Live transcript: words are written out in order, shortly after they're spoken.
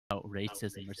about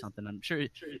racism or something. I'm sure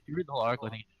if you read the whole article,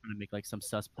 I think he's trying to make like some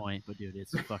sus point, but dude,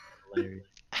 it's fucking hilarious.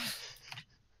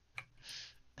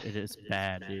 It is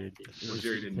bad, dude. What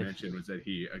Jerry didn't mention was that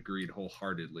he agreed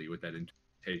wholeheartedly with that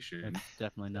interpretation. It's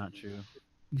definitely not true.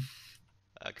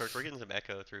 Kirk, we're getting some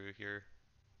echo through here.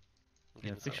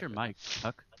 Yeah, fix your mic,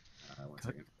 cuck. 1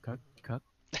 second. Cuck.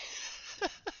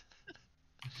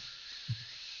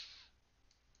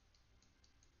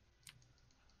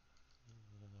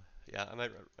 Yeah, I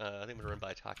might. I think I'm gonna run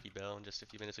by Taco Bell in just a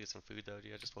few minutes to get some food though.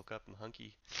 Dude, I just woke up. I'm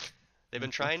hunky. They've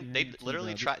been trying. They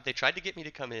literally tried. They tried to get me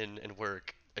to come in and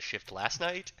work a shift last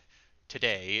night,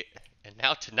 today, and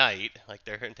now tonight. Like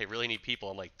they really need people.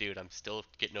 I'm like, dude, I'm still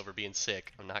getting over being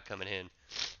sick. I'm not coming in.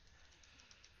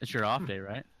 It's your off day,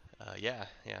 right? Yeah.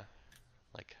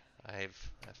 Like I've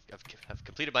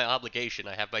completed my obligation.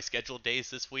 I have my scheduled days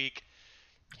this week.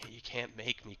 You can't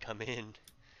make me come in.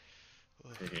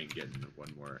 They ain't getting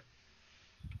one more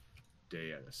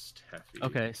day out of Steffi.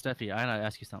 Okay, Steffi, I gotta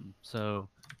ask you something. So,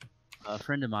 a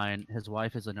friend of mine, his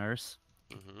wife is a nurse,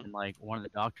 and like one of the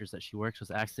doctors that she works with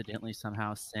accidentally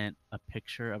somehow sent a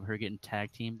picture of her getting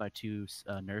tag teamed by two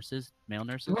nurses, male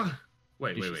nurses.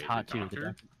 Wait. She's hot too.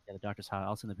 The doctor's hot.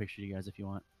 I'll send the picture to you guys if you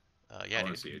want. Yeah, I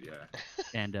want to see it. Yeah.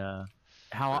 And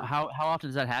how often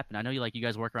does that happen? I know you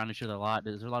guys work around each other a lot.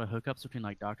 Is there a lot of hookups between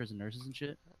like doctors and nurses and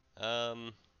shit?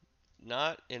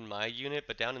 Not in my unit,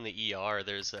 but down in the ER,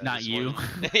 there's not you.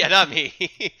 Yeah, not me.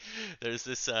 There's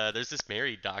this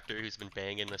married doctor who's been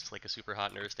banging this like a super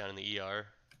hot nurse down in the ER.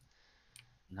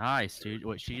 Nice, dude.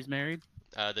 What? She's married?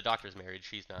 The doctor's married.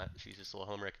 She's not. She's just a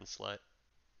little home-wrecking slut.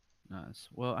 Nice.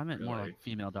 Well, I meant more like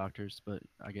female doctors, but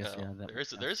I guess yeah.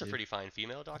 There's a pretty fine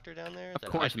female doctor down there. Of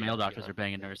course, male doctors are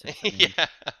banging nurses. I mean, yeah.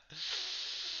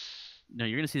 No,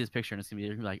 you're gonna see this picture and it's gonna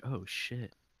be like, oh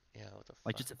shit. Yeah. What the fuck?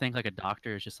 Like just to think like a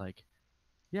doctor is just like,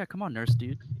 yeah, come on, nurse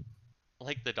dude.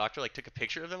 Like the doctor like took a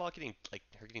picture of them all getting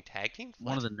tag teamed.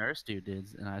 One of the nurse dude did,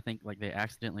 and I think like they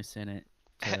accidentally sent it.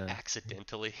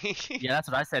 Accidentally. Yeah, that's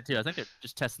what I said too. I think they're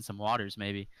just testing some waters,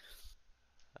 maybe.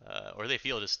 Or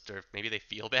maybe they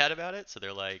feel bad about it, so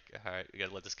they're like, all right, we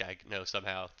gotta let this guy know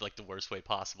somehow, like the worst way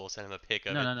possible. Send him a pic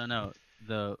of it. No.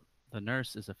 The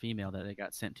nurse is a female that they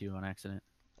got sent to on accident.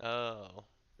 Oh.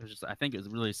 It was just, I think it was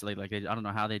really silly. Like I don't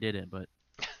know how they did it, but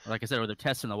like I said, or they're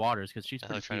testing the waters because she's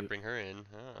pretty trying cute. to bring her in.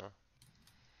 Oh.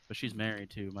 But she's married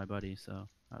to my buddy, so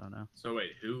I don't know. So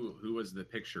wait, who was the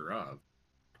picture of?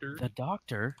 The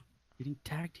doctor getting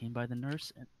tag teamed by the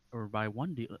nurse or by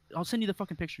one dude. I'll send you the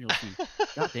fucking picture and you'll see.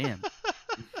 God damn.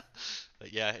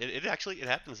 But yeah, it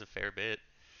happens a fair bit.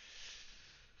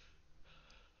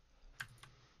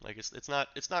 Like it's not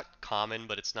common,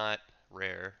 but it's not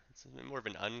rare. It's more of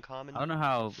an uncommon. I don't know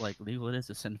how like legal it is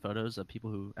to send photos of people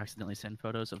who accidentally send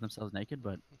photos of themselves naked,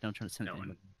 but don't try to send it. No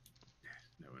one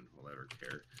will ever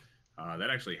care. That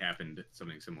actually happened.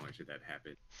 Something similar to that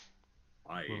happened.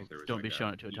 Don't be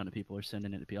showing it to a ton of people or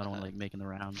sending it to people. I don't want like making the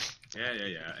rounds.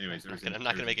 Yeah. Anyways, I'm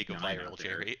not gonna make it go viral,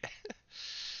 Jerry.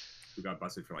 Who got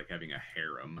busted for like having a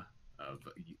harem of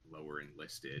lower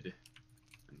enlisted,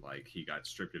 and like he got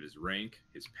stripped of his rank,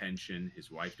 his pension,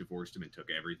 his wife divorced him and took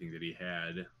everything that he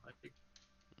had. Like,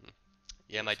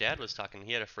 yeah, my dad was talking.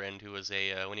 He had a friend who was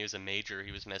when he was a major,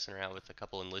 he was messing around with a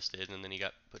couple enlisted, and then he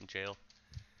got put in jail.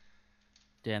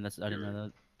 Damn, I didn't know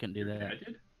that. Couldn't do that. Dad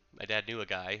did? My dad knew a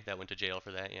guy that went to jail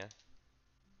for that. Yeah.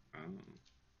 Oh.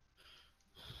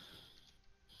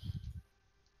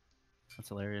 That's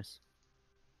hilarious.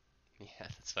 Yeah,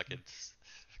 that's fucking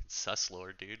sus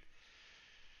lord, dude.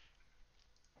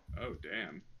 Oh,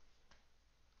 damn.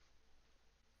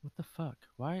 What the fuck?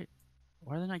 Why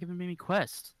are they not giving me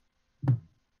quests?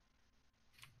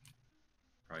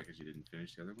 Probably because you didn't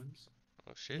finish the other ones?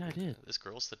 Oh, shit. Yeah, I did. This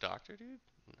girl's the doctor, dude?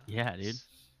 Nice. Yeah, dude.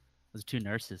 Those two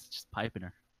nurses just piping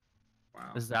her.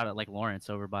 Wow. This is out at like Lawrence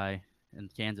over in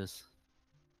Kansas.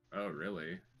 Oh,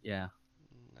 really? Yeah.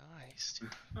 Nice, dude.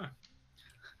 Huh.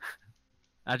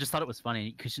 I just thought it was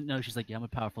funny because she's like, yeah, I'm a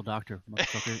powerful doctor,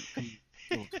 motherfucker.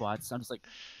 Little twats. I'm just like,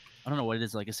 I don't know what it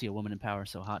is like to see a woman in power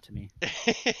so hot to me.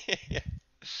 Yeah.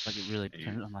 Like it really.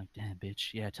 I'm like, damn,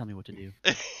 bitch. Yeah, tell me what to do.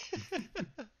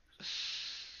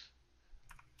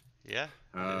 Yeah.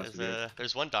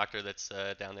 There's one doctor that's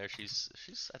down there. She's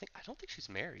I don't think she's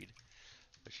married,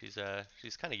 but she's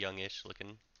kind of youngish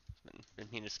looking. Been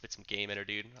meaning to spit some game at her,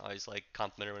 dude. Always like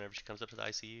compliment her whenever she comes up to the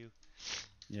ICU.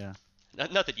 Yeah.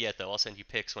 Nothing yet though. I'll send you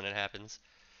pics when it happens.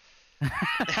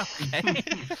 Okay.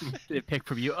 Did it pick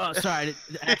from you? Oh, sorry,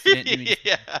 the accident.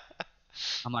 Yeah.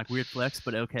 I'm like, weird flex,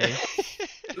 but okay.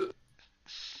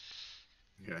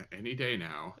 Yeah, any day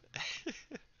now.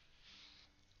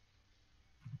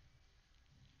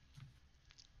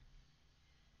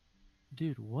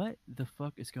 Dude, what the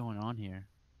fuck is going on here?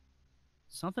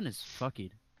 Something is fucking.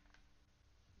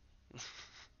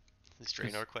 These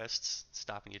Draenor quests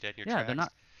stopping you dead in your Yeah, tracks. they're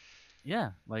not.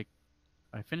 Yeah, like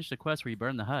I finished the quest where you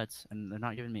burn the huts, and they're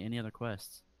not giving me any other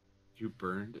quests. You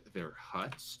burned their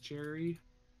huts, Jerry?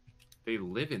 They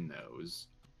live in those.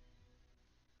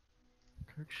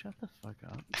 Kirk, shut the fuck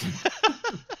up.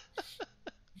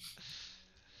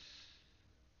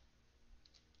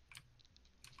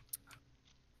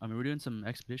 I mean, we're doing some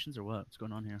expeditions or what? What's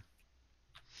going on here?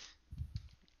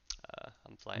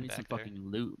 I'm I flying need back some there. fucking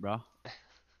loot, bro.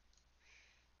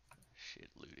 Shit,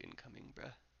 loot incoming,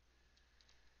 bruh.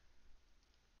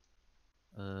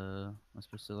 Am I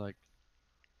supposed to like?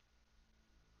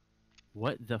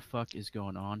 What the fuck is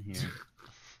going on here?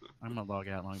 I'm gonna log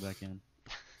out and log back in.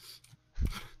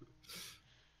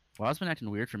 Well, it's been acting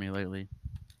weird for me lately.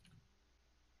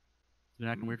 It's been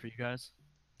acting weird for you guys.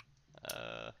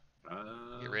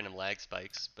 Your random lag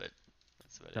spikes, but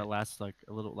that's about That it. lasts like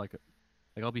a little, like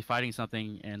I'll be fighting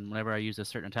something, and whenever I use a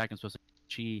certain attack, I'm supposed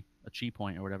to a chi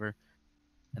point or whatever,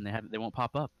 and they won't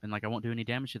pop up, and like I won't do any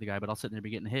damage to the guy, but I'll sit there and be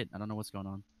getting hit. I don't know what's going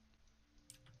on.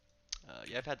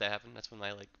 Yeah, I've had that happen. That's when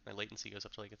my latency goes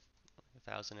up to like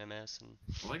 1,000 ms. And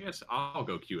Well, I guess I'll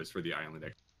go queue us for the island.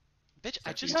 bitch,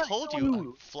 I just Yeah, told no, you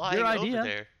I'm flying your over idea.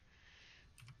 there.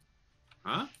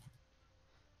 Huh?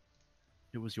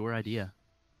 It was your idea.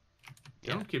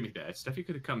 Yeah, Don't give me that. Steffi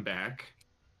could have come back.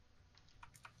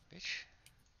 bitch.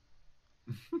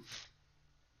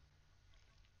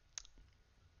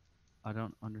 I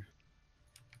don't under.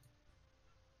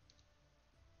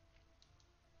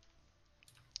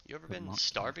 You ever Put been monk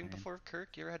starving campaign. before,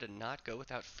 Kirk? You ever had to not go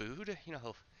without food? You know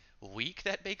how weak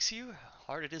that makes you? How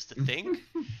hard it is to think?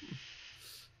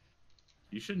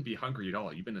 You shouldn't be hungry at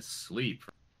all. You've been asleep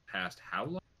for the past how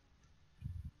long?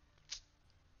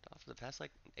 For the past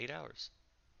like 8 hours.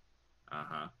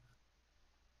 Uh-huh.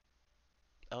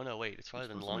 Oh no, wait, it's probably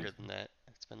been longer than that.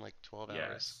 It's been like 12 hours.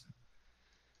 Yes.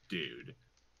 Dude.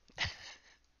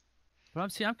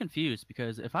 But I'm confused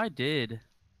because if I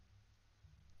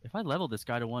leveled this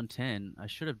guy to 110, I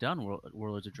should have done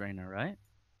Warlords of Draenor, right?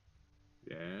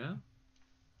 Yeah.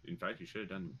 In fact, you should have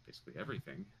done basically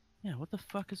everything. Yeah, what the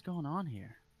fuck is going on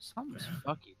here? Something's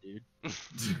fucky, dude.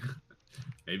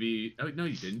 Maybe. Oh no,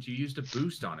 you didn't. You used a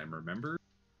boost on him. Remember?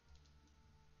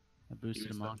 I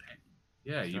boosted him on.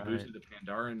 Yeah, That's you right. boosted the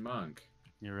Pandaren monk.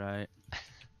 You're right.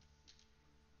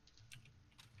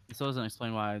 This doesn't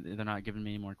explain why they're not giving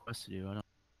me any more quests to do. I don't.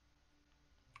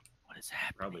 What is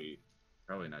happening?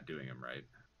 Probably not doing them right.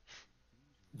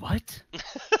 What?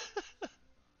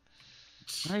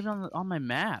 Not even on my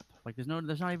map. Like there's not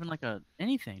even like a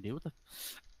anything, dude. What the?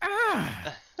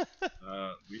 Ah!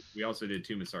 We also did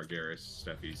two Miss Argaris,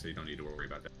 Steffi, so you don't need to worry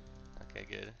about that. Okay,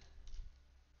 good.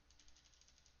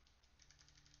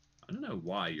 I don't know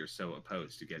why you're so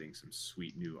opposed to getting some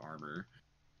sweet new armor.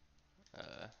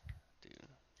 Dude.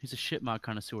 He's a shit mod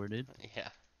connoisseur, dude. Yeah.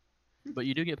 But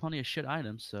you do get plenty of shit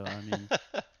items, so I mean.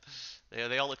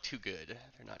 They all look too good.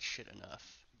 They're not shit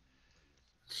enough.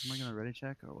 Am I gonna ready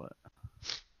check or what? I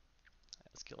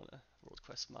was killing a world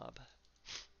quest mob.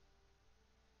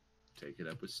 Take it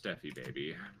up with Steffi,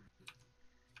 baby.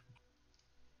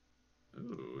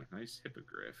 Ooh, nice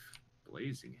hippogriff.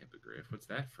 Blazing hippogriff. What's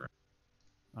that from?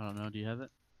 I don't know. Do you have it?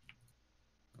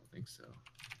 I don't think so.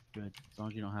 Good. As long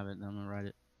as you don't have it, then I'm gonna write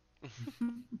it.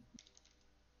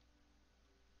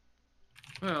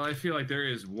 Well, I feel like there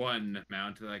is one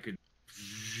mount that I could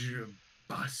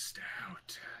bust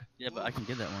out. Yeah, but I can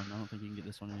get that one. I don't think you can get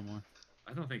this one anymore.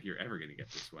 I don't think you're ever going to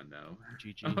get this one, though.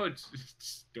 GG. Oh,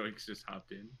 Stoics just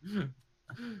hopped in. We're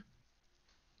going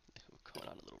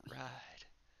on a little ride.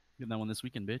 Get that one this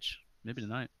weekend, bitch. Maybe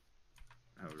tonight.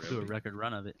 Oh, really? Do a record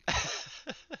run of it.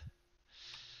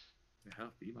 Yeah,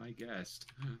 be my guest.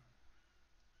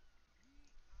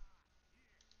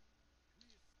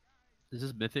 Is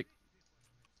this mythic?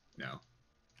 No.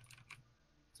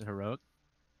 Is it heroic?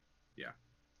 Yeah.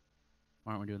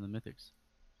 Why aren't we doing the mythics?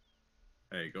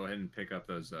 Hey, go ahead and pick up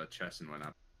those chests and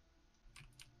whatnot.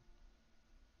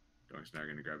 Doink's now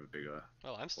going to grab a big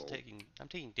Oh, I'm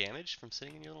taking damage from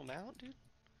sitting in your little mount, dude.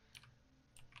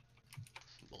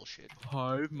 Some bullshit.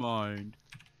 Hive mind.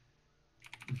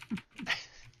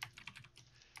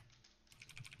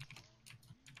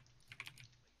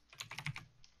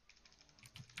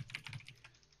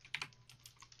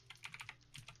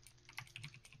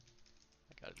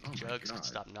 These jugs can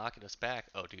stop knocking us back.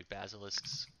 Oh, dude,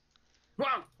 basilisks.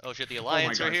 Wow! Oh shit, the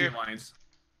alliance are here. The alliance.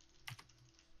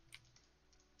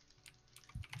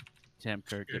 Damn,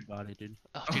 Kirk, get body, dude.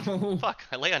 Oh, dude, fuck!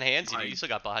 I lay on hands, you still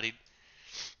got bodied.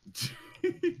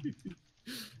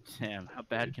 Damn, how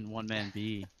bad can one man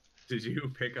be? Did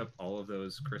you pick up all of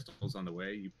those crystals on the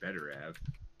way? You better have.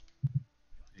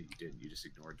 No, you didn't. You just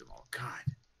ignored them all. God,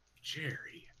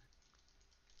 Jerry.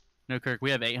 No, Kirk,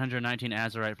 we have 819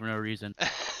 azurite for no reason.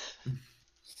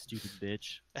 Stupid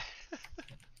bitch.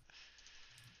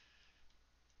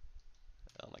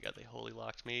 Oh my god, they holy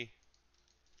locked me.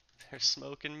 They're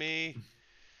smoking me.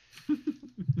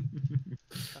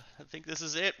 I think this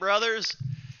is it, brothers.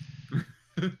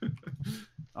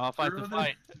 I'll fight the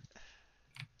fight.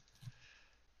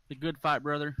 The good fight,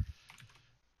 brother.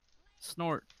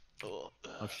 Snort. Oh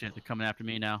shit, they're coming after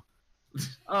me now.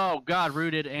 Oh god,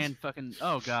 rooted and fucking.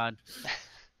 Oh god.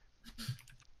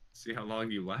 See how long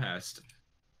you last.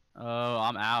 Oh,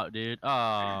 I'm out, dude.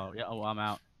 Oh, yeah. Oh, I'm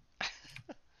out.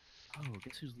 Oh,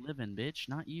 guess who's living, bitch?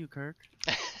 Not you, Kirk.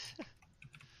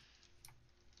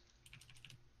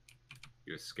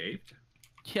 You escaped?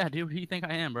 Yeah, dude. Who do you think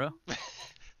I am, bro?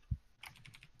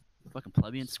 Fucking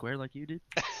plebeian square like you did?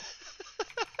 I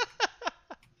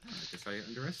guess I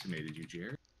underestimated you,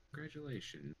 Jerry.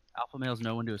 Congratulations. Alpha males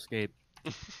know when to escape.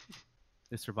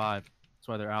 They survive. That's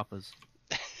why they're alphas.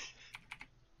 I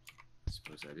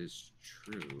suppose that is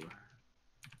true.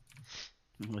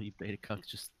 Well, you beta cucks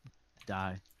just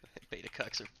die. Beta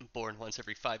cucks are born once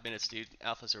every 5 minutes, dude.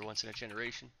 Alphas are once in a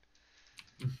generation.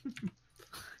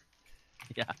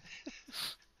 Yeah.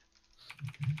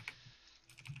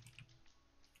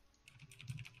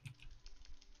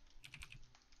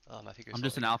 Oh, my fingers. I'm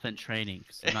just an alpha in training,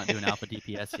 so I'm not doing alpha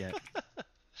DPS yet.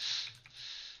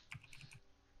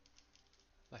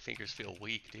 My fingers feel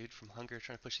weak, dude, from hunger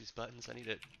trying to push these buttons. I need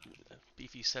a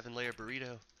beefy 7-layer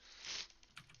burrito.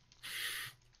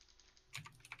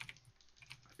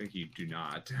 I think you do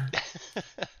not.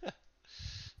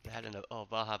 That and a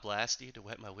Baja Blast, dude, to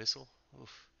wet my whistle.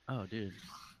 Oof. Oh, dude.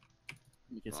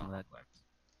 Let me get some of that.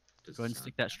 Does Go ahead and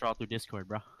stick that straw through Discord,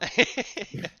 bro.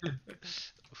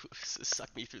 Suck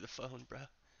me through the phone, bro.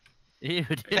 Ew,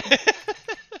 dude.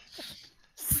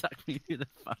 Suck me through the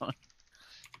phone.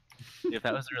 If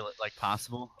that was really, like,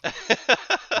 possible,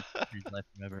 life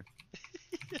forever.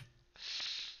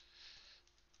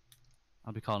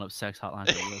 I'll be calling up sex hotlines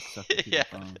that will suck me through the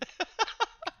phone.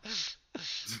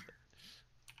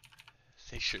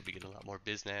 They should be getting a lot more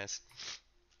business.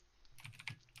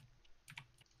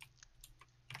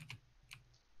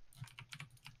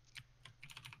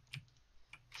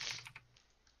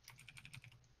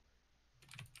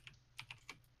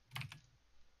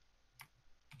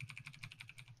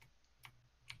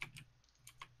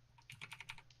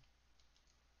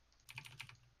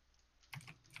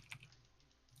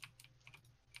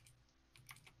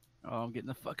 Oh, I'm getting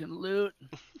the fucking loot.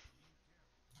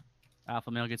 Alpha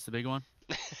male gets the big one.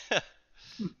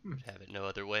 Would have it no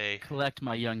other way. Collect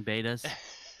my young betas.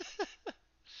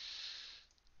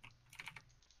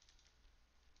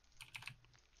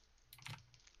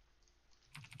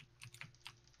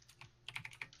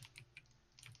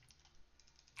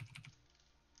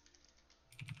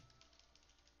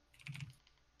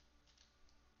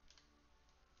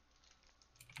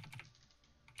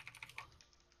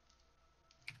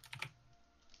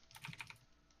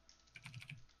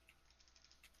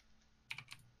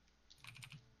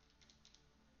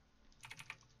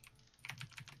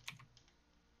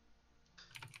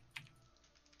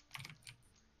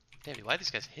 Damn, dude, why are these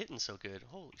guys hitting so good?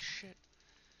 Holy shit.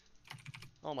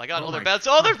 Oh my god, Oh they're my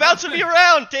bouncing. Oh, they're bouncing me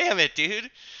around! Damn it, dude!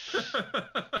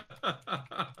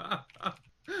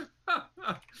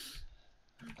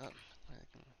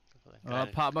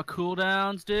 Pop my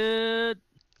cooldowns, dude!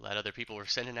 Glad other people were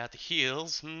sending out the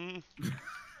heals.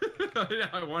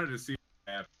 I wanted to see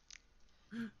what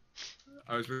happened.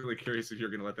 I was really curious if you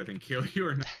were going to let that thing kill you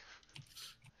or not.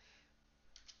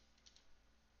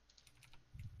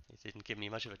 It didn't give me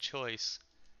much of a choice.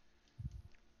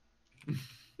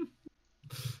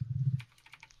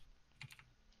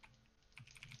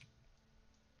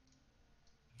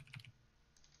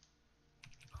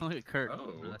 Look at Kirk.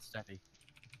 Oh. That's Steffi.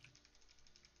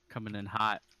 Coming in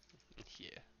hot. Yeah.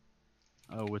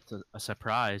 Oh, with a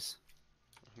surprise.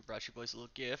 Brought you boys a little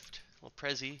gift. A little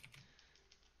prezi.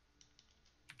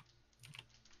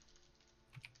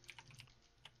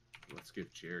 Let's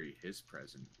give Jerry his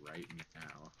present right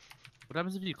now. What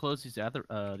happens if you close these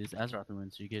Azeroth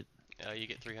ruins? You get. You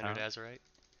get 300 Azurite.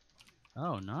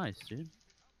 Oh, nice, dude.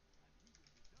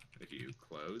 If you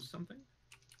close something?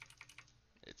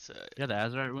 It's Yeah, the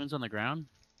Azurite ruins on the ground.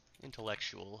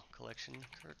 Intellectual collection,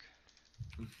 Kirk.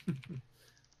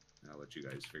 I'll let you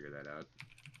guys figure that out.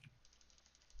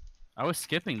 I was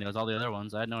skipping those, all the other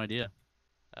ones. I had no idea.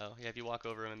 Oh, yeah, if you walk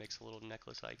over him, it makes a little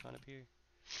necklace icon appear.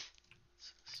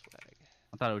 Swag.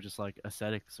 I thought it was just like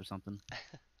aesthetics or something.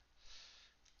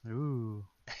 Ooh,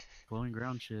 glowing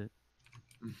ground shit.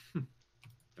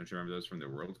 Don't you remember those from the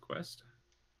World Quest?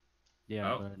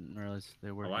 Yeah, Oh, but I didn't realize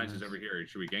they were. Alliance is over here.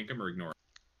 Should we gank them or ignore?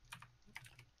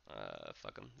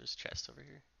 Fuck them. There's chests over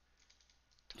here.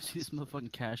 You see this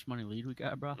motherfucking cash money lead we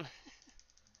got, bro?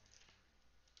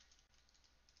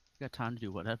 Got time to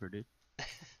do whatever, dude.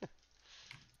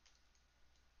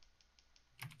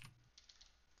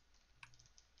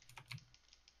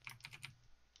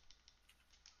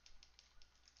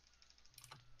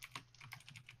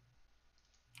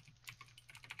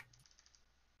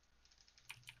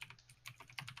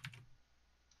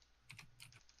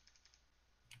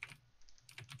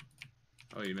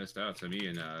 Oh, you missed out. So me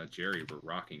and Jerry were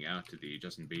rocking out to the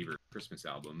Justin Bieber Christmas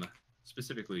album,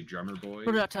 specifically Drummer Boy.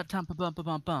 I'm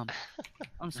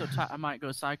so tired. I might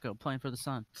go psycho playing for the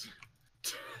sun.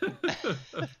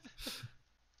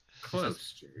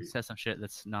 Close, Jerry. Says some shit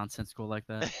that's nonsensical like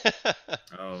that.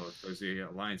 Oh, there's the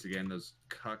Alliance again. Those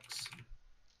cucks.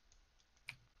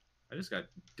 I just got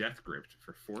death gripped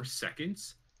for 4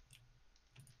 seconds.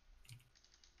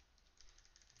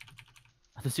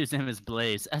 This dude's name is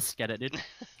Blaze. Get it, dude.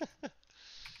 Oh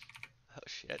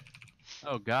shit.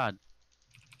 Oh god.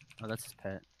 Oh, that's his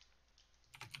pet.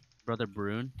 Brother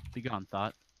Brune. Be gone,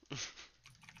 thought.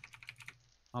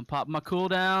 I'm popping my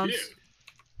cooldowns. Yeah.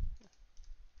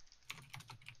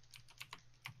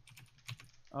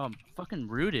 Oh, I'm fucking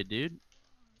rooted, dude.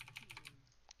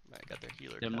 I got their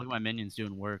healer. Damn, look at my minions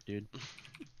doing work, dude.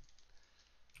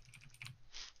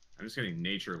 I'm just getting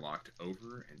nature locked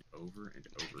over and over and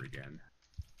over again.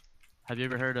 Have you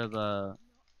ever heard of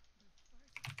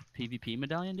PvP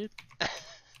medallion, dude?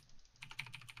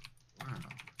 Wow.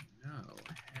 No,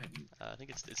 I hadn't. I think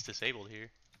it's disabled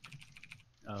here.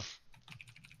 Oh.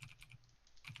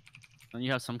 Don't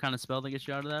you have some kind of spell that gets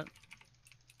you out of that?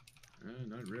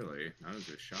 Not really. Not as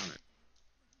a shaman.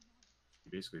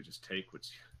 You basically just take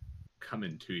what's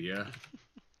coming to you.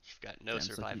 You've got no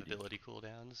survivability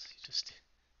cooldowns. You just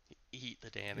eat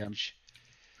the damage.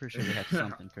 Pretty sure they have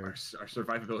something, Kirk. Our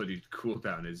survivability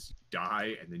cooldown is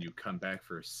die, and then you come back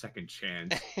for a second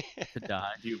chance To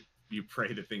die. You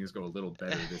pray that things go a little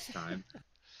better this time.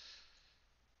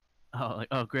 Oh, like,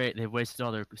 oh great! They've wasted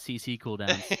all their CC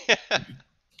cooldowns.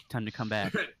 Time to come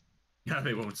back. Now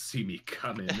they won't see me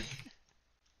coming.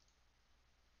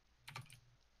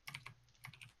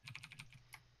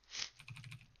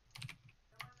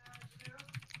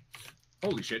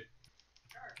 Holy shit!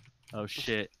 Oh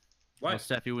shit! What? Oh,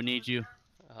 Steffi, we need you.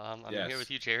 I'm Yes. here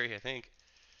with you, Jerry, I think.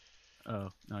 Oh,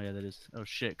 yeah, that is. Oh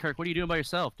shit, Kirk, what are you doing by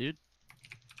yourself, dude?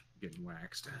 Getting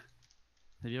waxed.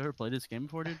 Have you ever played this game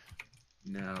before, dude?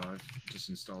 No, I've just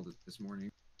installed it this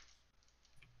morning.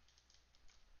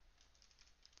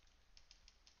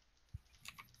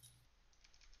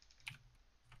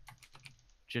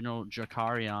 General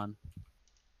Jakarion.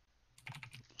 Oh,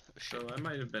 shit. So I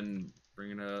might have been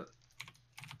bringing a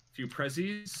few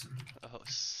prezzies. Oh,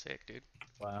 sick, dude.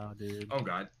 Wow, dude. Oh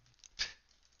god.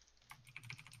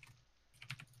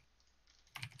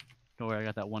 Don't worry, I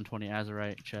got that 120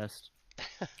 Azurite chest.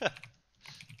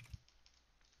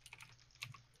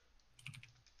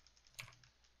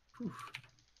 Whew.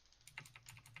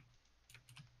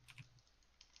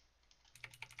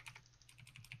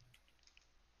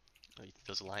 Oh, you think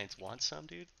those lions want some,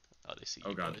 dude? Oh, they see Oh,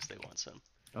 you God. boys. They want some.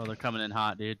 Oh, they're coming in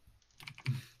hot, dude.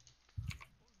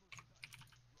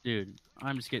 Dude,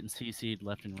 I'm just getting CC'd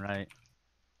left and right.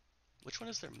 Which one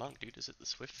is their monk, dude? Is it the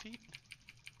Swift Feet?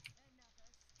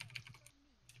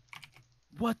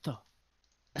 What the?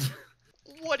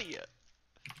 What are you?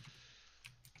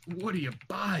 What are you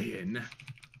buying?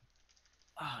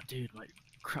 Oh, dude, my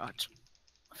crotch.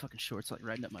 My fucking shorts like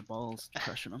riding up my balls,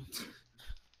 crushing them.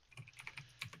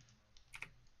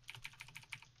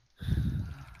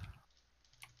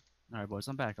 Alright, boys,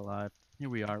 I'm back alive. Here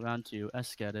we are, round 2.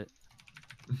 Get it.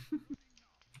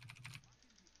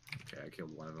 Okay, I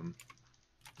killed one of them.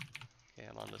 Okay,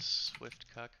 I'm on the Swift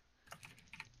Cuck.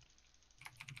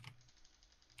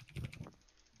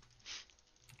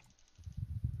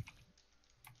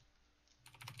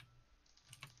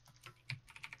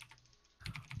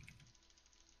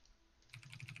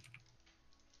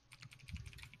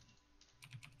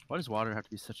 Why does water have to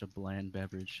be such a bland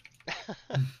beverage?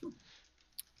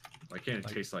 Why can't it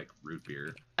taste like root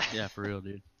beer? Yeah, for real,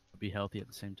 dude. Be healthy at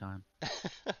the same time.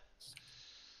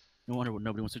 No wonder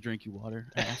nobody wants to drink you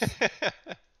water, ass.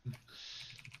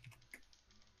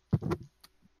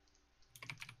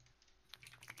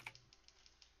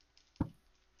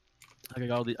 I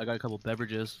got a couple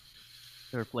beverages.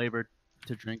 They're flavored.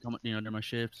 to drink, during my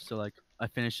shift. So like I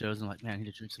finish those and I'm like, man, I need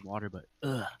to drink some water, but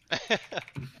ugh.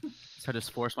 So I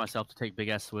just force myself to take big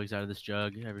ass swigs out of this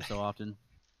jug every so often.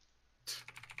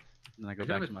 And then I go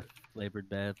back to my flavored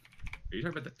bev. Are you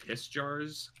talking about the piss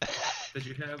jars that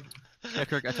you have? Yeah,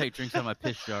 Kirk, I take drinks out of my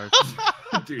piss jars.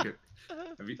 Dude, did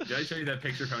I show you that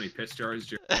picture of how many piss jars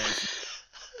Jerry has?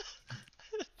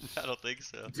 I don't think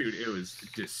so. Dude, it was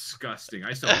disgusting.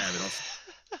 I still have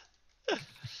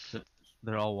it.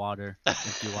 They're all water,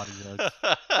 empty water jugs.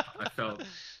 I felt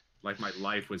like my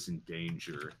life was in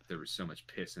danger. There was so much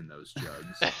piss in those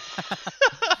jugs.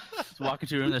 Just walking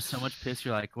through a room, there's so much piss.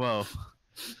 You're like, whoa,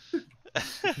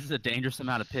 this is a dangerous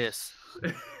amount of piss.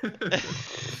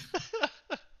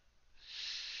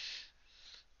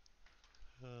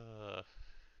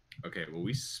 Okay, well,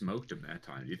 we smoked them that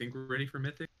time. Do you think we're ready for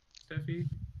Mythic, Steffi?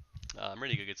 I'm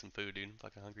ready to go get some food, dude. I'm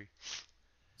fucking hungry.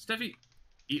 Steffi,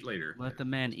 eat later. Let the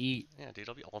man eat. Yeah, dude,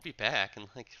 I'll be back in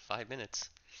like 5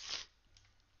 minutes.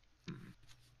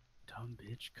 Dumb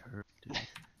bitch, Kirk, dude.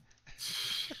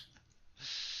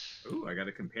 Ooh, I got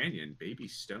a companion, baby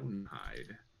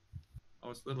Stonehide.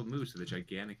 Oh, it's little moose with a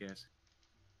gigantic ass.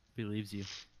 Believes you.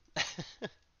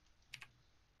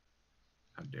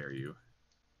 How dare you?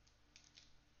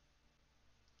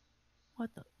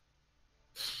 What the?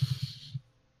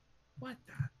 What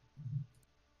the?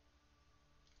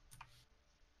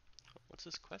 What's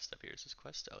this quest up here? Is this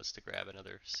quest? Oh, it's to grab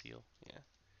another seal. Yeah.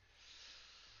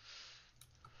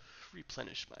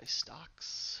 Replenish my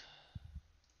stocks.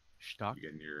 Stock? You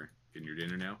getting your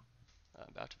dinner now?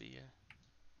 About to be, yeah.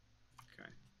 Okay.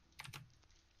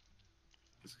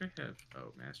 Does this guy have...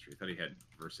 Oh, mastery. I thought he had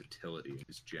versatility in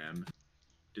his gem.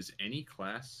 Does any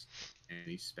class,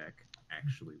 any spec,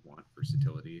 actually want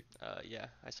versatility? Yeah,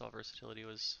 I saw versatility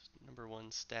was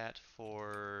 #1 stat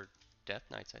for Death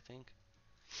Knights, I think.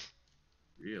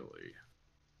 Really?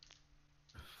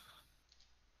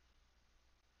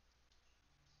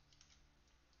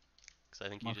 Because I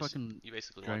think My you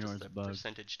basically want just the bugged.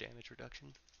 percentage damage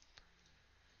reduction.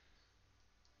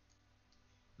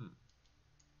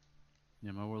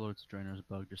 Yeah, my Warlord's Drainer's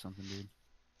bugged or something, dude.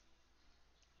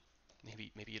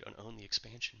 Maybe you don't own the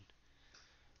expansion.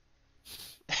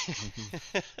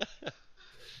 That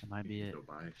might be it. Go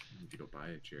buy it. You need to go buy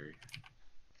it, Jerry.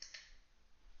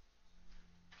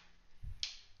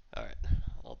 Alright,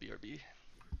 I'll BRB.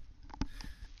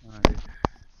 Alright, dude.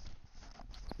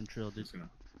 It's been trilled, dude. I'm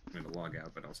gonna log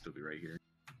out, but I'll still be right here.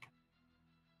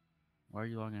 Why are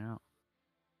you logging out?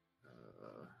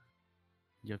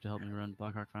 You have to help me run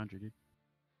Blackhawk Foundry, dude.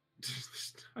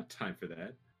 There's not time for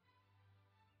that.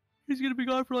 He's gonna be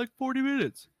gone for like 40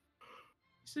 minutes.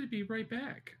 He said he'd be right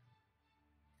back.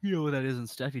 You know what that is in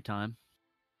Steffi time.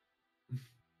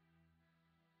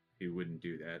 He wouldn't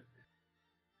do that.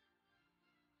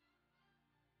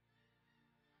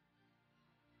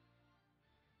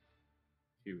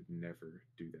 He would never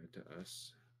do that to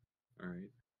us.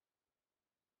 Alright.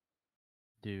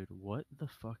 Dude, what the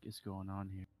fuck is going on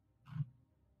here?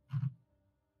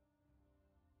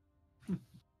 I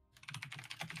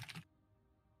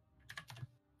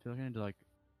feel like I need to like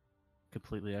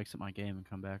completely exit my game and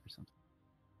come back or something.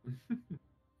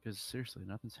 Because seriously,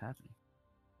 nothing's happening.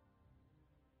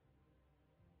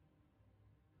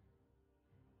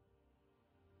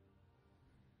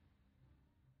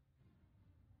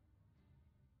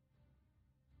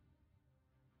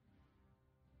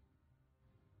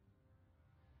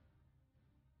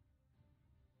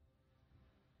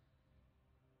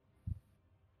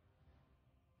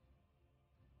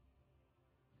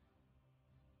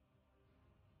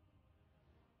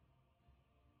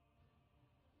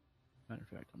 Matter of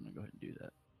fact, I'm gonna go ahead and do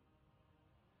that.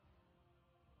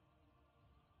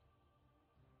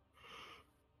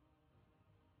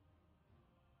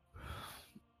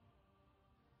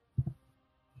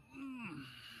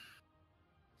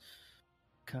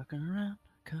 Cooking around,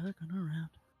 cooking around.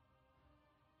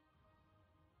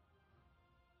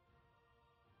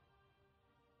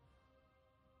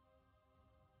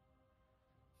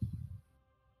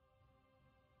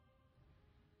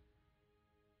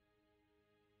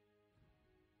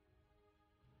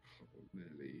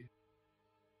 Lily.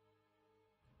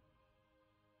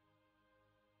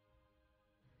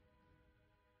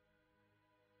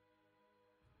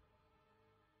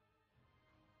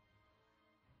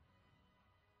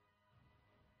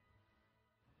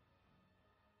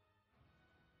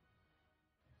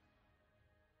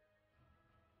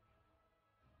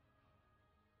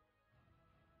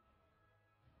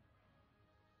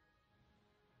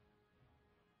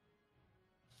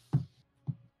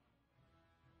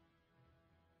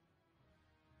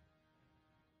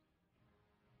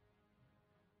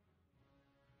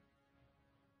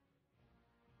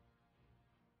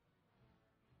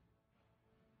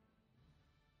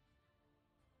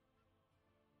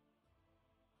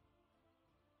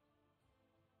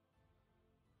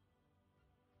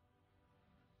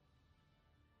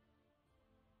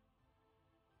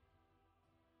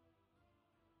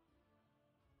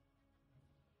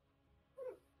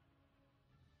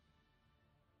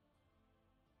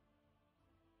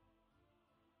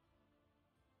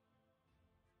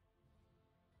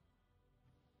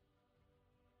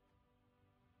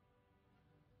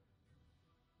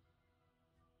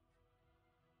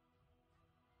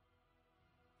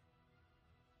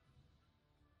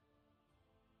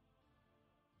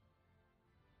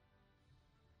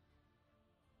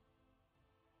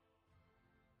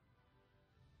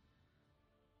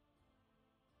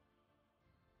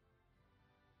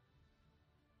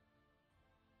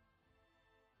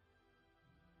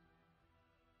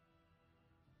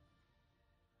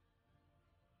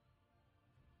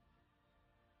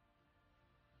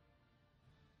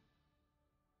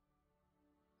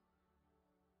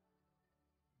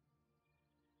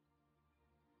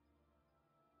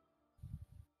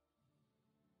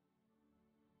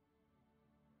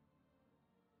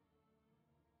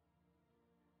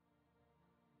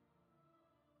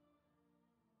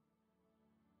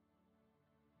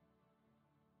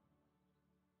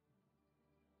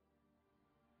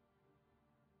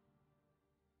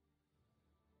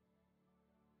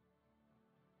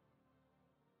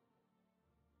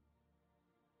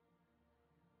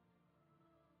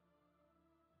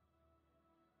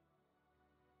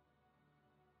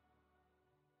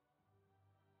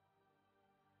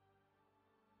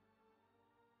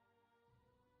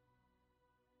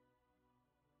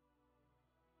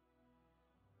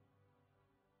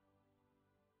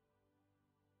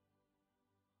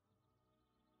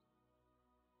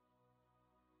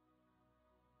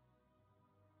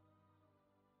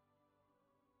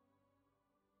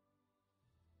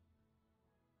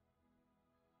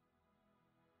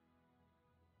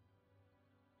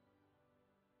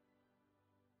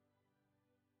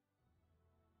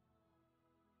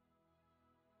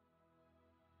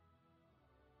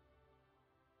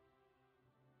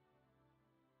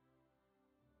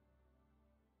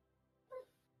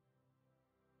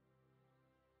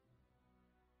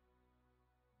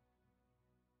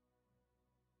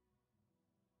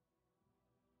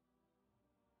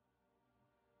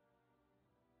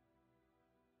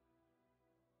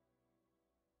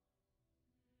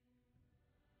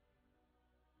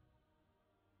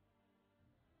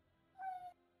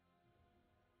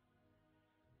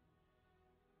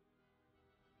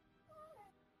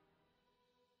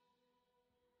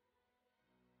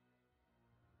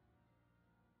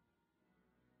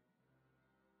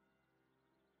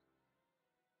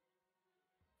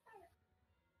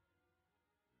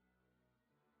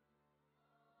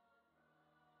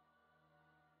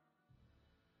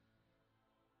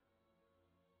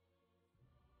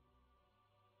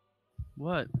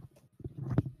 What?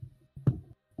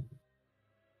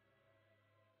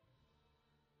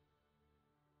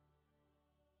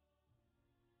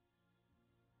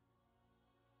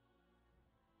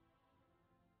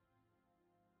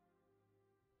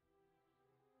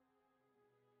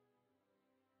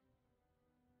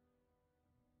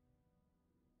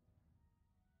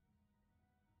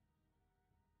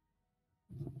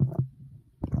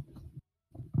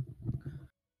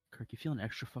 Kirk, you feeling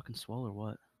extra fucking swole or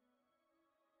what?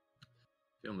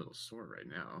 Feeling a little sore right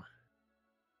now.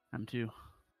 I'm too.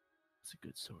 It's a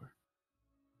good sore.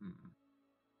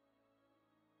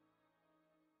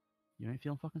 You ain't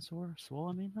feeling fucking sore? Swole,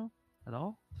 I mean, though? At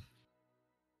all?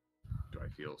 Do I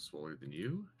feel swoller than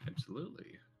you?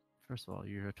 Absolutely. First of all,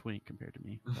 you're a twink compared to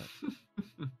me. But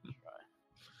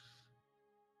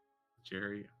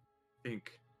Jerry, I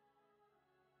think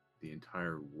the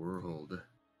entire world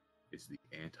is the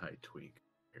anti-twink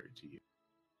compared to you.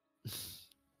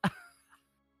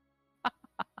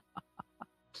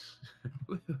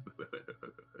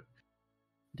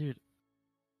 Dude,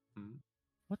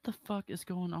 what the fuck is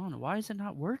going on? Why is it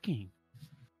not working?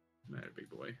 Matter, big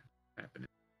boy. Happening.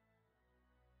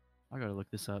 I gotta look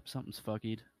this up. Something's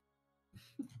fuckied.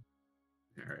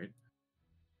 All right.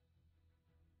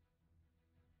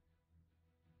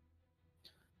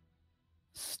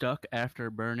 Stuck after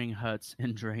burning huts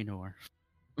in Draenor.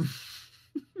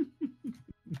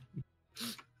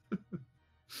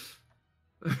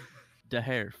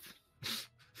 Deherf.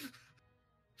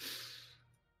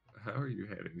 How are you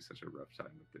having such a rough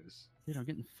time with this? Dude, I'm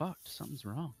getting fucked. Something's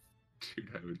wrong. Dude,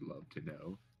 I would love to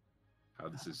know how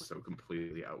this is so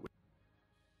completely out.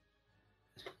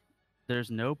 There's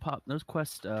no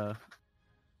quest,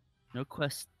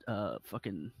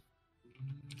 fucking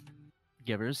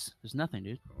givers. There's nothing,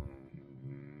 dude.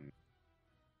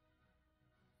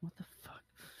 What the fuck?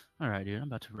 Alright, dude, I'm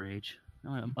about to rage.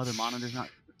 Other monitors not...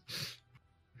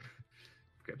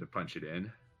 Got to punch it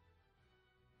in.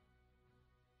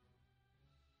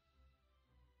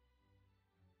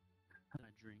 How did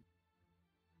I drink?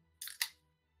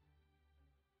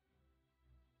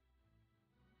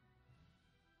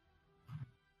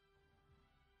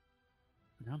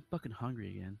 Now I'm fucking hungry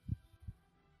again.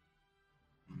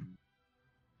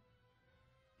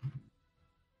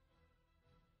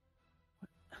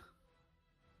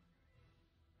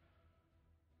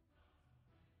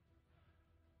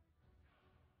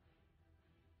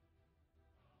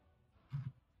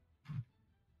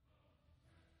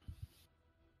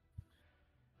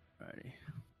 Alrighty.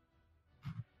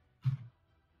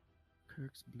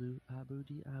 Kirk's blue abu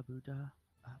di abu da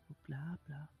abu blah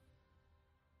blah.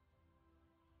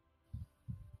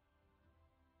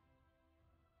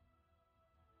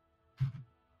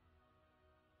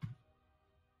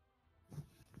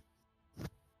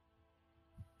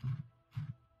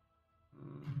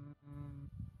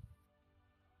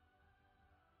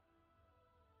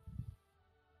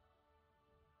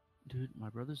 Dude, my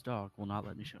brother's dog will not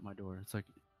let me shut my door. It's like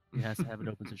he has to have it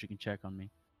open so she can check on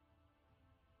me.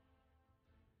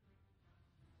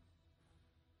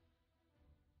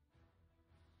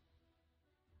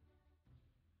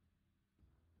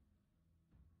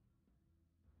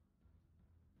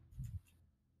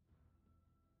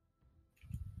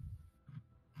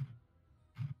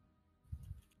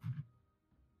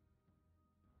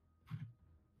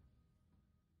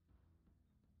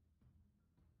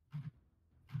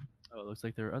 Oh, it looks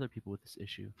like there are other people with this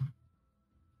issue.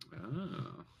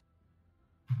 Oh.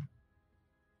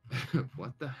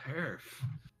 What the herf?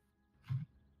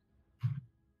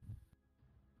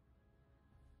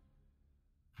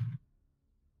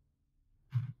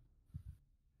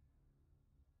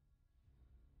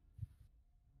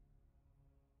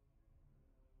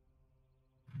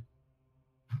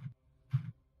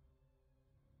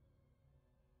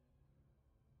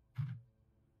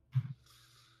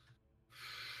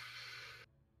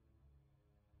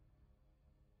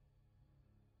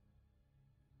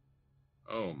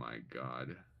 Oh my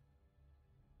god.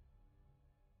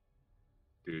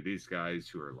 Dude, these guys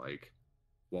who are like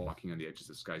walking on the edges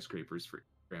of skyscrapers for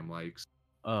Instagram likes.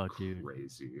 Oh, dude.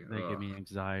 Crazy. They give me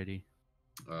anxiety.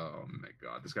 Oh my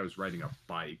god. This guy was riding a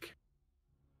bike.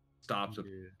 Stops with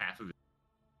half of it.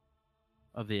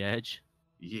 Of the edge?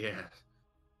 Yeah.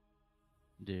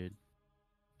 Dude.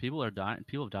 People are dying.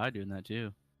 People have died doing that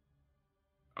too.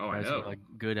 Oh, guys I know. Are, like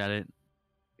good at it.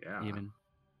 Yeah. Even.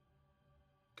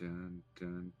 Dun,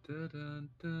 dun, dun, dun,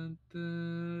 dun,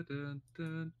 dun, dun,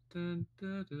 dun, dun,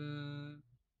 dun, dun.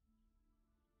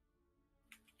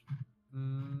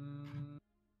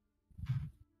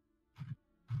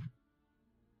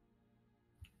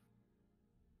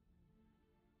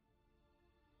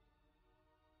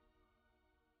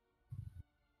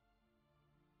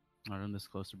 I'm this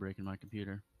close to breaking my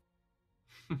computer.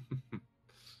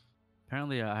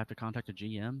 Apparently, I have to contact a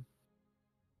GM.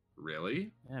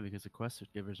 Really? Yeah, because the quest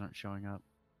givers aren't showing up.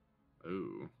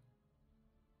 Oh.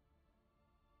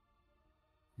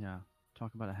 Yeah,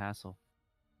 talk about a hassle.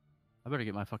 I better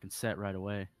get my fucking set right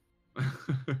away.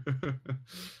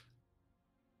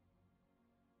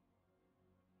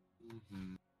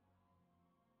 Mm-hmm.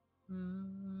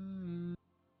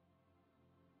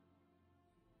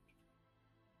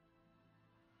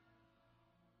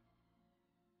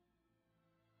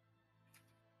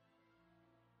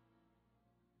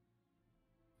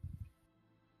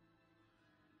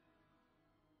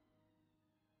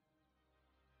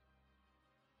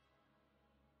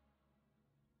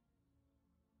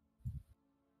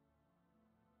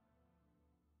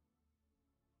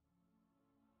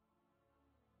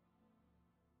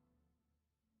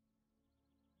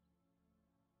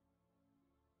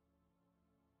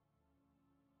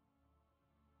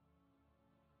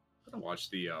 I'm gonna watch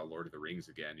the Lord of the Rings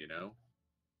again. You know.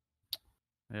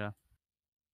 Yeah.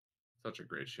 Such a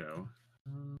great show.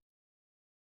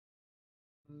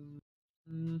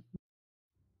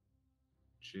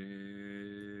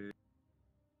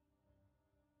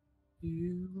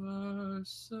 You are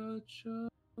such a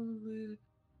little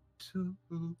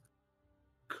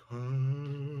cuck.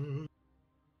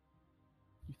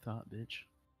 You thought, bitch.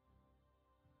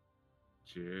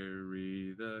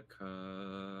 Jerry the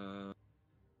cuck.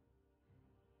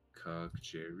 Cuck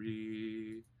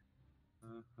Jerry.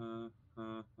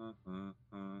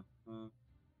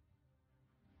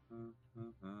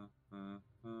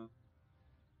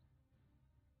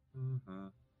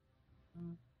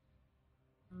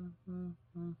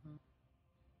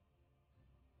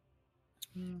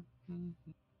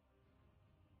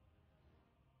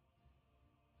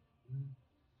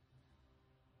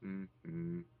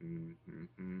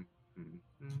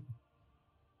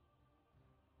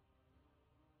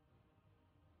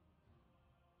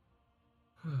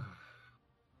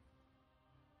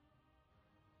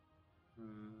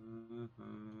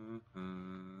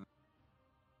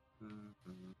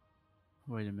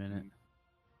 Wait a minute.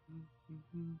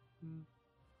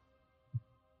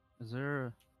 Is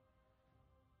there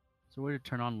a way to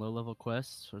turn on low-level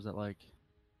quests, or is that like...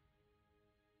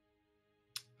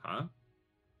 Huh?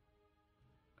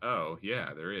 Oh,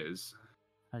 yeah, there is.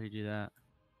 How do you do that?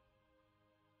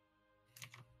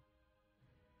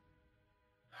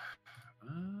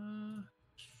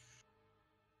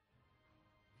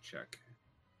 Check.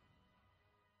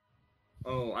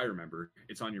 Oh, I remember.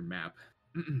 It's on your map.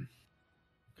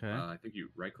 Okay. I think you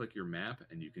right-click your map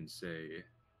and you can say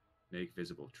make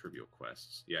visible trivial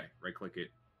quests. Yeah, right-click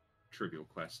it, trivial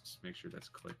quests. Make sure that's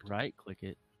clicked. Right-click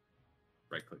it.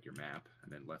 Right-click your map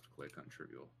and then left-click on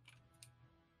trivial.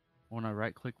 When I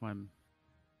right-click my...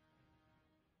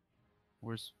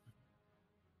 Where's...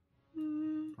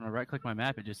 When I right-click my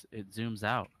map, it zooms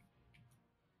out.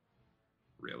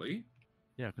 Really?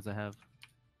 Yeah, because I have...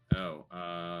 Oh,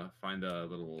 find the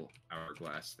little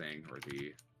hourglass thing or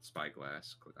the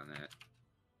spyglass. Click on that.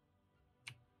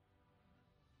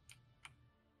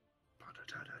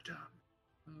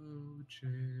 Oh,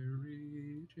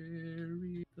 Jerry,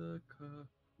 Jerry the cuck,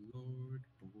 Lord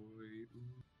boy.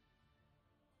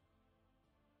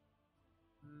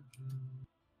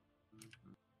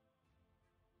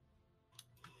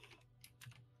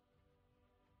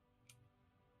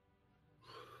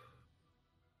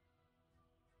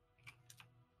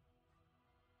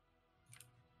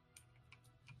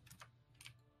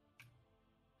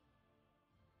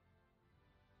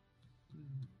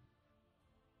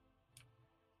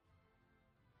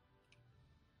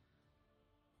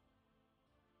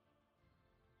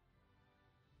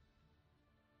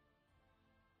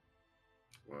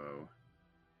 Whoa.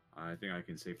 I think I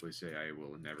can safely say I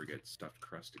will never get stuffed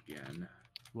crust again.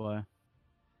 Why?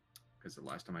 Because the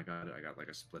last time I got it, I got like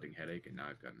a splitting headache, and now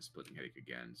I've gotten a splitting headache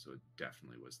again, so it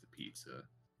definitely was the pizza.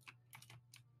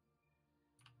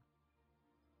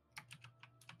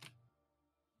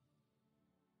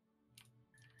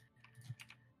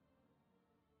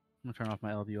 I'm gonna turn off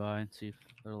my LBI and see if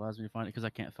it allows me to find it, because I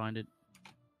can't find it.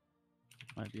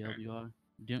 Might be Okay. LBI.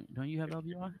 Don't you have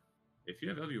LBI? If you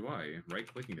have LUI,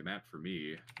 right-clicking the map for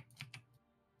me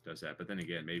does that. But then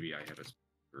again, maybe I have a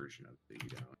version of the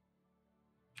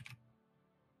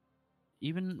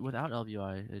Even without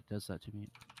LBI, it does that to me.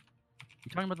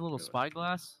 You talking about the little Really?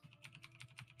 spyglass?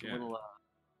 The Yeah. little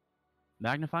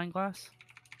magnifying glass?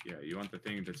 Yeah, you want the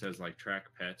thing that says like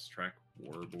track pets, track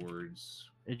warboards.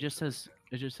 It just says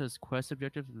quest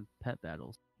objectives and pet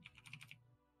battles.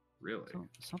 Really?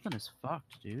 Something is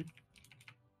fucked, dude.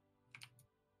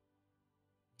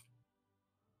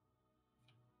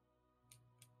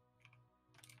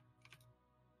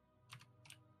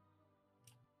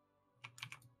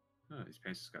 Oh, these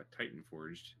pants just got Titan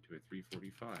forged to a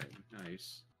 345.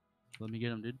 Nice. Let me get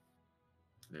them, dude.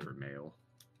 They were male.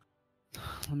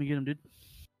 Let me get them, dude.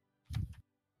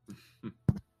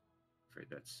 Afraid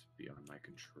that's beyond my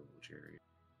control, Jerry.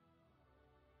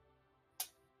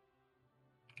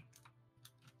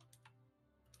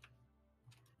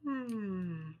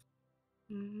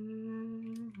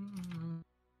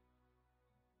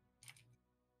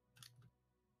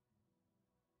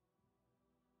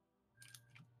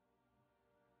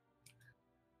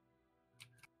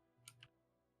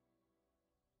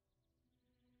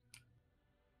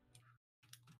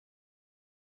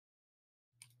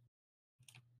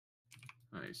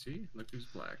 I see. Look who's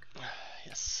black.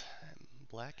 Yes, I'm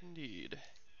black indeed.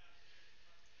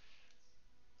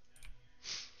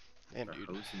 Damn,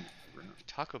 dude.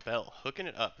 Taco Bell hooking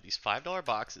it up. These $5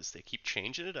 boxes, they keep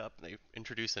changing it up. They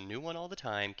introduce a new one all the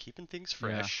time, keeping things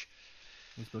fresh.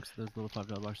 Yeah. Those little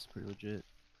 $5 boxes are pretty legit.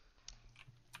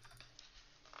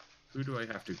 Who do I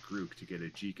have to group to get a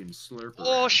Jeek and Slurp?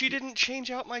 Oh, she didn't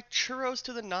change out my churros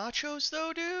to the nachos,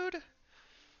 though, dude?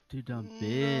 Dude, dumb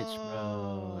bitch,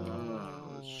 bro.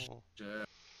 Oh, shit.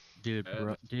 Dude,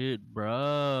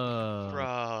 bro.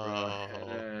 Bro.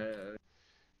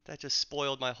 That just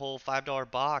spoiled my whole $5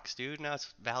 box, dude. Now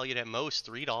it's valued at most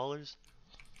 $3.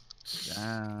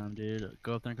 Damn, dude.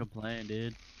 Go up there and complain,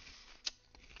 dude.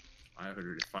 I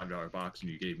ordered a $5 box and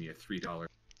you gave me a $3.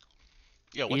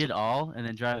 Yo, Eat it all and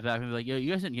then drive it back and be like, yo,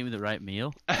 you guys didn't give me the right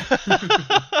meal. In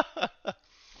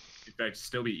fact,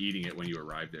 still be eating it when you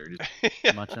arrive there. Just...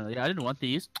 Yeah, I didn't want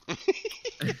these. You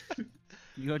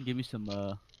go ahead and give me some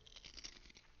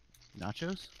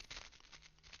nachos?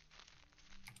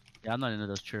 Yeah, I'm not into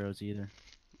those churros either.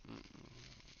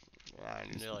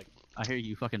 I hear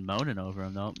you fucking moaning over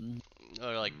them, though.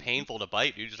 They're like painful to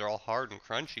bite, dude. They're all hard and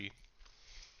crunchy.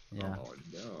 Yeah. Oh,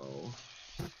 no.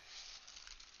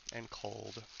 And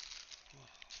cold.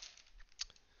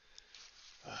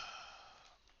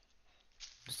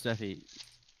 Steffi,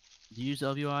 do you use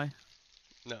LVI?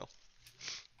 No.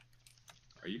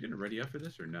 Are you gonna ready up for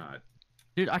this or not?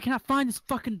 Dude, I cannot find this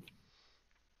fucking...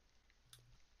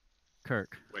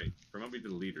 Kirk. Wait, promote me to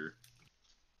the leader.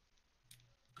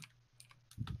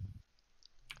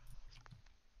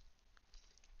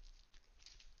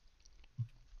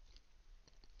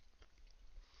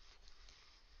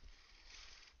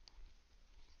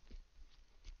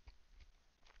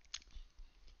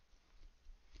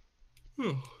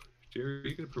 Oh, Jerry, are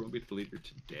you gonna promote me to the leader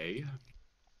today?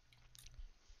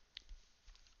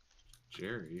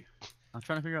 Jerry. I'm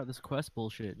trying to figure out this quest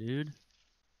bullshit, dude.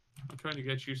 I'm trying to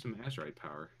get you some Azurite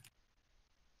power.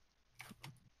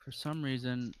 For some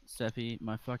reason, Steffi,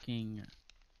 my fucking...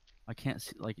 I can't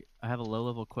see... Like, I have a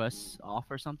low-level quests off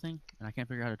or something, and I can't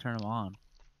figure out how to turn them on.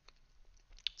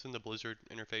 It's in the Blizzard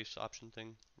interface option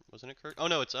thing, wasn't it, Kirk? Oh,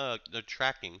 no, it's the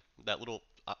tracking. That little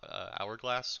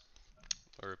hourglass,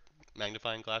 or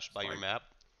magnifying glass by your map.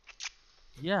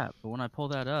 Yeah, but when I pull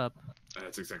that up...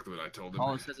 That's exactly what I told him.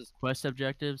 All it says is quest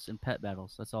objectives and pet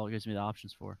battles. That's all it gives me the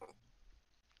options for.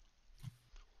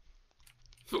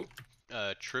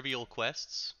 Trivial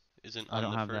quests isn't I don't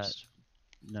on the have first.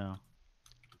 That. No.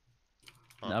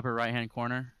 Huh. In the upper right-hand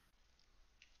corner,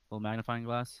 little magnifying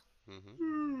glass.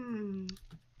 Mm-hmm.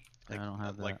 I don't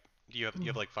have that. Like, do you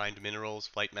have like find minerals,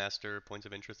 flight master, points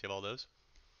of interest? Do you have all those?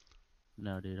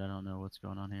 No, dude, I don't know what's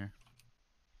going on here.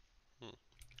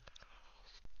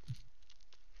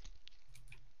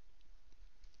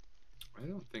 I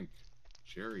don't think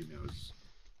Jerry knows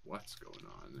what's going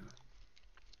on.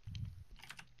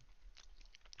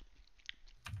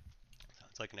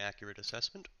 Sounds like an accurate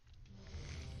assessment.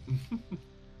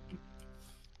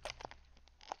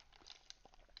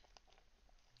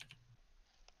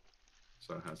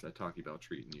 So how's that Taco Bell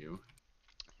treating you?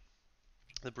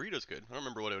 The burrito's good. I don't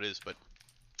remember what it is, but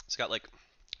it's got like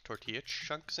tortilla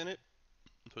chunks in it,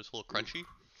 so it's a little crunchy.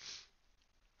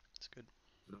 It's good.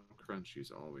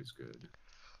 Crunchy's always good.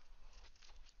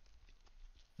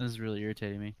 This is really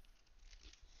irritating me.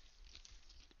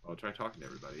 Well, try talking to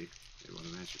everybody. They want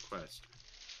to match your quest.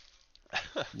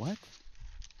 What?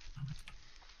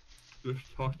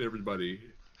 Just talk to everybody.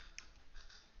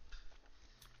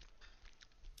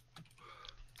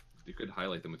 You could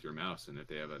highlight them with your mouse, and if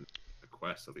they have a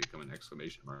quest, they'll become an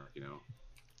exclamation mark, you know?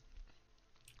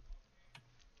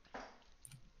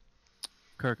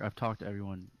 Kirk, I've talked to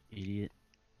everyone, idiot.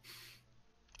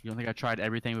 You don't think I tried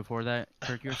everything before that?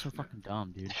 Kirk, you're so fucking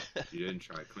dumb, dude. You didn't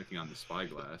try clicking on the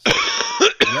spyglass.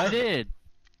 Yeah, I did!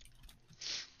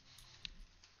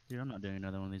 Dude, I'm not doing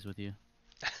another one of these with you.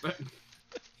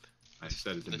 I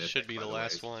said it's a This mythic, should be the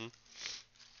last one.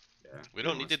 Yeah. We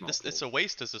don't need it. It's a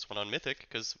waste as this one on Mythic,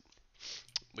 because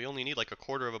We only need like a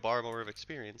quarter of a bar more of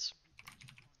experience.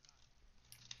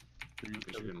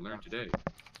 What you're gonna learn today.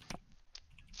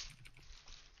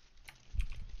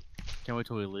 Can't wait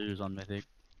till we lose on Mythic.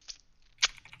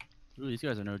 Ooh, these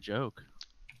guys are no joke.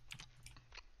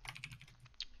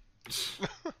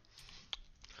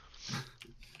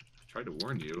 Tried to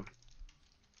warn you.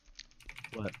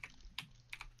 What?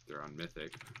 They're on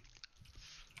Mythic.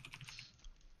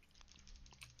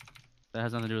 That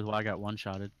has nothing to do with why I got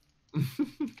one-shotted.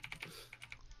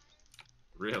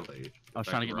 Really? I was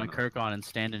trying to get my Kirk on and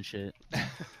stand and shit.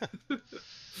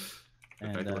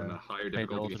 And we're on a higher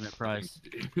difficulty. Ultimate price.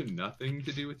 Nothing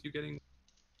to do with you getting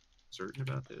certain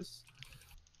about this.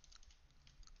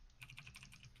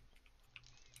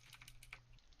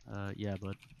 Yeah,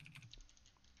 bud.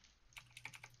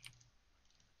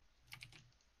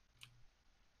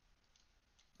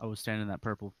 I was standing in that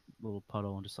purple little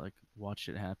puddle and just like watched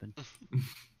it happen.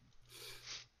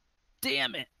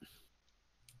 Damn it!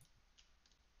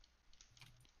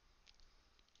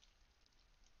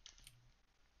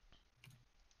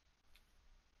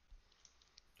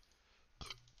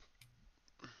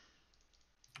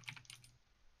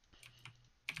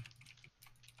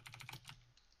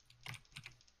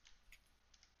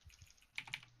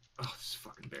 Oh, this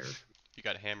fucking bear. If you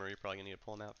got a hammer, you're probably gonna need to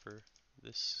pull him out for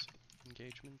this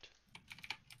engagement.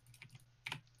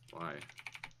 Why?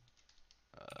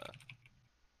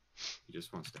 He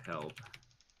just wants to help.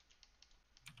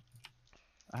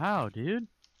 Ow, dude.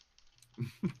 I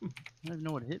don't even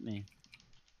know what hit me.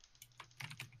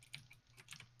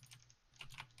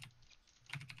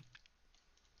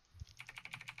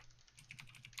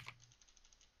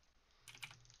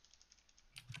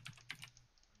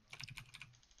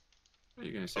 What are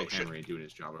you gonna say? Hammer ain't doing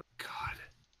his job. God.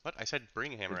 What? I said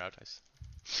bring a hammer out.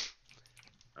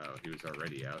 Oh, he was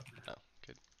already out. Oh,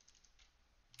 good.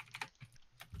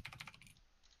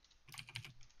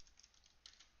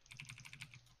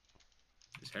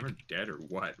 Is Hammer dead or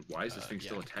what? Why is this thing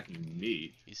still attacking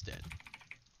me? He's dead.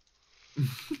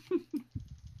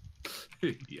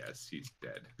 Yes, he's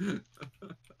dead.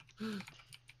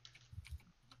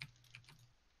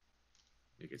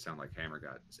 Make it sound like Hammer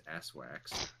got his ass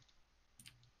waxed.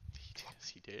 Yes,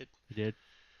 he did. He did.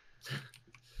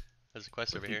 There's a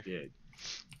quest over he here. Did.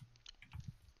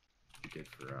 He did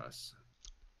for us.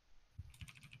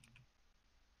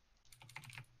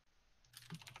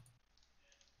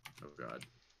 Oh God.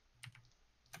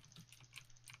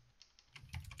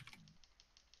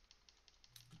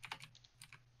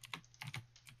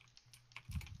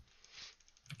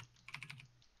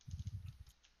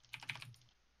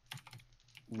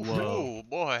 Whoa. Oh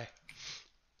boy.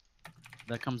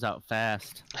 That comes out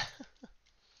fast.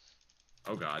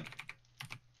 Oh God.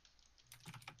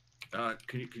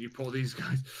 Can you pull these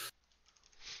guys?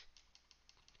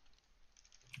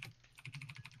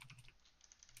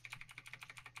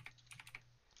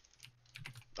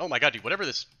 Oh my God, dude! Whatever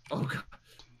this. Oh God.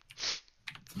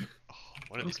 Oh,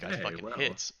 one of these guys fucking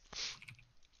hits.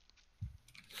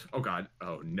 Oh God.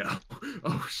 Oh no.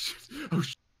 Oh shit. Oh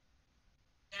shit.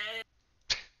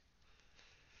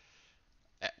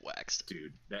 At waxed.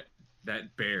 Dude,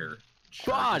 that bear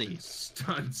Body and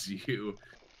stuns you,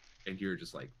 and you're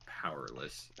just like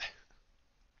powerless.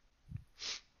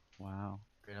 Wow.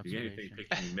 Great If anything, observation.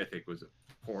 picking Mythic was a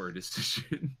poor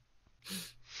decision.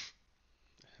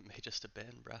 It may just have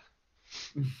been, bruh.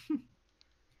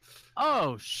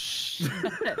 Oh shit!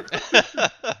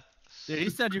 Dude, he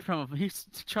sent you from he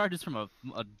charges from a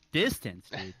distance,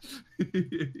 dude.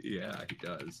 Yeah, he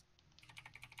does.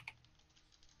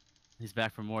 He's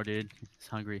back for more, dude. He's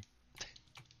hungry.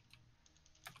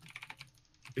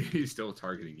 He's still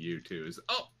targeting you too.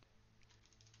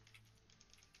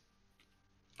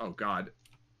 Oh God.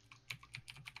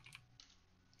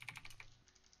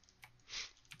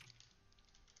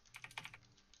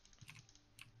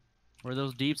 Where are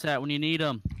those deeps at when you need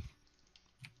them?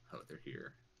 Oh, they're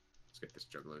here. Let's get this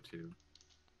Juggalo too.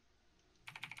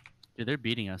 Dude, they're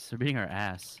beating us. They're beating our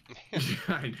ass. Yeah,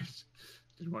 I just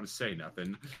didn't want to say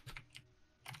nothing.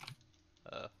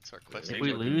 It's our quest. If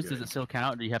we lose, does it still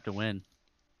count, or do you have to win?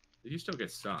 You still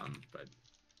get some, but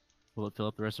Will it fill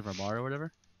up the rest of our bar or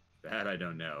whatever? that I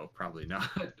don't know. Probably not.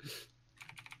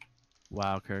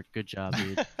 Wow, Kirk. Good job,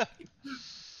 dude. I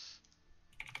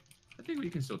think we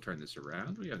can still turn this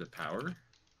around. We have the power.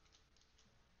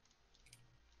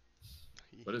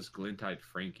 What is Glintide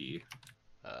Frankie?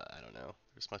 I don't know.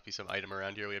 There must be some item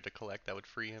around here we have to collect that would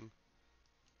free him.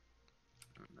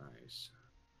 Oh, nice.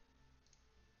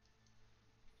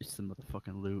 It's the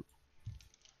motherfucking loot.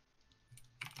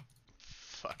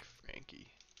 Fuck Frankie.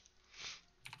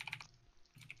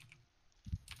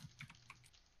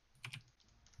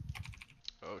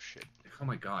 Oh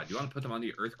my god, do you want to put them on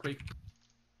the earthquake?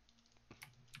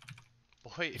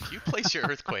 Boy, if you place your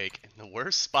earthquake in the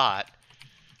worst spot,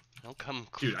 don't come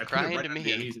Dude, I put it crying right to on the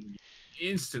me. enemies and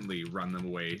instantly run them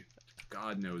away.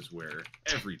 God knows where.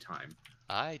 Every time.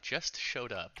 I just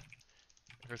showed up.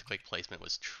 Earthquake placement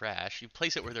was trash. You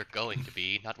place it where they're going to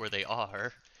be, not where they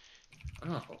are.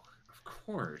 Oh, of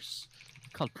course.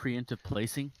 It's called preemptive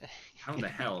placing. How in the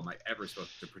hell am I ever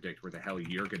supposed to predict where the hell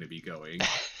you're going to be going?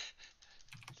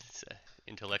 It's an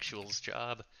intellectual's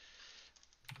job.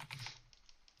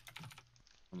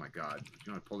 Oh my god. Do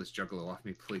you want to pull this juggalo off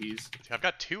me, please? I've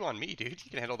got 2 on me, dude.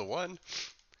 You can handle the 1.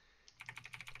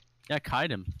 Yeah,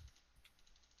 kite him.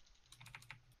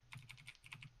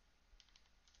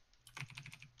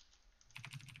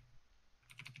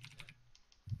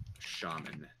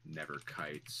 Shaman never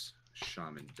kites.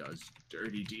 Shaman does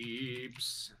dirty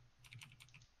deeps.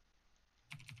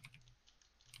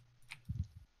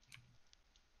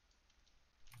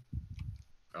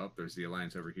 Oh, there's the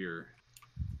alliance over here.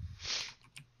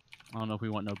 I don't know if we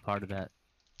want no part of that.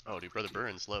 Oh, dude, Brother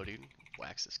Burns low, dude.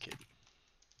 Wax this kid.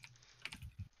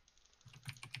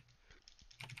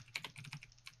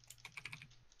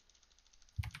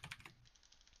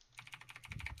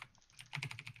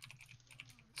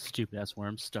 Stupid ass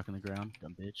worm stuck in the ground,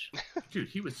 dumb bitch. Dude,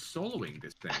 he was soloing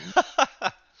this thing.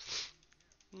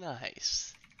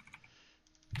 Nice.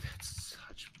 That's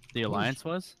such... The alliance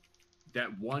was?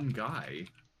 That one guy.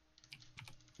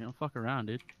 You don't fuck around,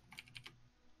 dude.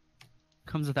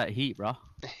 Comes with that heat, bro.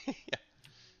 Yeah.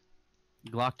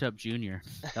 Glocked up junior.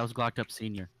 That was glocked up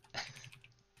senior.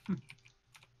 What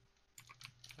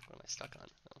am I stuck on?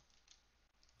 Oh.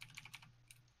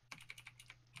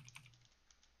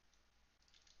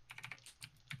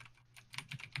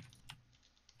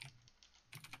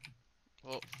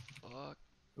 Oh, fuck.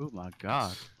 Oh my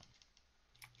god.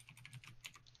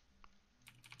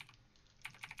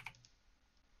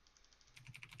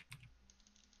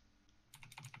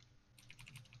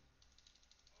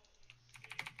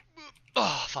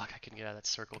 Oh, fuck. I couldn't get out of that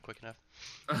circle quick enough.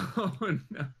 Oh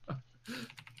no.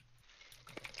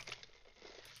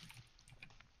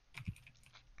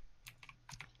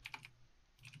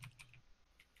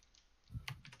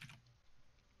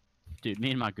 Dude,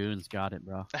 me and my goons got it,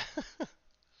 bro.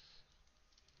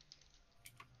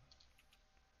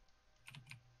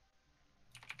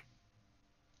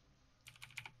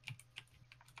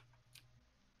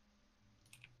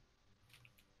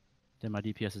 Then my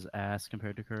DPS is ass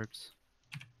compared to Kirk's.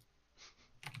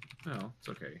 Well, it's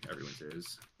okay. Everyone's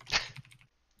is.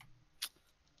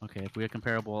 Okay, if we have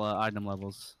comparable item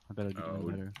levels, I bet it'd be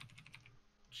better.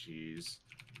 Jeez.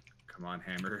 Come on,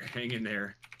 Hammer. Hang in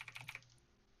there.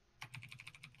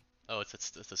 Oh, it's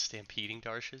the stampeding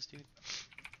Darshes, dude?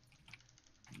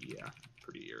 Yeah,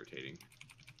 pretty irritating.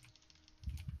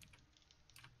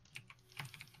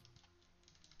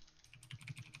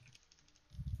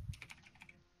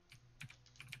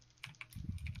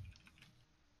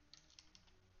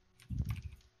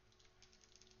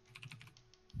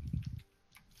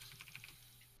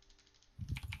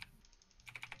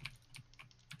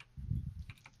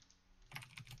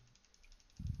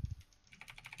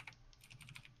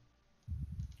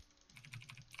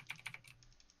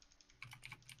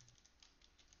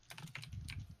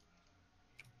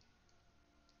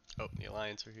 Oh, the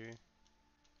Alliance are here.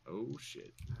 Oh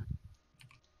shit.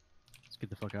 Let's get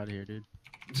the fuck out of here, dude.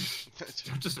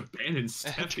 Just abandoned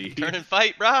Steffi. Turn and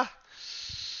fight, brah!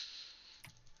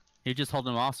 He just held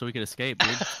him off so we could escape, dude.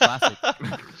 Classic.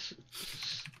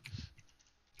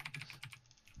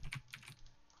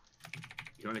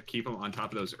 You want to keep him on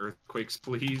top of those earthquakes,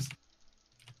 please?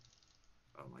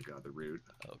 Oh my god, the root.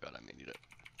 Oh god, I may need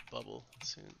a bubble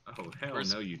soon. Oh hell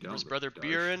no, you don't. Where's Brother Darsh.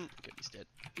 Buren? Good, he's dead.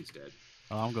 He's dead.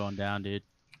 Oh, I'm going down, dude.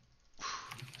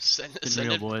 Send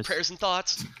real, in boys. prayers and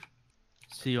thoughts.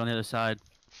 See you on the other side.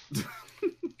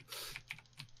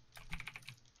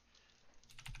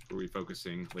 Were we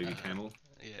focusing Lady Tamil?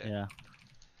 Yeah. Yeah.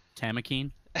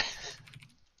 Tamakine?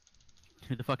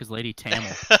 Who the fuck is Lady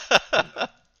Tamil? I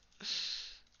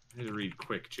had to read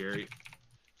quick, Jerry.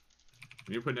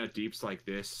 When you're putting out deeps like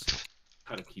this,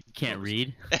 how to keep... Can't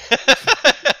read?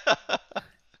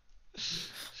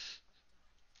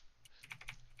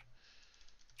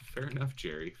 Fair enough,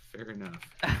 Jerry. Fair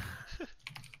enough.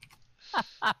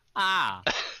 Ah!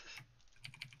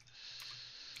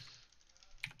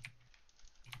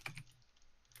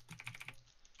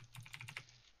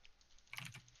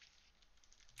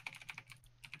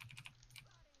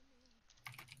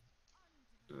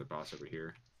 The boss over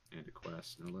here. And a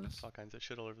quest, no less. All kinds of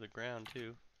shit all over the ground,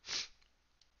 too.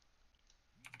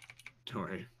 Don't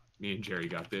worry. Me and Jerry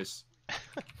got this.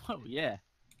 Oh, yeah.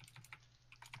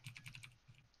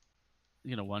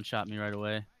 You're gonna one-shot me right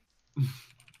away.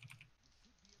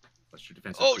 What's your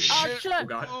defense? Oh shit! shit! Oh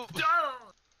god! Ooh.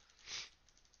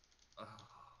 Oh,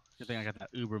 Good thing I got that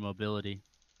uber mobility.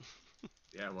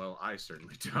 yeah, well, I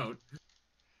certainly don't.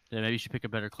 Yeah, maybe you should pick a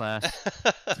better class.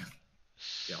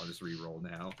 Yeah, I'll just re-roll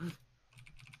now.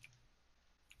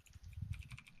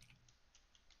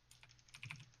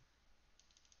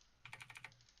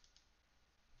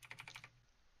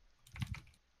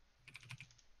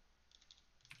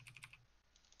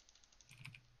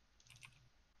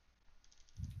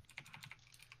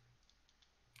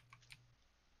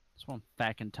 That's what I'm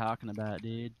fucking talking about,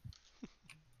 dude.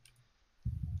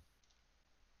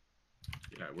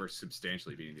 Yeah, we're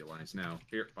substantially beating the alliance now.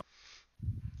 Here.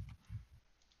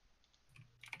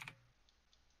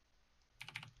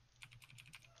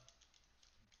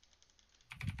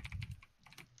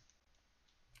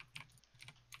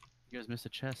 You guys missed a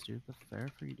chest, dude. What the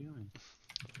fuck are you doing?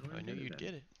 I knew you'd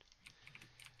get it.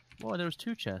 Boy, there was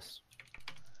 2 chests.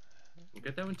 We'll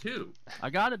get that one too.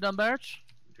 I got it, Dumbarch.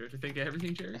 Do you have to think of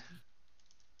everything, Jerry?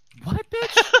 What,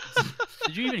 bitch?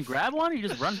 Did you even grab one, or you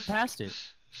just run past it?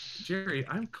 Jerry,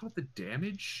 I'm called the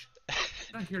damage. I'm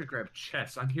not here to grab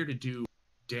chests. I'm here to do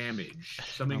damage.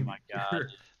 Something Oh my god.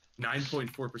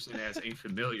 9.4% ass ain't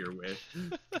familiar with.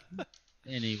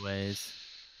 Anyways.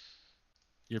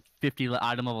 You're 50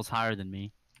 item levels higher than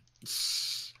me.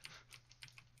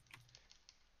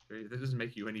 Jerry, that doesn't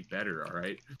make you any better,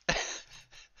 alright? I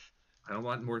don't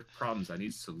want more problems. I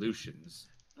need solutions.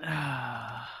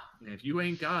 And if you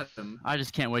ain't got them... I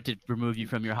just can't wait to remove you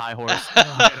from your high horse. Get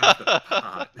off the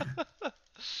pot. Why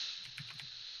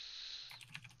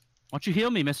don't you heal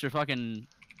me, Mr. fucking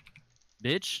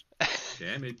bitch?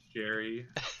 Damage, Jerry.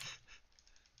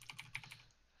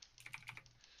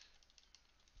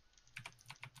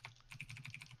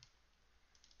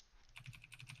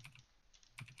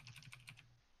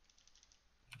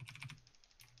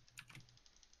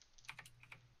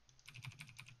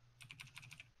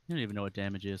 You don't even know what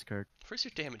damage is, Kirk. Where's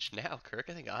your damage now, Kirk?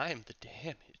 I think I'm the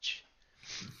damage.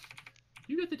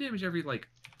 You get the damage every, like,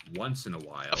 once in a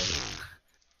while.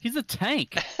 He's a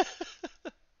tank.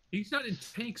 He's not in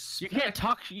tank You spec. can't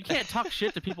talk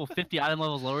shit to people 50 item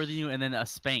levels lower than you and then a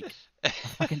spank. A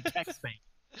fucking tech spank.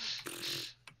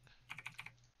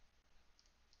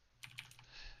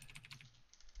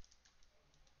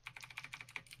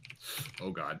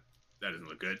 Oh god, that doesn't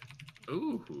look good.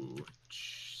 Ooh,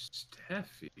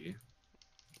 Steffi. Yeah,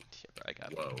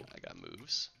 bro, I got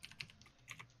moves.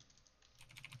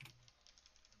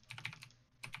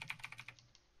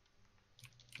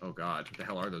 Oh god, what the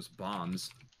hell are those bombs?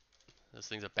 Those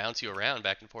things that bounce you around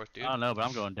back and forth, dude. I don't know, but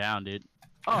I'm going down, dude.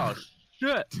 Oh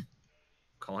shit!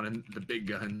 Calling in the big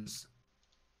guns.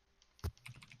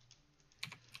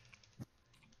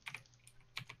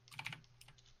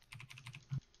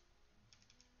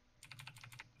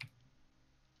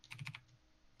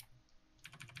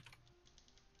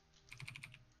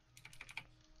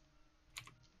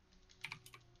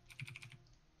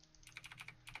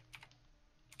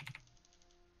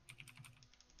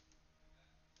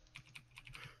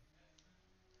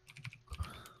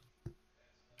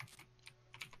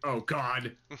 Oh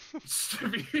god.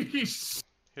 Steffi.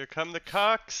 Here come the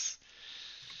cocks.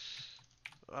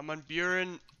 I'm on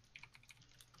Buren.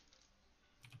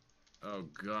 Oh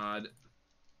god.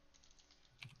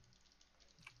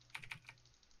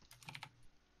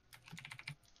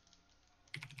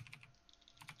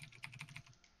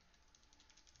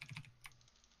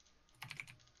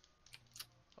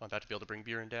 I'm about to be able to bring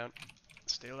Buren down.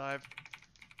 Stay alive.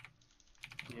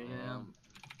 Yeah.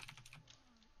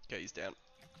 Okay, he's down.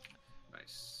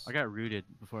 Nice. I got rooted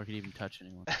before I could even touch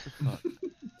anyone. What the fuck?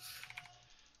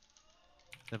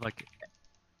 They have like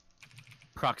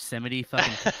proximity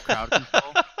fucking crowd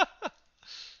control.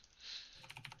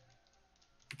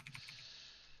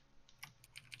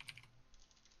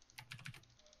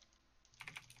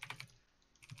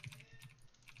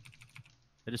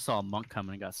 They just saw a monk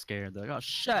coming and got scared. They're like, oh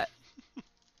shit!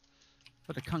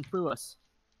 But to kung fu us.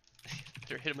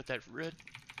 Better hit him with that red.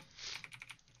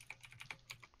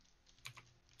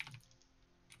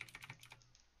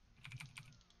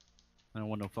 I don't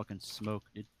want no fucking smoke,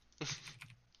 dude.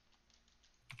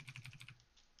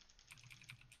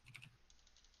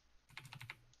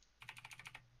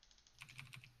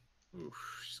 Oof,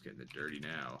 she's getting it dirty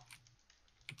now.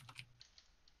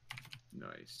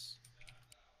 Nice.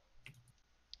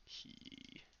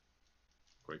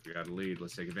 Quick, we got a lead.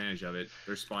 Let's take advantage of it.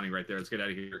 They're spawning right there. Let's get out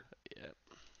of here. Yeah.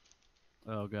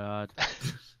 Oh god.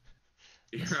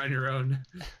 You're on your own.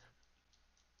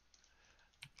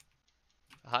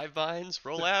 Hive vines,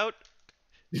 roll out.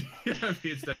 Yeah, I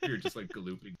mean, instead you're just like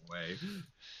glooping away.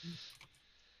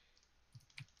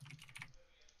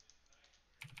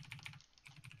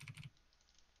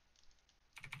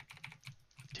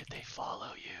 Did they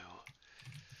follow you?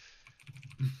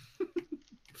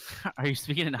 Are you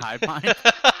speaking in high pine?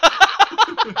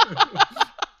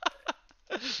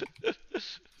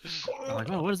 I'm like,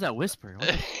 oh, what is that whisper?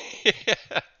 What Yeah.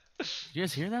 Did you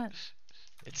guys hear that?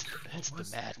 It's the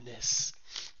madness.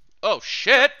 Oh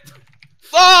shit!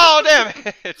 Oh damn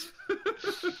it!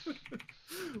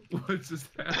 What's just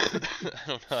happening? I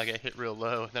don't know. I got hit real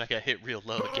low, and then I got hit real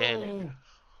low again.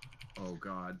 Oh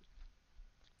god.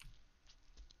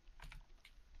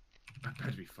 I'm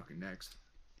about to be fucking next.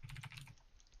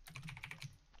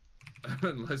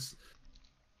 Unless.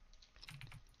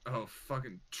 Oh,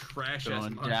 fucking trash ass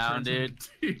Going monster down, into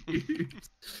dude. the teeth.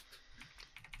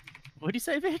 What'd you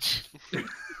say, bitch?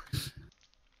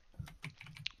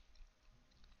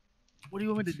 What do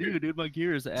you want me to do, dude? My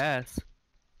gear is ass.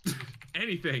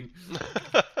 Anything.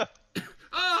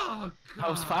 Oh, God. I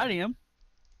was fighting him.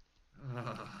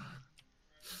 Ah.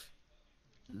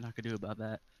 I'm not gonna do about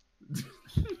that.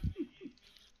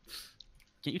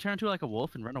 Can't you turn into like a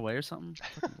wolf and run away or something?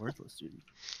 Fucking worthless, dude.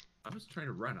 I was trying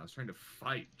to run. I was trying to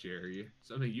fight, Jerry.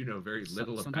 Something you know very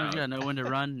little about. Sometimes you gotta know when to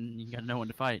run and you gotta know when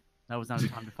to fight. That was not a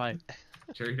time to fight.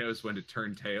 Jerry knows when to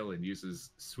turn tail and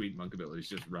uses sweet monk abilities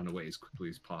to just run away as quickly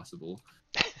as possible.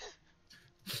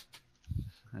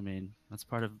 I mean, that's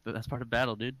part of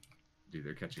battle, dude. Dude,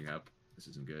 they're catching up. This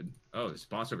isn't good. Oh, this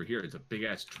boss over here is a big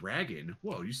ass dragon.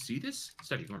 Whoa, you see this?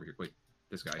 Steffi, come over here quick.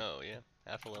 This guy. Oh yeah,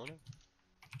 Apollonia.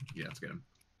 Yeah, let's get him.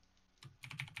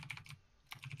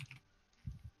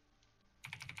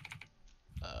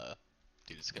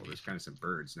 Dude, it's gonna There's kind of some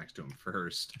birds next to him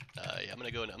first. yeah, I'm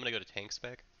gonna go to tank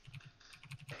spec.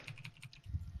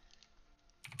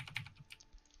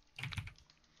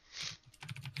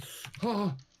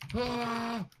 Oh,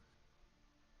 oh!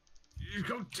 You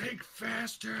go take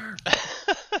faster.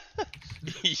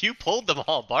 You pulled them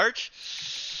all, Barch.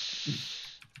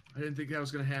 I didn't think that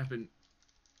was gonna happen.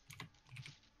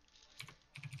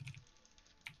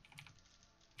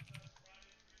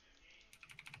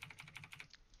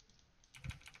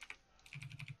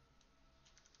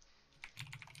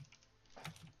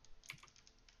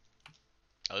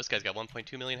 Oh, this guy's got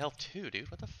 1.2 million health too, dude.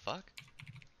 What the fuck?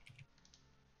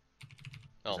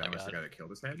 Oh my god. The guy that killed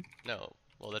his head? No.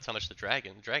 Well, that's how much the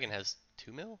dragon. The dragon has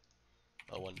 2 mil?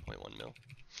 Oh, 1.1 mil.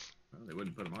 Well, they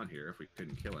wouldn't put him on here if we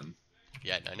couldn't kill him.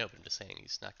 Yeah, I know, but I'm just saying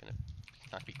he's not gonna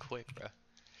be quick, bruh.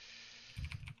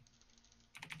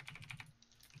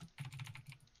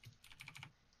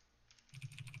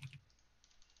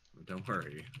 Don't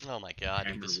worry. Oh my god,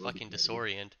 dude, Hammer this will be fucking ready.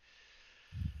 disorient.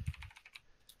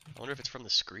 I wonder if it's from the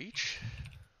screech?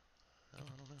 I don't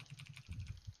know.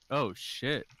 Oh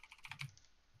shit.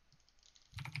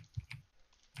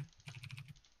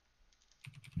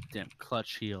 Damn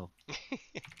clutch heal.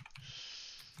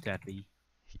 Deppy.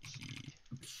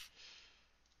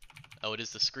 Oh, it is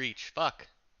the screech. Fuck.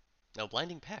 No,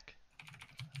 blinding peck.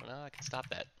 Well, no, I can stop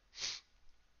that.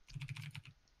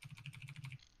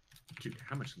 Dude,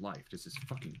 how much life does this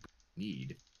fucking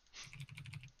need?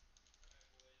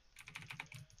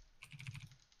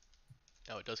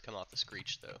 Oh, it does come off the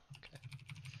screech, though. Okay.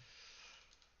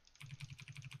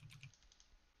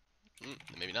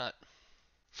 Maybe not.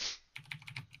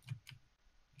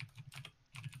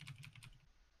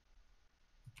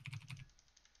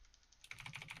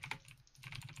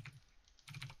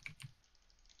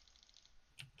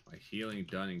 My healing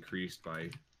done increased by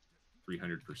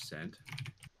 300%.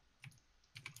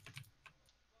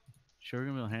 Sure we're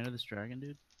gonna be able to handle this dragon,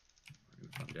 dude? We're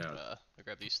gonna find out. I'll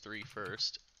grab these 3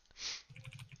 first.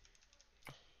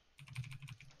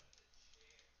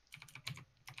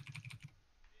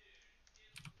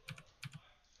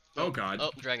 Oh god.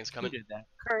 Oh, dragon's Who coming. did that?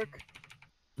 Kirk.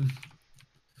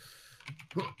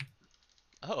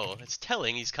 Oh, it's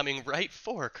telling he's coming right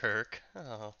for Kirk.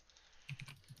 Oh.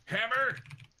 Hammer!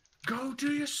 Go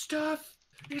do your stuff!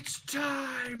 It's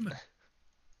time!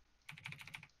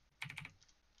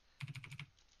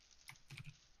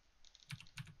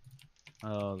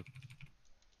 Oh,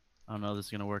 I don't know if this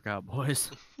is gonna work out,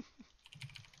 boys.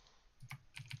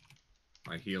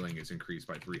 My healing is increased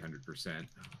by 300%.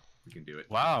 We can do it.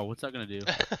 Wow, what's that gonna do? You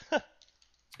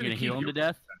gonna heal him to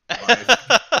death?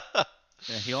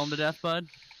 Gonna heal him to death, bud?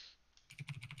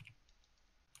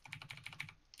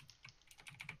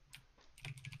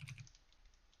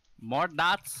 More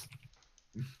dots.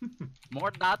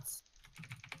 More dots.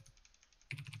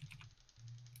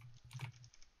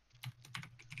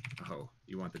 Oh,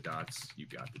 you want the dots? You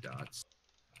got the dots.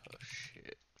 Oh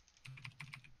shit.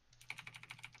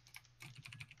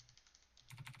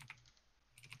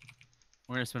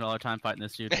 We're gonna spend all our time fighting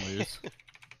this dude and lose.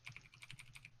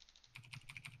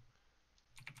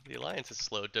 The Alliance is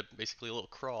slowed to basically a little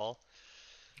crawl.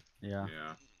 Yeah.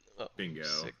 Yeah. Oh, Bingo.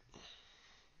 sick.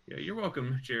 Yeah, you're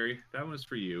welcome, Jerry. That one was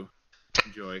for you.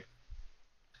 Enjoy.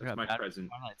 That's my present.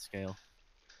 Twilight scale.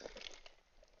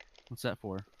 What's that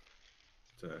for?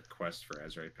 It's a quest for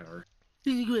Azerite power.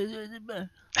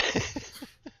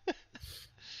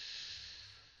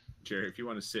 Jerry, if you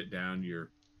want to sit down, your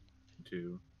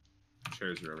two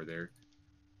chairs are over there.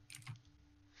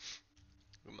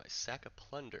 Ooh, my sack of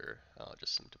plunder. Oh,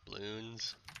 just some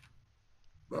doubloons.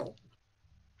 Well,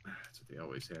 that's what they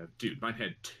always have. Dude, mine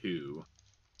had 2.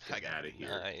 I got out of here.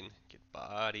 9. Get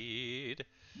bodied.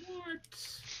 What?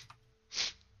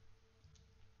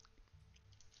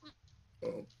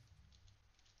 Oh.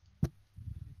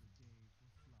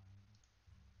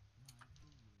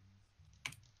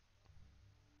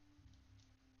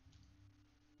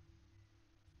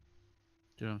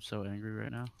 Dude, I'm so angry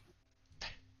right now.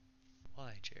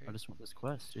 Why, Jerry? I just want this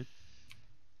quest, dude.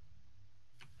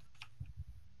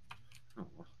 Oh.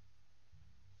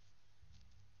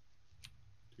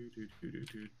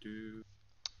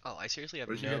 Oh, I seriously have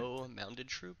no mounted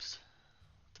troops?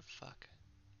 What the fuck?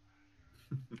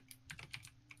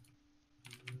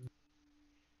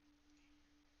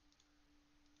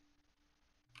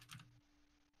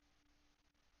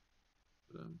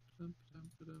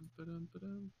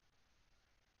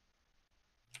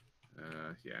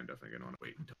 Yeah, I'm definitely gonna want to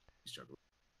wait until he's juggling.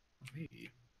 Maybe.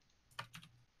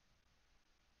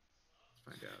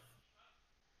 Let's find out.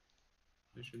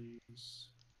 Missions.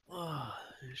 Oh,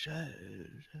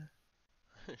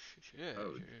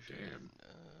 Oh, damn.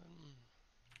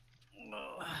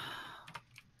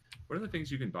 What are the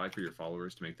things you can buy for your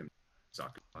followers to make them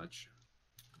suck much?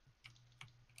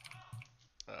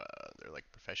 They're like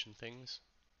profession things.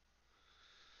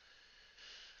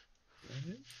 Is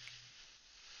that it?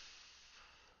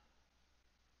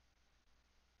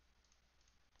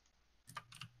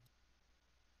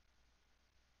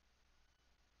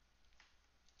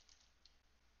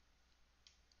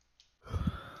 I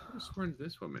could have sworn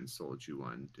this woman sold you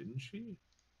one, didn't she?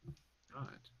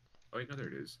 Not. Oh, wait, no, there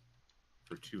it is.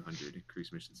 For 200,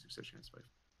 increase mission success chance by 5%.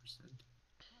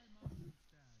 What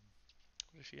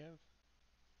does she have?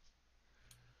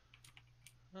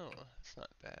 Oh, that's not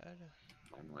bad.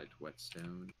 Limelight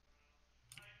whetstone.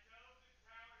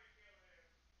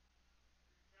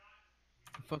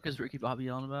 the fuck is Ricky Bobby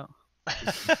on about?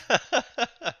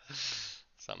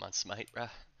 Something on Smite, bruh.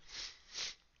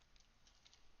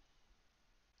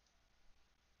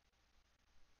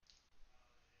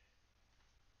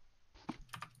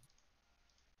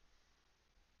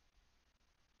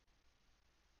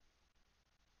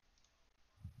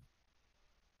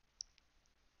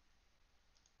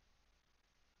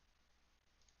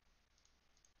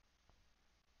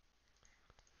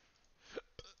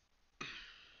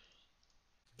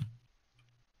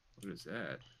 What is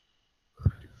that?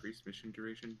 Decrease mission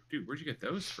duration? Dude, where'd you get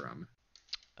those from?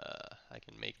 I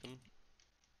can make them.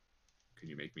 Can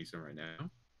you make me some right now?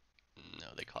 No,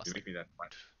 they cost You like, make me that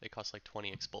much. they cost like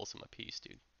 20 expulsum a piece,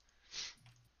 dude.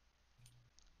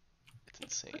 It's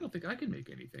insane. I don't think I can make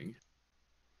anything.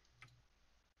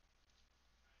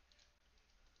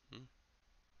 Hmm?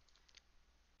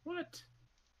 What?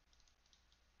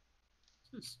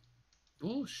 This is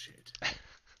bullshit.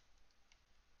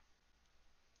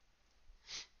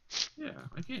 Yeah,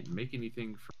 I can't make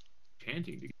anything from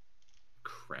chanting to get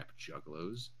crap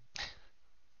juggalos.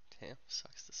 Damn,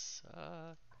 sucks to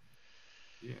suck.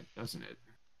 Yeah, doesn't it?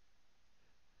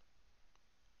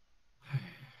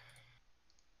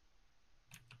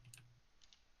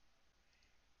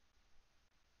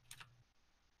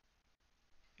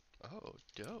 Oh,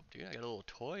 dope, dude. I got a little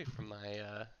toy from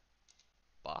my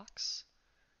box.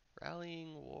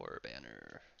 Rallying War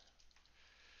Banner.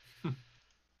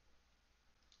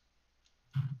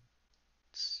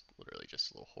 It's literally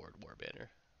just a little Horde War Banner.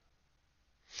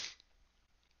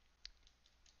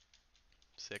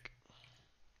 Sick.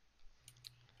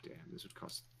 Damn, this would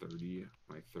cost 30,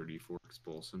 my 34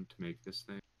 expulsum to make this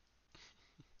thing.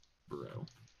 Bro.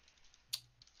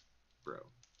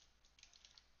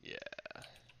 Yeah.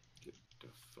 Get the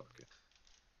fuck out.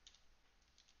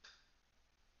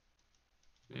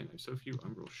 Man, I have so few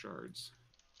umbral shards.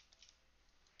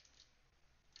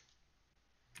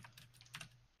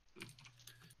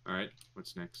 Alright,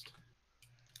 what's next?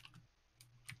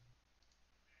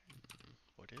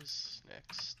 What is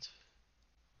next?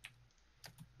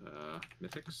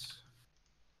 Mythics?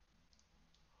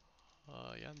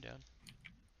 Yeah, I'm down.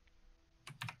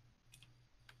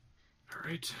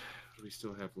 Alright, what do we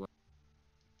still have left?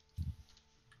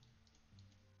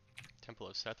 Temple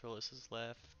of Sethrolis is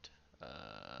left.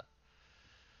 Alright.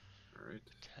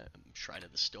 Shrine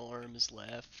of the Storm is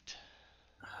left.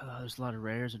 There's a lot of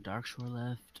rares and Darkshore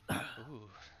left. Ooh.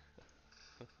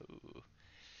 Ooh.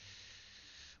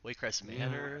 Waycrest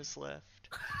Manor is left.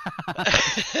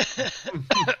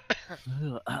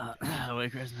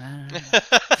 Waycrest Manor.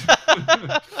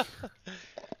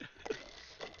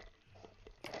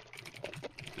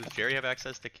 Does Jerry have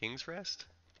access to King's Rest?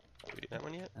 Did we do that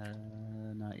one yet?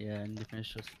 Not yet. I need to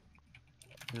finish just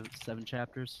 7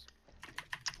 chapters.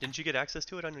 Didn't you get access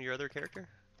to it on your other character?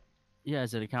 Yeah,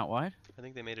 is it account wide? I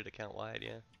think they made it account wide,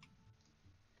 yeah.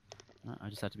 I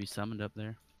just have to be summoned up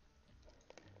there.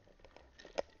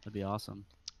 That'd be awesome.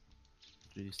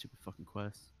 Do these stupid fucking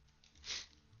quests.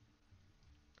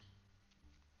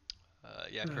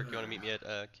 Yeah, Kirk, you want to meet me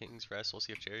at King's Rest? We'll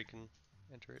see if Jerry can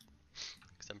enter it.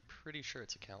 Because I'm pretty sure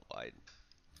it's account wide.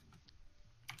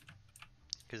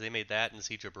 Because they made that and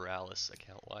Siege of Borealis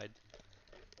account wide.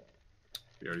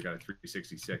 We already got a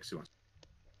 366. Who wants?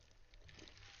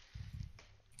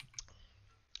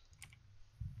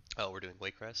 Oh, we're doing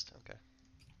Waycrest? Okay.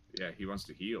 Yeah, he wants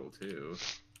to heal too.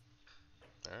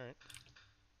 Alright.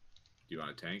 Do you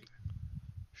want a tank?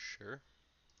 Sure.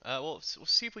 We'll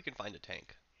see if we can find a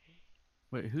tank.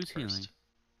 Wait, who's first. healing?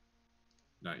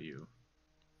 Not you.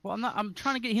 Well, I'm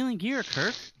trying to get healing gear,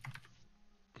 Kirk.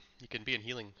 You can be in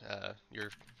healing,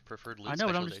 your preferred loot I know,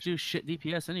 but I'm specialization. just do shit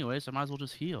DPS anyway, so I might as well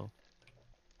just heal.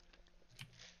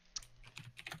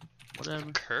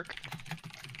 Whatever. Kirk?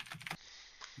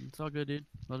 It's all good, dude.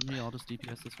 Let me. I'll just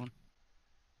DPS this one.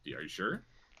 Are you sure?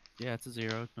 Yeah, it's a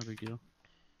 0. No big deal.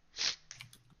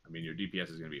 I mean, your DPS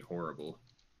is going to be horrible.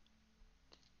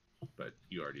 But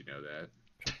you already know that.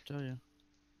 Try to tell you.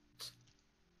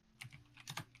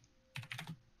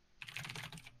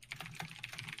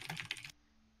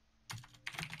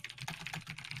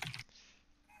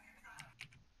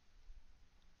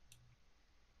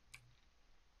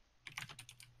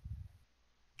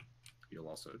 You'll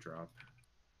also drop.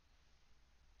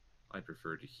 I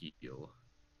prefer to heal.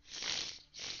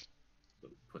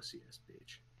 Little pussy ass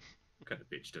bitch. What kind of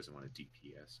bitch doesn't want a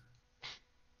DPS?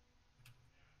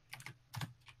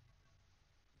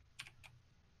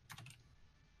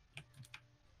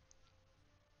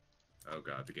 Oh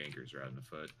god, the gankers are out in the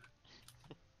foot.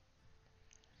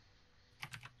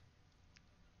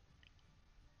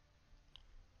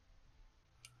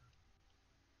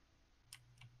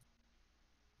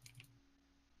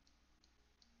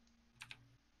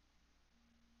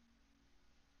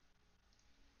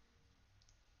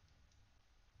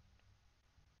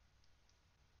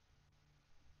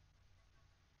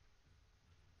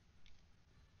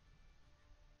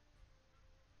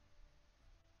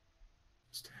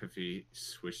 Steffi,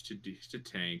 switch to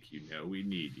tank. You know we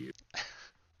need you.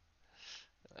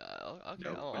 Okay,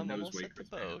 No I'm one knows almost at the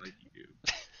Waycrest Manor boat. like you do.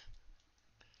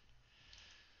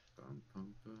 Bum,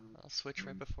 bum, bum, I'll switch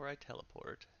right before I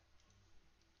teleport.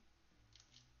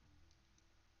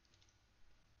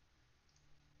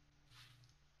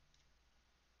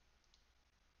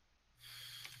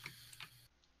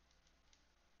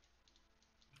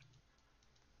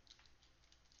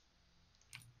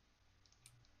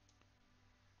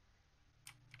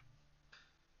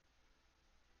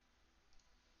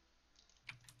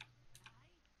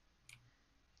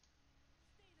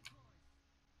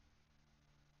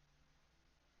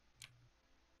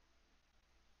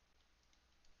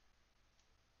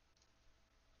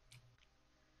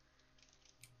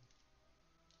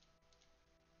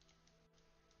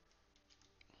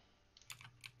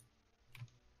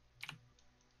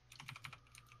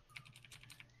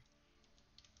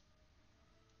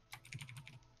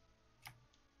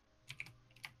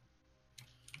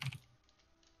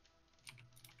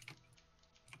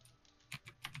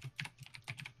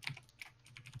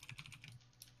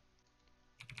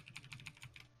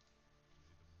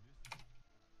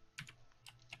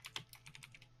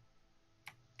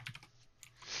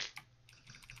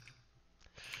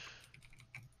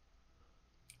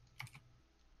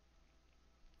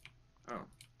 Oh.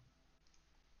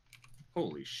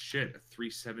 Holy shit, a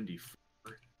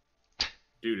 374.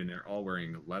 Dude, and they're all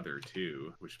wearing leather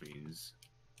too, which means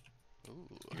Ooh.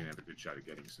 you're gonna have a good shot at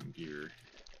getting some gear.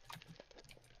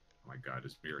 Oh my god,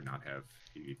 does Mira not have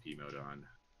PvP mode on?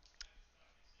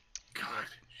 God,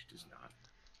 she does not.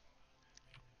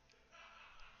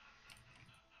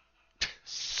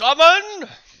 Summon!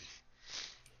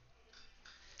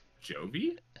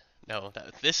 Jovi? No,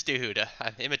 this dude.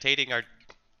 I'm imitating our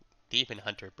demon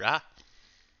hunter, brah.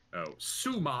 Oh,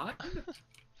 Suman?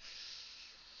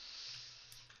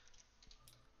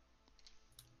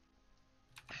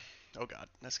 Oh god,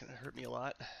 that's gonna hurt me a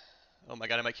lot. Oh my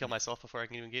god, I might kill myself before I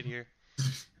can even get here.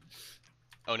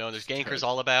 Oh no, there's gankers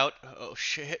all about. Oh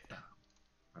shit.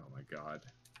 Oh my god.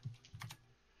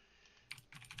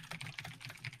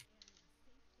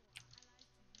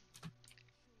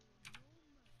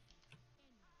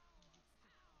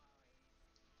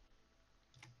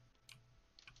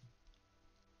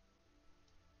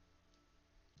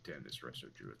 Damn, this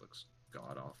resto druid looks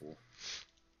god awful.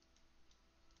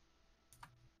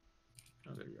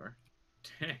 Oh, there you are.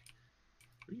 Dang.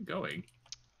 Where are you going?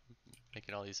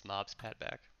 Making all these mobs pat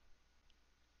back.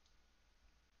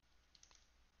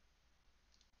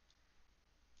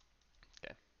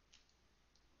 Okay.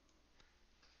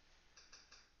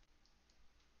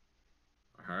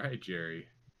 Alright, Jerry.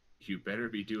 You better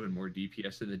be doing more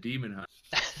DPS than the demon hunt.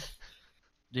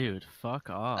 Dude, fuck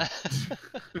off.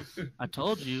 I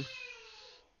told you.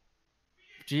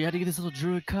 Gee, I had to get this little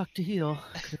druid cuck to heal.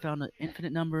 Could have found an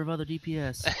infinite number of other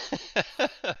DPS.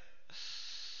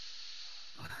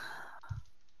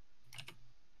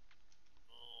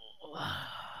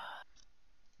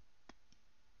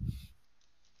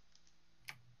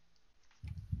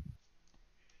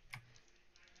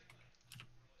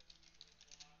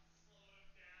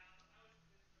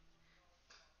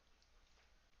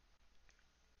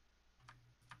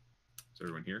 Is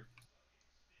everyone here?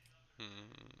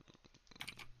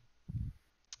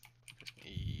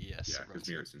 Yes. Yeah, because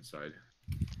Mirror's inside.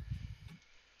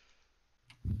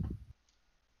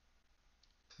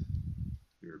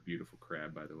 You're a beautiful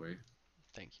crab, by the way.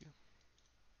 Thank you.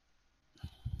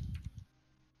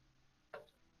 Let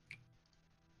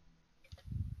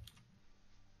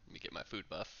me get my food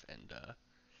buff and let's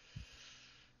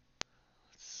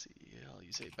see. I'll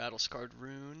use a battle scarred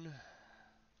rune.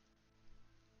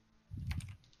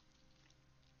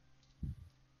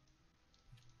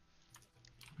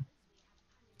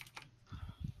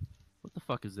 What the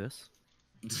fuck is this?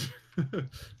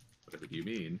 Whatever do you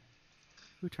mean?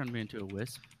 Who turned me into a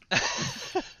wisp?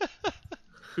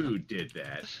 Who did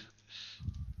that?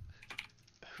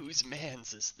 Whose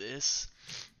man's is this?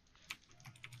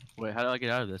 Wait, how do I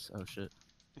get out of this? Oh shit.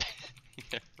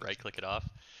 Right click it off.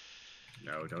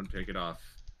 No, don't take it off.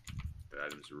 That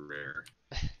item's rare.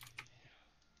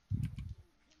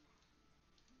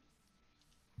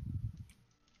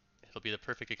 It'll be the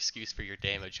perfect excuse for your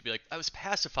damage. You'll be like, I was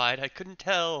pacified, I couldn't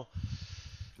tell.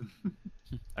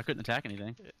 I couldn't attack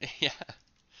anything. Yeah.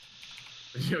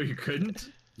 Yo, you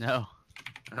couldn't? No.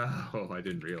 Oh, I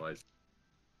didn't realize.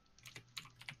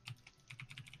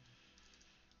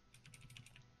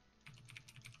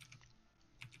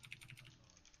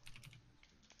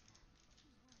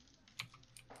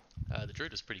 The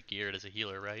druid is pretty geared as a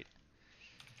healer, right?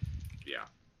 Yeah.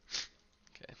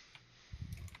 Okay.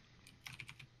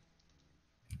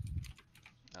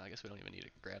 I guess we don't even need to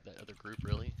grab that other group,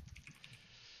 really.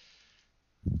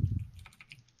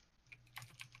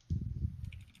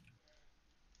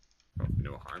 Oh,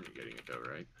 no harm in getting it, though,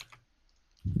 right?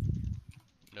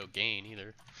 No gain,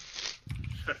 either.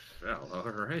 Well,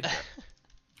 alright.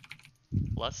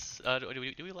 Less,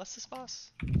 do we less this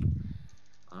boss?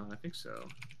 I think so.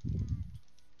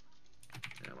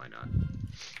 Yeah, why not?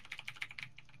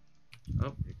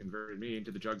 Oh, it converted me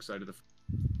into the jug side of the...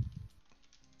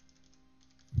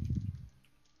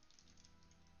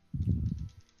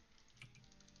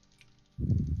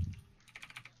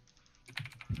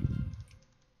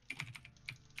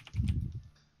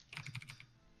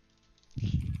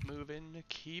 Keep moving,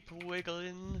 keep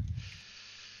wiggling.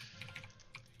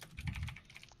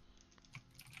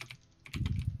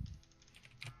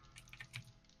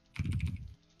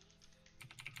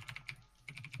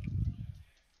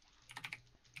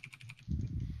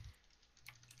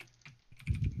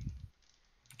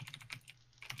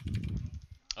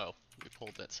 Oh, we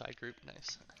pulled that side group.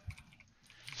 Nice.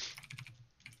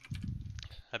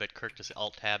 I bet Kirk just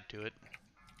alt-tab to it.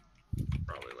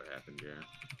 Probably what happened, yeah.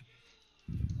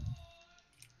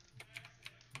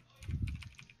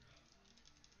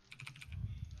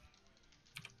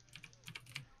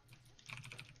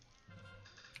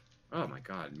 Oh my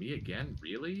god, me again?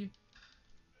 Really?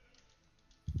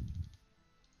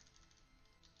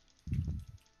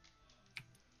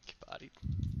 Get bodied.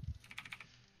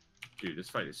 Dude, this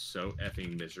fight is so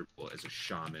effing miserable as a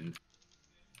shaman.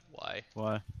 Why?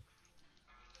 Why?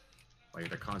 Like,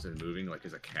 they're constantly moving, like,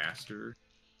 as a caster.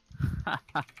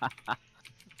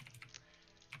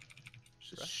 It's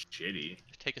just shitty.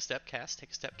 Take a step, cast,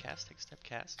 take a step, cast, take a step,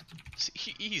 cast.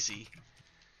 See, easy.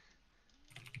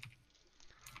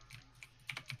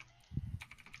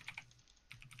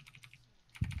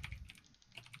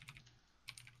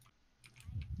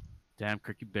 Damn,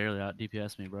 Kirk, you barely out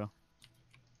DPS me, bro.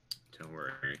 Don't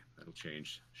worry. That'll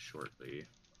change shortly.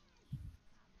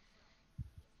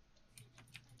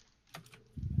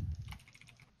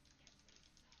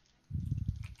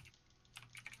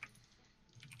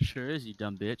 Sure is, you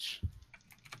dumb bitch.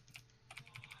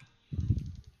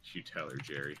 You tell her,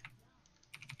 Jerry.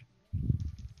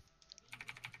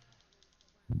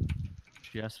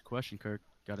 She asked a question, Kirk.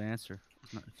 Got to answer.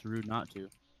 It's rude not to.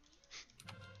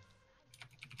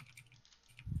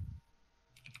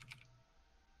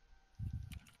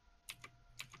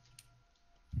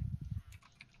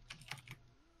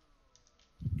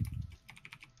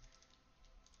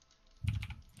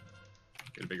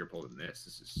 Get a bigger pull than this.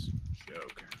 This is a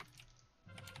joke.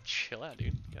 Chill out, dude.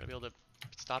 You gotta be able to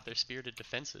stop their spirited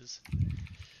defenses.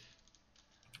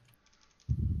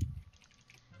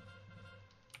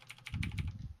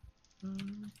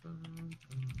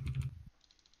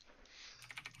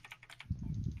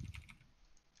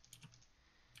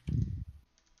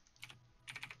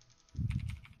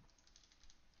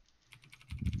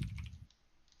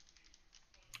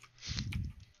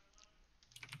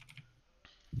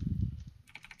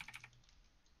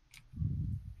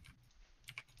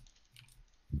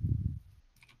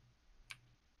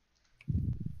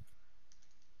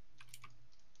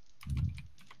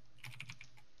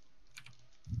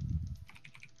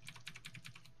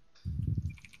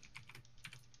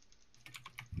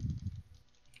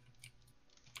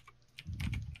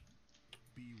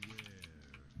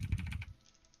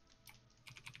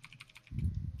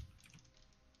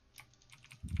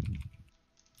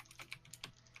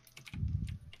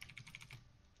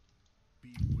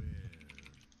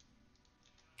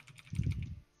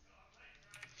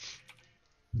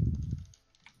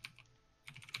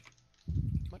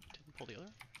 What? Didn't pull the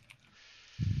other?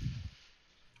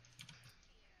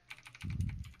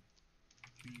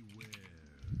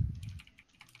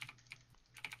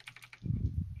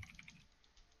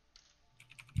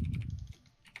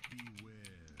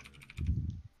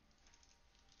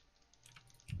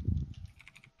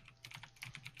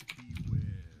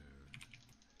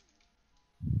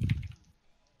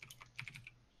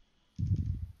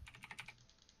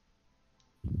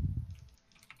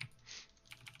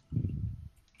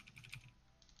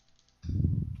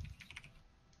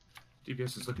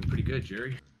 DPS is looking pretty good,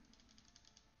 Jerry.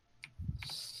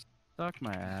 Suck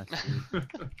my ass, dude.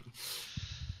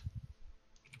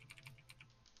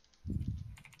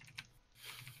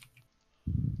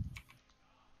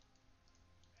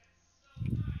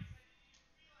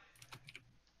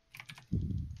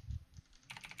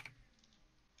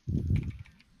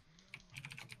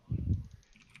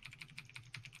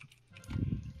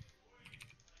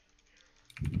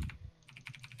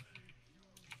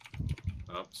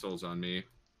 Oh, soul's on me.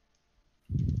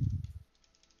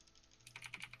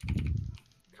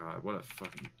 God, what a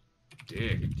fucking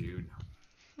dick, dude.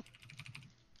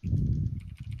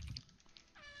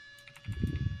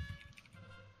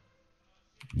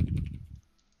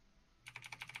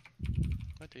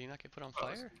 What, did he not get put on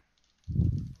fire?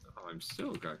 Oh, I'm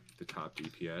still got the top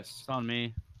DPS. It's on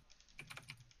me.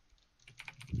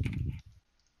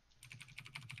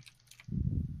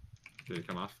 Did it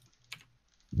come off?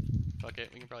 Fuck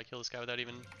it, we can probably kill this guy without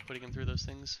even putting him through those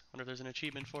things. Wonder if there's an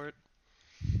achievement for it.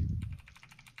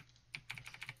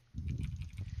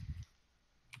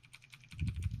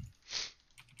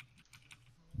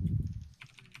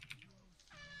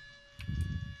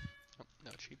 Oh,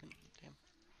 no achievement. Damn.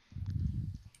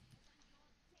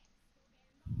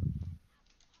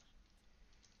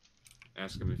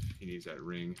 Ask him if he needs that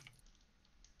ring.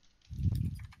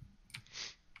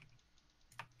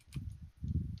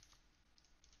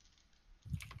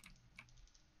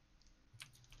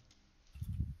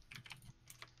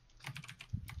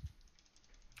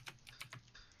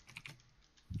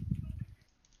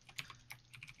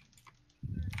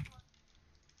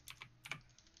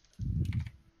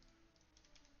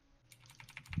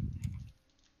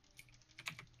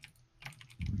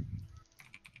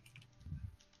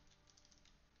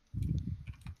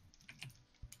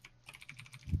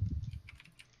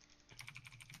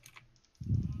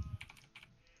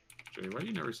 Jerry, why do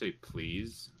you never say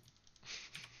please?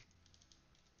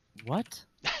 What?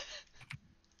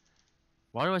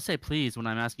 Why do I say please when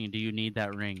I'm asking you, do you need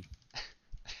that ring?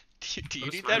 Do you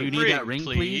need Do that you ring, need that ring,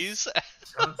 please?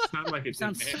 Sound like it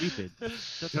Sounds stupid.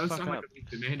 Shut the Does fuck sound like up.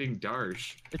 a demanding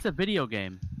Darsh. It's a video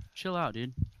game. Chill out,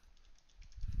 dude.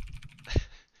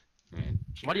 Man,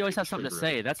 Why do you always have something to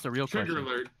trigger say? That's the real Trigger question.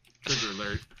 alert. Trigger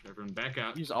alert. Everyone back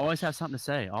out. You just always have something to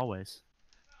say. Always.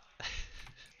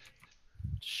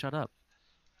 Shut up.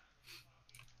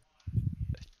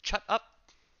 Shut up.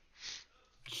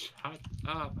 Shut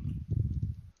up.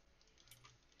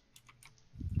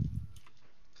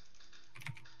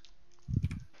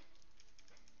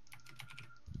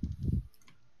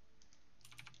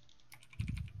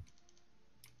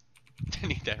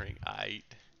 staring. I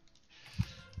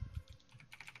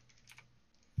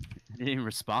didn't even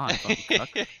respond. Fucking cuck.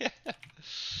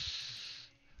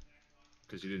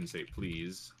 Because you didn't say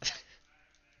please.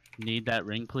 Need that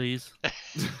ring, please?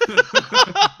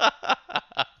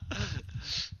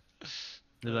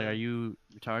 They're like, are you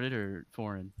retarded or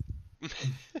foreign? Or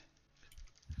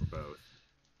both.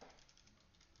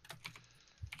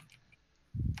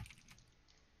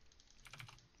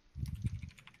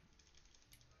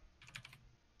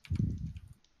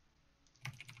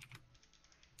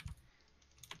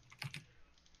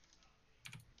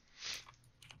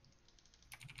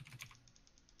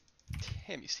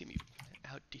 Damn, you see me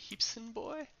out deepsin',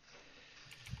 boy?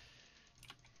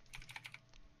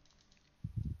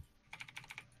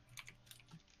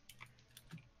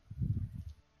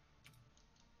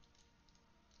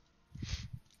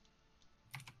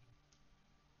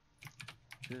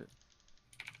 Shit.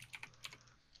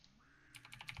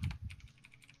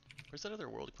 Where's that other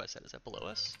world quest at? Is that below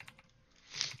us?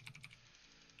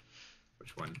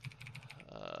 Which one?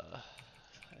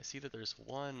 I see that there's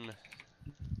one.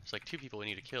 There's like 2 people we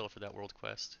need to kill for that world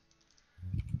quest.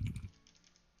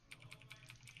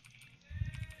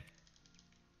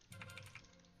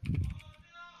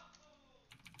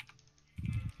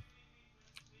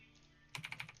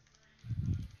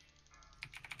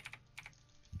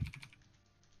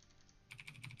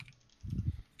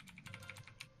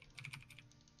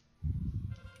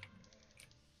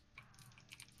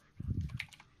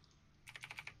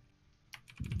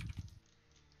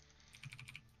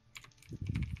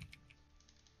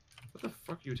 What the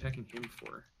fuck are you attacking him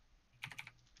for?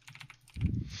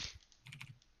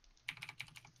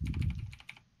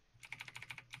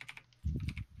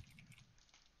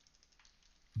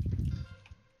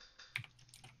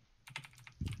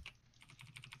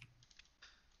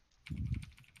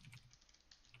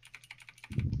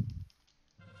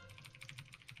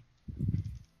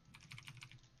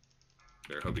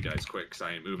 Better hope he dies quick, because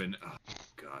I ain't moving. Oh,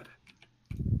 God.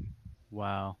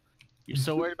 Wow. You're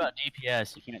so worried about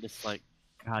DPS, you can't just like,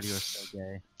 God, you are so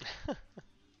gay.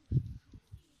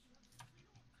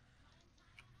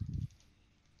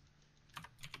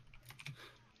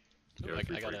 Ooh,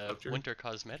 I got a winter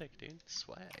cosmetic, dude.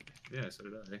 Swag. Yeah, so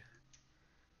did I.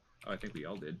 Oh, I think we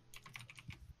all did.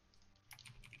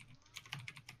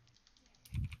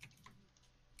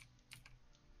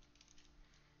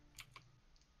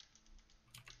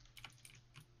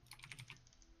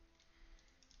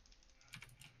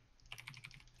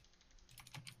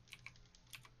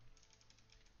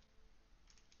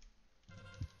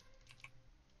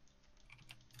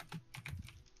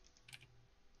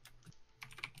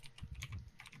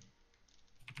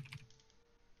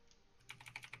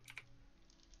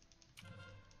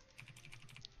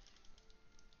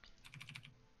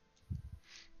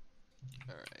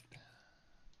 Alright.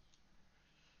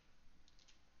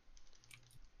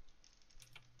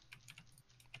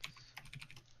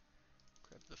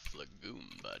 Grab the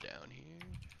Flagoomba down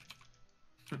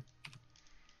here.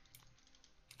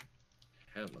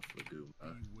 Hella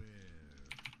Flagoomba.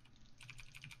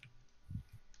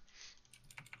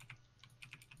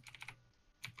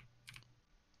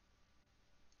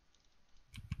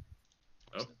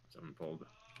 Oh, someone pulled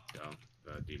down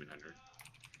the Demon Hunter.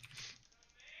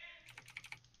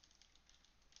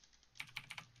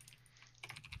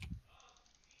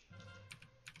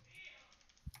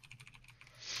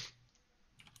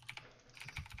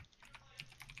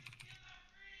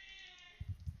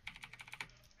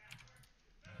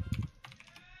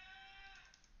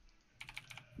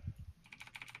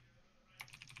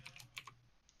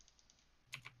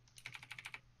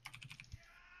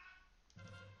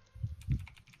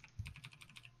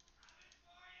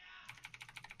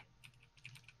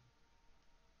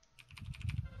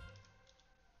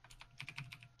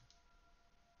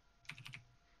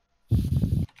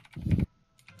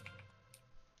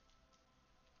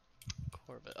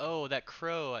 Corbett. Oh, that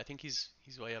crow. I think he's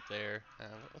way up there.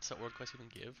 What's that world quest even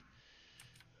give?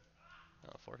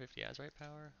 Oh, 450 Azerite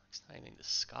power. It's not anything to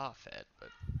scoff at, but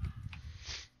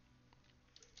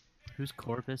Who's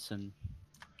Corvus and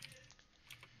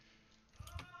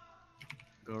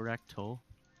Gorak Toll?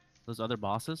 Those other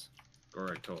bosses?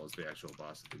 Gorak Toll is the actual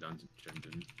boss of the dungeon.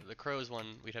 the crow is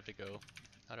one we'd have to go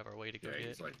out of our way to go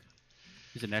get.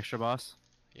 He's an extra boss?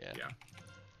 Yeah. Yeah.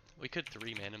 We could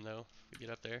 3-man him though if we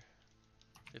get up there.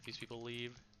 If these people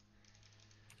leave.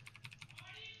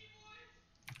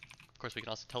 Of course, we can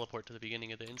also teleport to the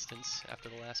beginning of the instance after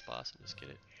the last boss and just get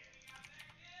it.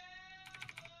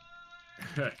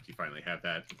 You finally have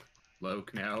that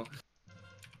Loke now.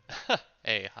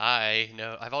 Hey, hi.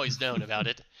 No, I've always known about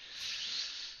it.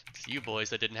 It's you boys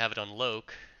that didn't have it on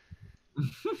Loke.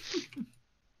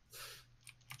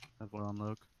 Have one on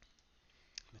Loke.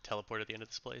 The teleport at the end of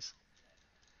this place.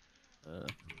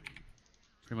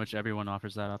 Pretty much everyone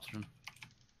offers that option.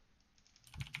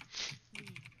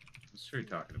 What's Sherry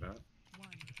talking about?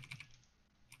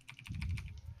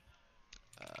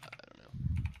 I don't know.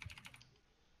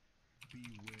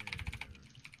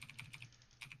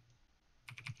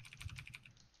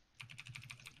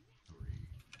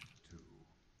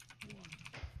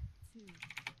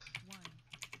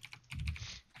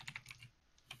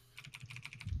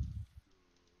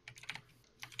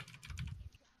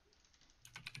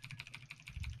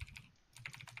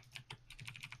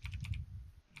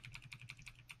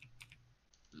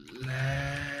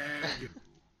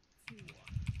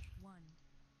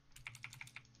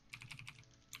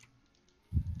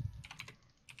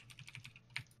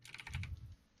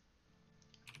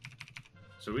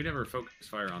 So we never focus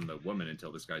fire on the woman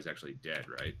until this guy's actually dead,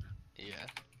 right? Yeah.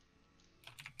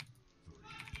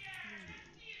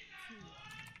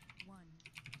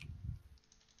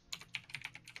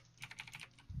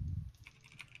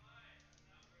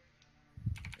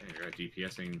 Hey, you're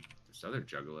DPSing this other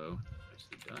juggalo.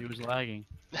 He was lagging.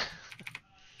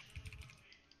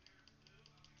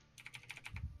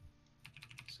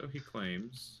 So he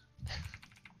claims.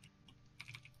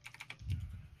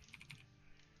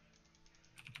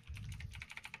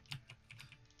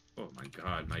 Oh my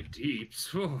god, my deeps.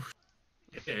 Oh,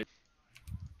 shit.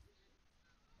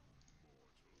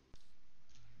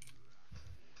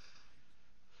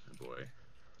 Oh boy.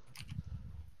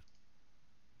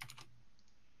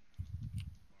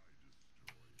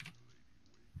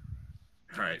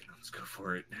 Alright, let's go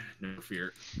for it. No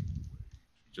fear.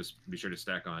 Just be sure to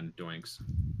stack on doinks.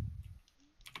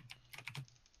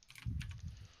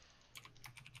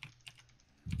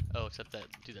 Oh, except that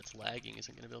dude that's lagging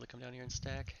isn't going to be able to come down here and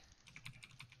stack.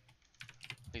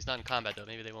 He's not in combat though,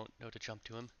 maybe they won't know to jump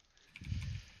to him.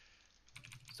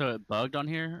 So it bugged on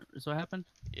here is what happened?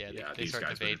 Yeah, they these start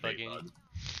guys to bait were bugging. bug.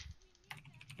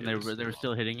 And they were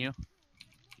still hitting you?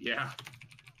 Yeah.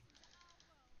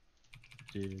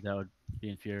 Dude, that would be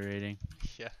infuriating.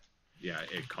 Yeah. Yeah,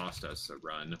 it cost us a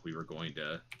run. We were going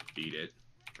to beat it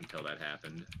until that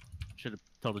happened. Should have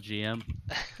told the GM.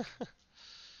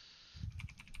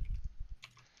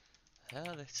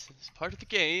 Well, that's part of the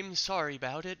game. Sorry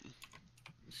about it.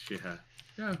 Yeah.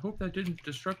 Yeah, I hope that didn't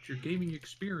disrupt your gaming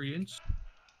experience.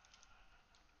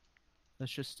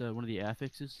 That's just one of the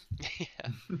affixes. Yeah.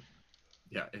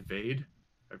 Yeah, evade.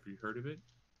 Have you heard of it?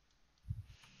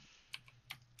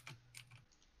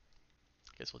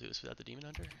 Guess we'll do this without the Demon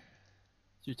Hunter.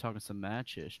 You're talking some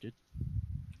match-ish, dude.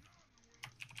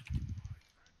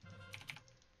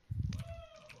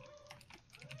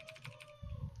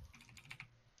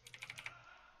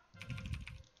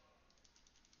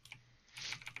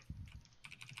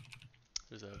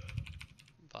 There's a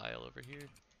vial over here.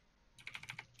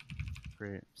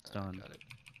 Great, stunned. Got it.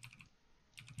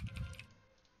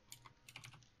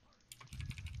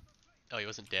 Oh, he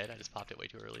wasn't dead? I just popped it way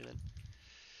too early then.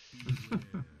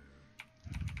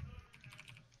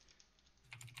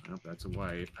 Oh, that's a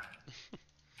wipe.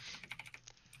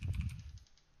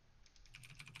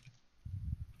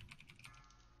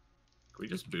 Can we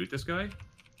just boot this guy?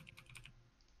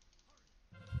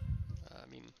 I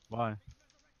mean... Why?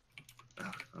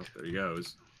 Oh, there he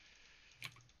goes.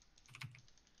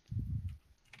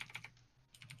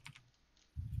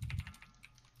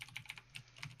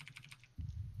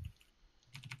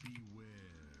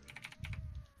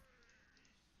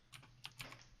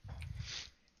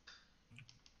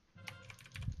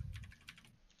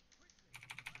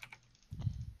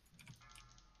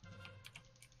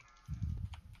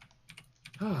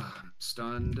 I'm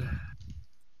stunned.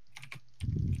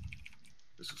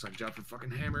 This looks like a job for fucking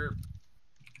Hammer.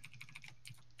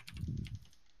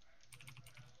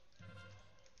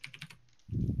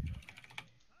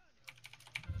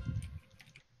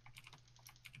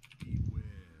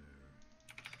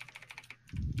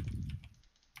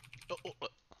 Oh.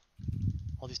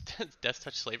 All these Death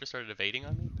Touch slavers started evading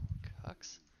on me?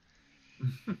 Cocks.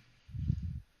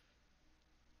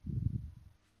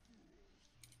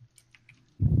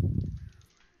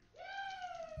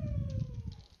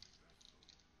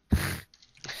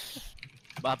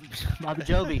 Bobby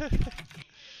Joby.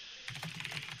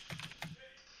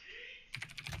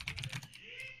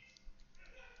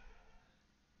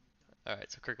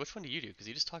 Alright, so Kirk, which one do you do? Because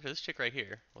you just talked to this chick right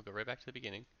here. We'll go right back to the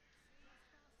beginning.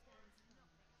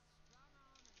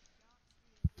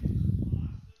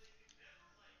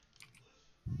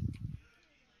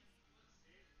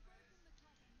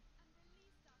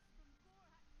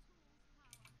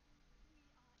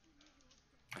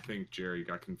 think Jerry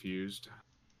got confused.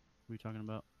 What are you talking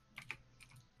about?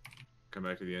 Come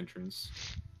back to the entrance.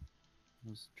 I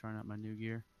was trying out my new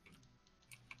gear.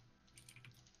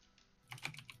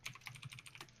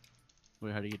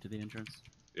 Wait, how do you get to the entrance?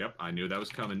 Yep, I knew that was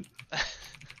coming.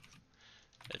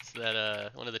 It's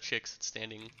that one of the chicks that's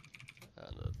standing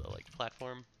on the like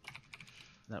platform.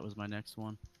 That was my next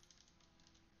one.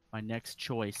 My next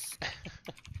choice.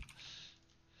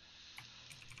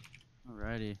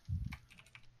 Alrighty.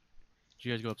 Did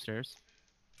you guys go upstairs?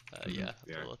 Yeah,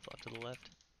 Yeah. to the left.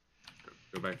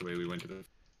 Go back the way we went to the.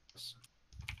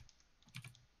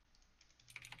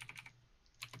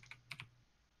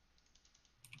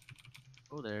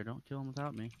 Go there. Don't kill him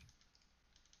without me.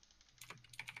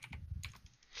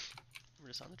 We're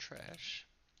just on the trash.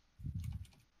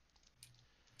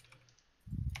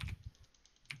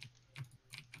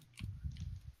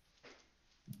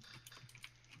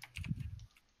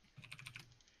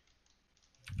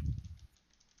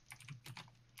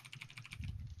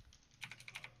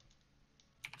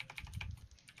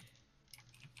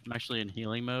 I'm actually in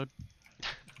healing mode.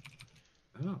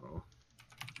 Oh.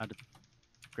 I had to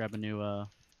grab a new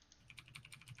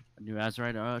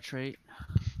Azurite trait.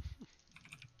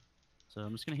 So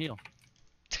I'm just gonna heal.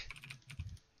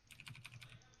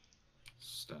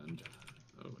 Stunned.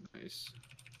 Oh, nice.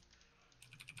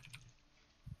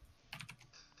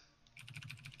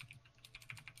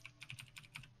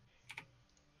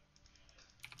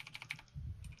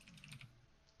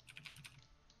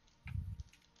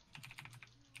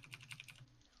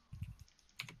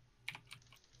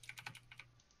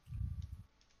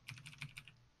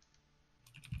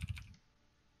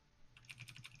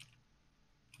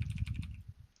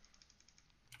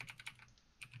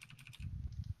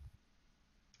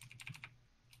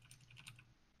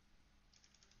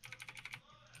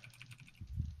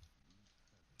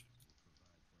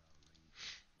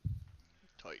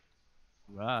 Tight.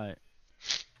 Right.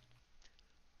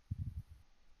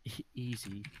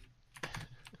 Easy.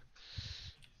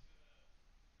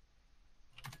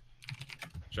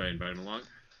 Should I invite him along?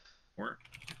 Or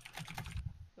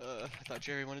I thought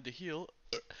Jerry wanted to heal.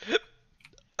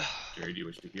 Jerry, do you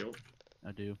wish to heal?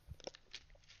 I do.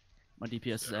 My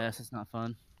DPS is ass. It's not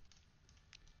fun.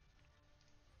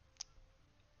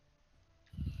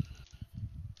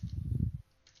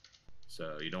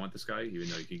 So you don't want this guy, even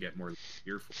though you can get more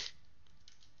gear for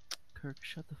Kirk,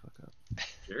 shut the fuck up.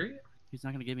 Jerry? He's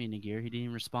not gonna give me any gear. He didn't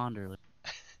even respond earlier.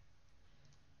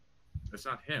 That's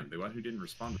not him. The one who didn't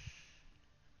respond.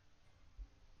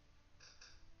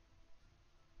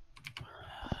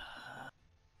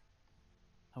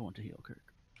 I want to heal Kirk.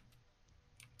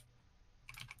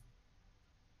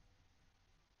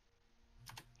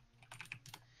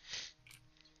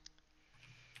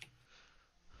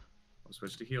 I'll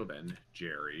switch to heal then,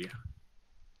 Jerry.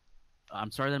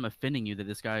 I'm sorry that I'm offending you. That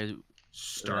this guy.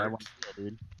 Start heal,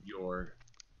 dude. your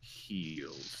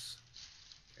heals.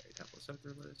 Okay, Temple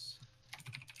Scepterless.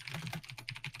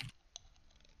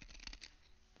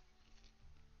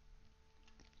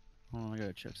 Hold on, I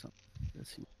gotta check something.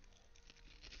 Let's see what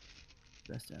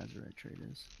the best Azurite trait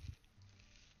is.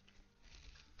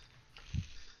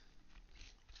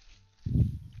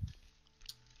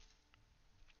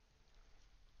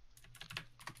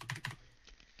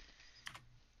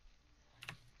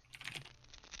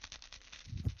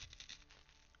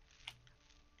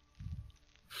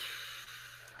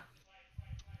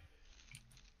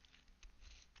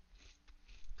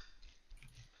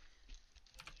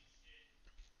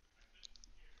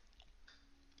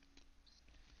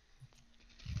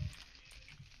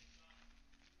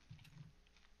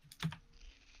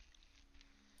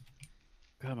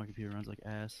 God, my computer runs like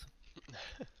ass.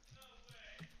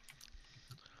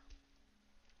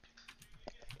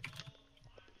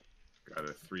 Got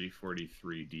a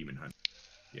 343 Demon Hunt.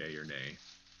 Yay or nay?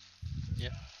 Yeah.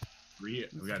 We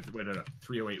got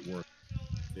 308 War.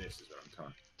 This is what I'm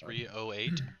talking about.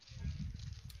 308.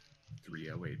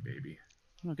 308, baby.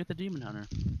 No, get the Demon Hunter.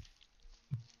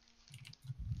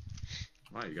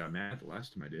 Wow, you got mad the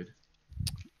last time I did.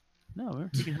 No,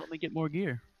 you can help me get more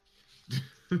gear.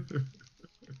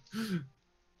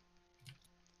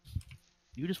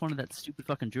 You just wanted that stupid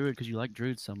fucking druid because you like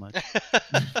druids so much.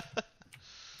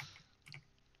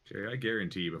 Jerry, I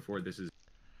guarantee you before this is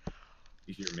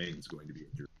your main's going to be a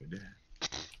druid.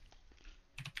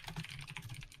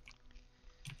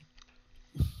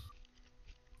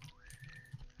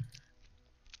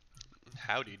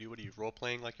 Howdy, dude. What are you,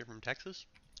 role-playing like you're from Texas?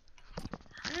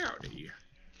 Howdy.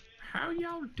 How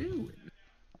y'all doing?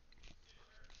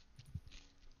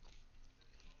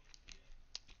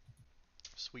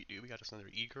 Sweet, dude. We got us another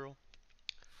e-girl.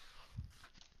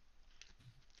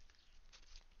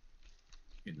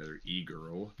 another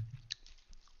e-girl.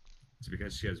 It's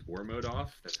because she has war mode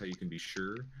off. That's how you can be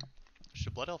sure. She's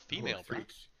a blood elf female, oh, bro.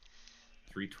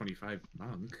 325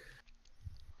 monk.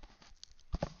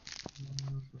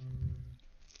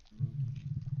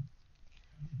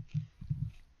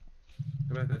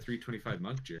 How about that 325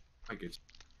 monk, Jerry? I get.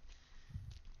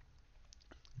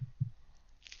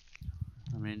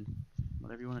 I mean,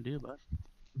 whatever you want to do, bud.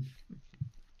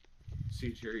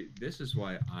 See, Jerry, this is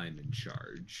why I'm in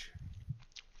charge.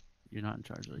 You're not in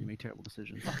charge, though. You make terrible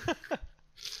decisions.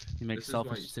 You make This is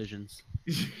selfish why- decisions.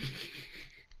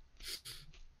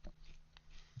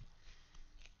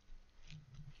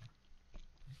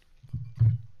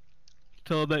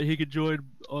 Tell him that he could join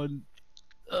on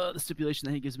the stipulation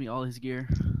that he gives me all his gear.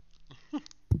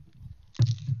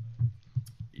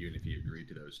 Even if he agreed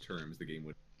to those terms, the game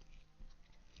would.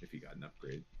 If he got an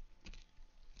upgrade.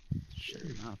 Shut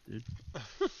your mouth, dude.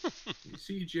 You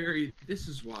see, Jerry, this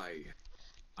is why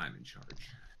I'm in charge.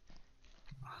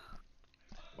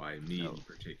 Why me in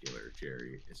particular,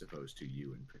 Jerry, as opposed to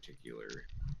you in particular.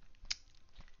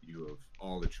 You have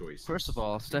all the choices. First of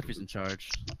all, Steffi's in charge.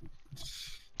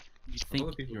 You All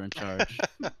the think people- you're in charge.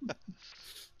 But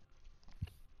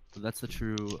that's the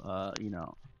true,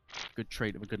 good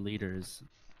trait of a good leader is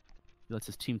he lets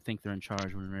his team think they're in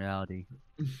charge when in reality.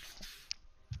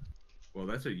 Well,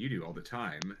 that's what you do all the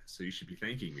time, so you should be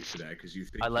thanking me for that, because you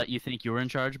think... I let you think you were in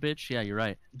charge, bitch? Yeah, you're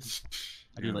right.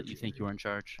 I do No, let you think you were in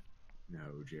charge.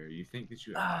 No, Jerry, you think that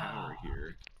you have power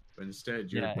here, but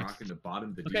instead you're rocking the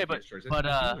bottom of the Okay, DPS charts.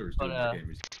 That's healers doing more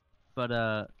damage.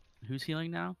 But who's healing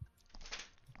now?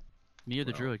 Me or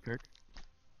the druid, Kirk?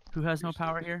 Who has no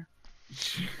power here?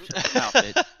 Shut your mouth,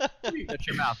 bitch. Shut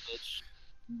your mouth, bitch.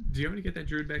 Do you want me to get that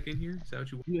druid back in here? Is that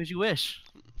what you want? Do as you wish.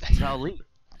 That's how I'll leave.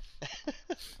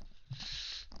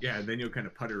 Yeah, and then you'll kind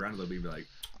of putter around a little bit and be like,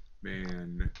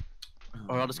 man...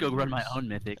 Or I'll just go run my own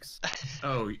mythics.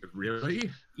 Oh,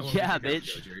 really? Yeah,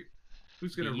 bitch.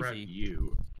 Who's gonna run Easy.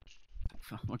 you?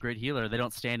 I'm a great healer. They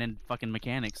don't stand in fucking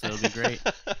mechanics, so it'll be great.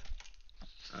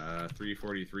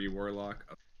 343 warlock,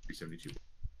 372.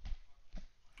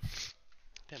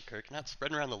 Damn, Kirk, not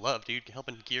spreading around the love, dude.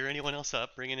 Helping gear anyone else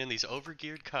up, bringing in these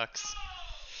overgeared cucks.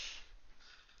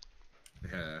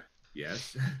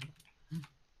 Yes.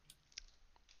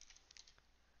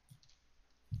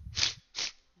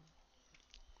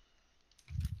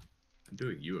 I'm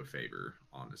doing you a favor,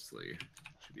 honestly. You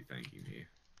should be thanking me.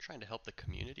 Trying to help the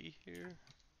community here.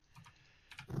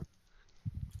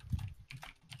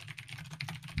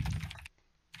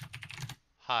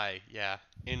 Hi, yeah,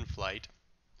 in flight.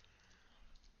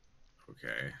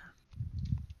 Okay.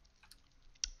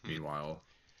 Meanwhile,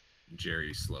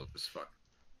 Jerry's slow as fuck.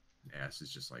 Ass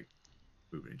is just like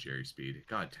moving at Jerry speed.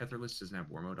 God, Tetherless doesn't have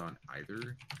war mode on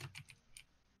either.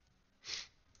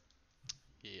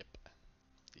 Yep.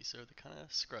 These are the kind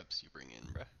of scrubs you bring in,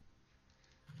 bruh.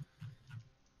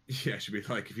 Yeah, it should be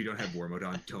like, if you don't have war mode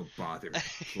on, don't bother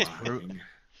flying.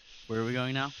 Where are we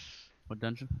going now? What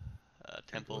dungeon?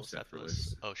 Temple of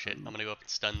Sephiroth. Oh shit, I'm gonna go up and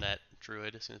stun that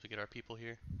druid as soon as we get our people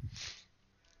here.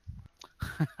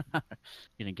 You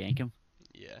gonna gank him?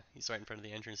 Yeah, he's right in front of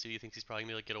the entrance. Do you think he's probably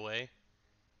gonna be able to get away?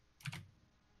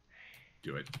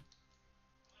 Do it.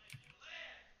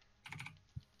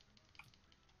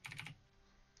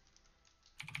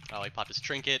 Oh, he popped his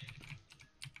trinket.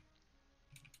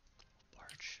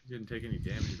 Barch. He didn't take any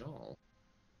damage at all.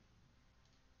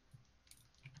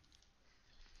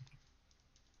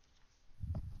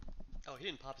 Oh, he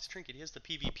didn't pop his trinket. He has the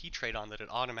PvP trait on that it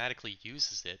automatically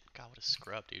uses it. God, what a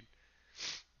scrub, dude.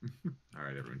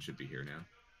 Alright, everyone should be here now.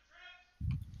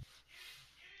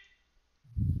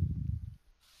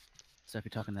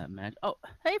 Steffi talking that mad. Oh,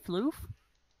 hey, Floof.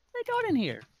 What are you doing in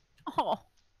here? Oh.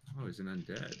 Oh, he's an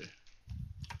undead.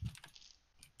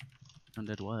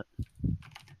 Undead what?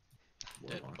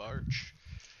 Dead Warlock. Barch.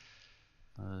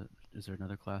 Is there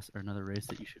another class or another race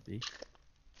that you should be?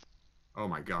 Oh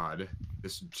my god.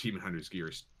 This Demon Hunter's gear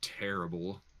is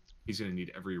terrible. He's gonna need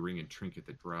every ring and trinket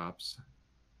that drops.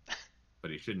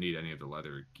 But he shouldn't need any of the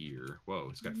leather gear. Whoa,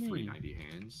 it's got What do you mean?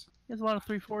 390 hands. He has a lot of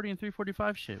 340 and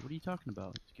 345 shit. What are you talking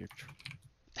about? Gear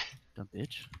dumb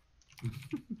bitch.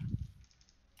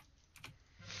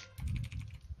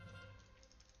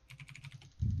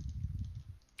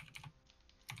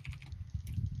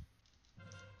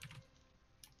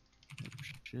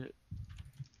 Shit.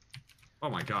 Oh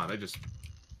my god, I just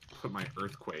put my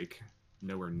earthquake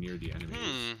nowhere near the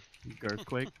enemies.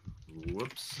 Earthquake.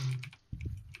 Whoops.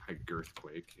 I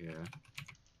girthquake, yeah.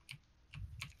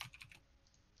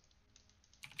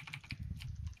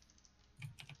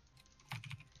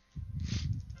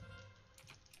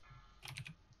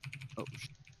 Oh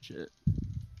shit.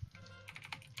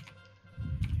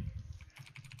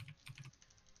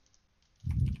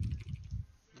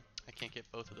 can't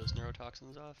get both of those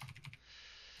neurotoxins off.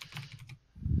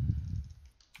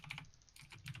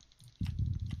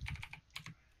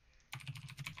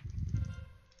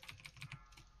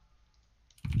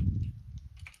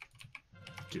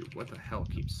 Dude, what the hell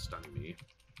keeps stunning me?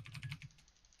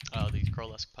 Oh, these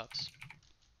Crowlusk pups.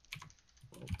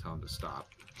 Well, tell them to stop.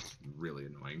 Really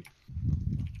annoying.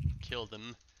 Kill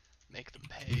them. Make them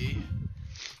pay.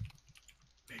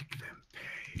 Make them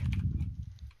pay.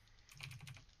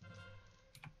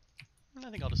 I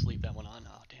think I'll just leave that one on.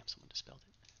 Oh, damn, someone dispelled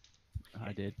it.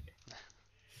 I did.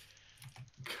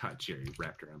 God, Jerry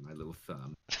wrapped around my little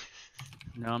thumb.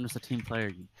 No, I'm just a team player,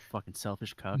 you fucking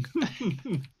selfish cuck.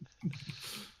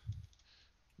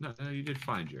 No, you did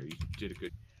fine, Jerry. You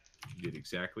did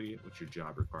exactly what your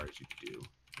job requires you to do.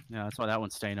 Yeah, that's why that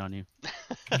one's staying on you.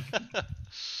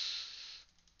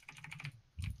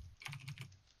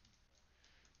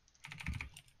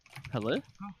 Hello?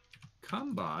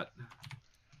 Cumbot?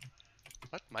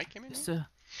 What? Mike came in? It's a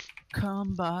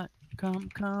cumbot.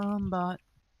 Cumbot.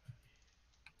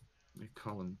 They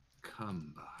call him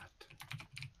Cumbot.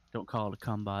 Don't call it a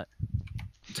cumbot.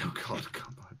 Don't call it a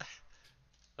Cumbot.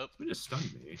 Oh. You just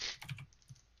stunned me.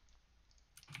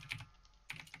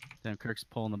 Damn, Kirk's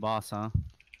pulling the boss, huh?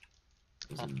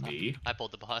 Was it me? I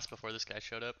pulled the boss before this guy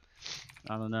showed up.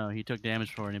 I don't know. He took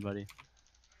damage for anybody.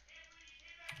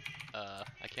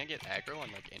 I can't get aggro on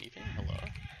like anything. Hello?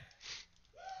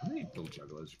 How many little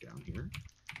juggalos are down here?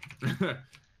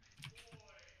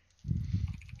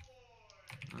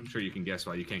 I'm sure you can guess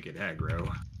why you can't get aggro.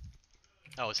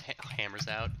 Oh, his hammer's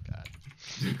out. God.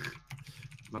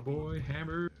 My boy,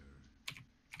 Hammer.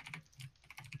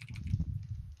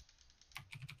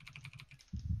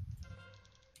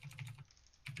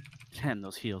 Damn,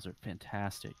 those heals are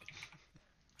fantastic.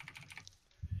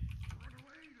 Run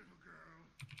away, little girl.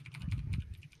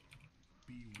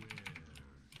 Beware.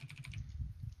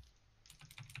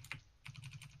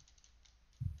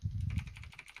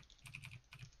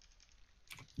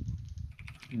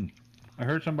 I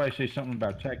heard somebody say something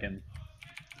about Tekken.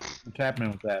 What's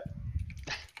happening with that?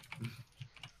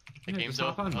 The Yeah, game's just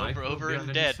hop on, Mike. We'll over be on and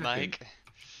any dead, second. Mike.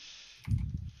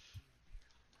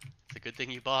 It's a good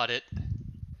thing you bought it.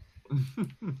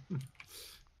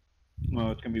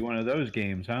 Well, it's gonna be one of those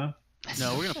games, huh?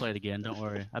 No, we're gonna play it again. Don't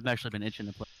worry. I've actually been itching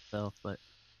to play it myself, but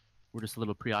we're just a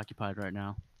little preoccupied right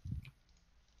now.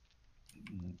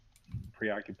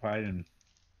 Preoccupied and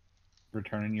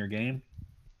returning your game.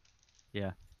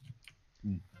 Yeah.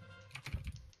 Hmm.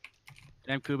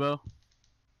 Damn, Kubo.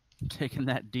 Taking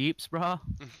that deeps, brah.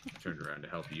 Turned around to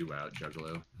help you out,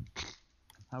 Juggalo.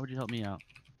 How would you help me out?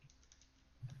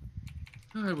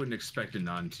 I wouldn't expect a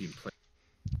non-team player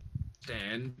to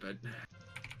stand, but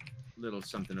little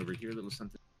something over here, little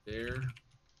something there.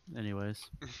 Anyways.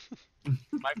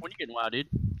 Mike, when you getting wild, dude?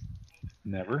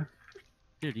 Never.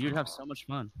 Dude, you'd have so much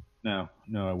fun. No,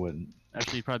 I wouldn't.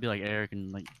 Actually, you'd probably be like Eric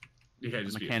and like Yeah,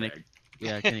 just Mechanic. be a fag.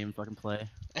 Yeah, I can't even fucking play.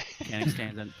 Mechanic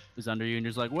stands and is under you and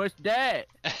you're just like, where's that?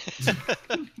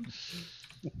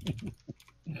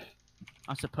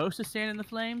 I'm supposed to stand in the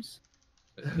flames?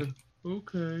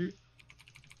 Okay.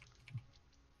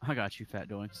 I got you, fat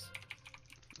doinks.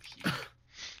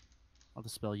 I'll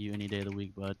dispel you any day of the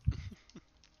week, bud.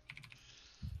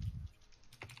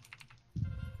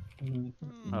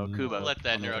 Oh, Kubo. Let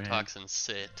that on the other hand. neurotoxin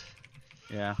sit.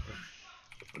 Yeah.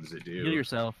 What does it Heal do?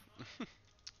 yourself.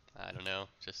 I don't know,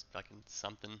 just fucking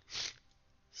something.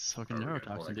 Fucking Oh, we gotta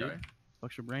pull neurotoxin, that dude. guy.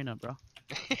 Fucks your brain up, bro.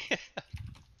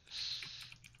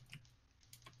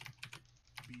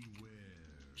 Beware.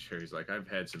 Cherry's like, I've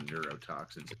had some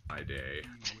neurotoxins in my day.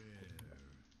 Beware.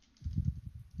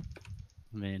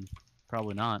 I mean,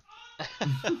 probably not.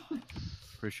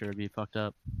 Pretty sure it'd be fucked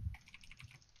up.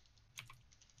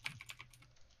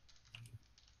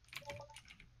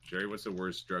 Jerry, what's the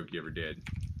worst drug you ever did?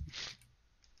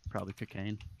 Probably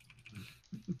cocaine.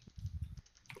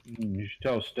 You should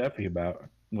tell Steffi about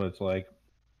what it's like.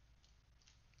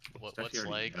 What, Stuff he what's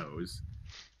already like? knows.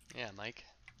 Yeah, Mike.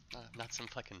 Not some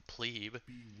fucking plebe.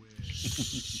 Beware.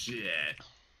 Shit.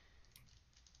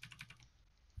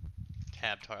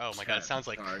 Oh my god, it sounds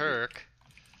like Tab target. Kirk.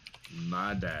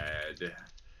 My dad.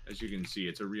 As you can see,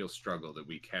 it's a real struggle that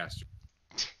we cast.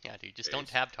 Yeah, dude, just don't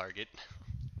tab target.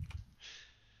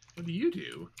 What do you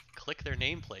do? Click their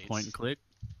nameplates. Point and click.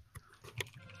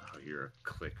 Oh, you're a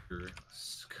clicker.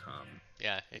 Scum.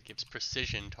 Yeah, it gives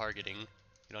precision targeting.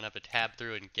 You don't have to tab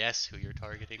through and guess who you're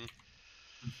targeting.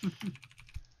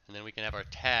 And then we can have our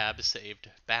tab saved,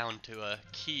 bound to a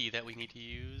key that we need to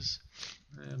use.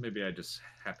 Maybe I just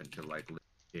happen to like live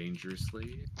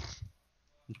dangerously.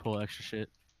 And pull extra shit.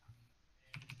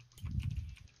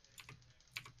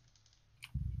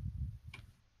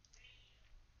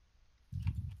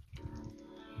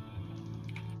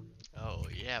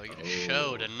 Yeah, we get a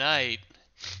show tonight.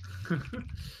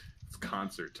 It's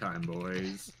concert time,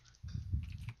 boys.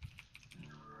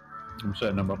 I'm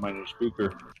setting up my new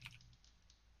spooker.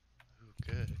 Ooh,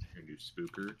 good. Your new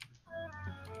spooker.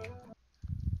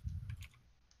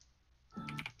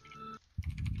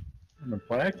 I've been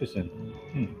practicing.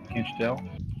 Can't you tell?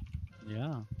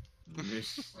 Yeah.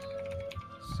 This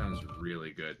sounds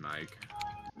really good, Mike.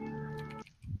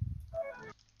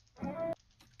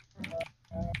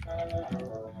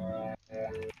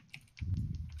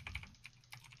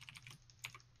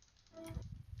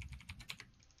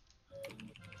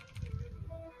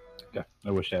 God,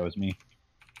 I wish that was me.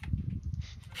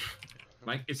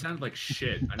 Mike, it sounded like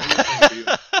shit. I know you're trying to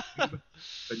do,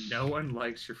 but no one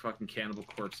likes your fucking Cannibal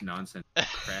Corpse nonsense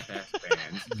crap ass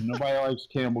bands. Nobody likes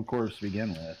Cannibal Corpse to begin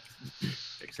with.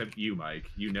 Except you, Mike.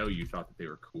 You know you thought that they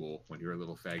were cool when you were a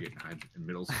little faggot in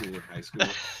middle school or high school.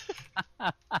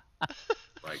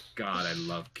 Like, God, I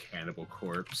love Cannibal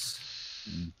Corpse.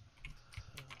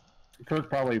 Kirk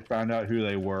probably found out who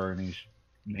they were, and he's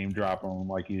name dropping them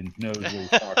like he knows what he's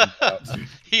talking about.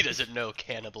 He doesn't know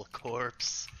Cannibal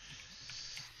Corpse.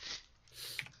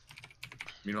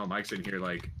 Meanwhile, Mike's sitting here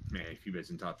like, man, if you guys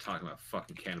didn't stop talking about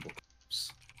fucking Cannibal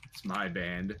Corpse, it's my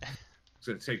band. I'm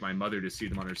going to take my mother to see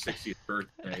them on her 60th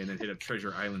birthday and then hit up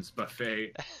Treasure Island's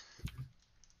buffet.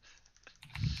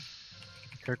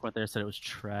 Kirk went there and said it was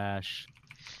trash.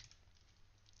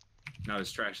 Not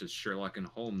as trash as Sherlock and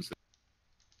Holmes.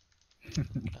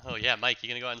 Oh yeah, Mike, you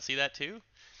gonna go out and see that too?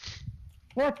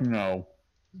 Fuck no.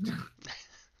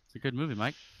 It's a good movie,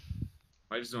 Mike.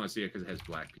 I just don't want to see it because it has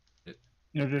black people in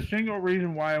it. There's a single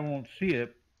reason why I won't see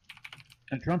it,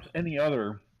 and Trump's any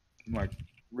other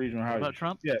reason how What about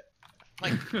Trump? Yeah,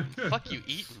 Mike, fuck you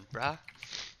eating, brah.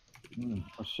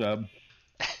 a sub.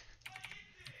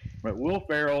 But Will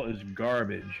Ferrell is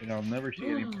garbage, and I'll never see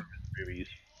any more of his movies.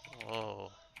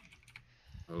 Oh.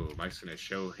 Oh, Mike's going to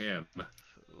show him.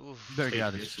 Oof. Better get Take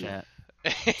out of this this chat.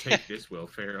 Take this, Will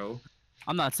Ferrell.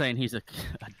 I'm not saying he's a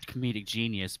comedic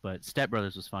genius, but Step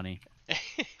Brothers was funny.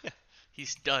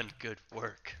 He's done good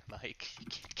work, Mike. You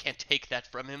can't take that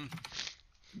from him.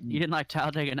 You didn't like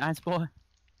Talladega Nights, boy?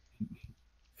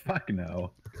 Fuck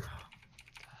no.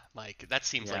 Mike, that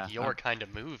seems Yeah, like your kind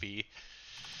of movie.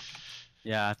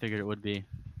 Yeah, I figured it would be.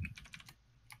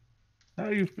 How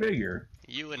do you figure?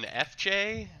 You and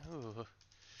FJ? Ooh.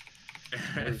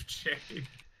 FJ.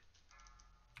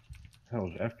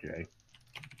 Hell's FJ?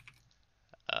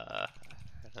 I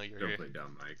know you're. Don't play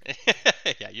dumb, Mike.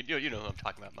 Yeah, you know who I'm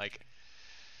talking about, Mike.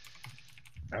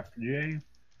 FJ?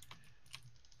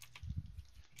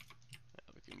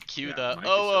 We can cue Yeah, the Mike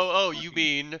is oh, so you fucking-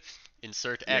 mean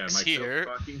insert Yeah, X Mike's here.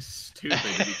 so fucking stupid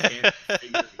that he can't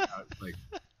figure it out. Like,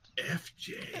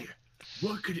 FJ?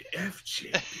 What could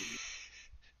FJ be?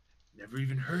 Never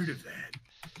even heard of that.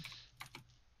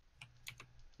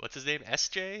 What's his name?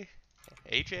 SJ?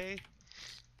 AJ?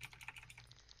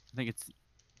 I think it's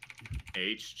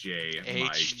HJ.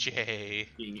 HJ.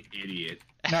 Fucking idiot.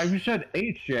 Now, if you said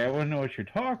HJ, I wouldn't know what you're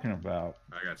talking about.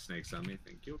 I got snakes on me,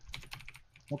 thank you.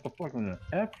 What the fuck was an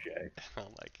FJ? Oh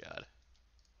my god.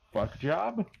 Fuck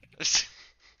job?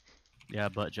 yeah,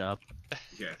 butt job.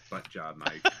 Yeah, butt job,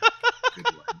 Mike. Good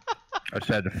one. I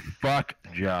said fuck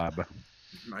job.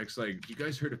 Mike's like, you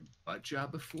guys heard of butt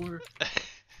job before?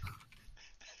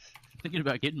 Thinking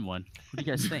about getting one. What do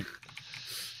you guys think?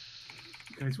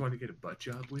 You guys want to get a butt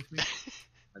job with me?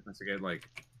 I must get like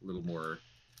a little more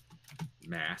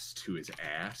mass to his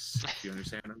ass. Do you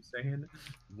understand what I'm saying?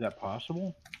 Is that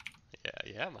possible?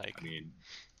 Yeah, Mike. I mean,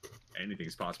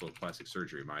 anything's possible with plastic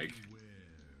surgery, Mike. Beware.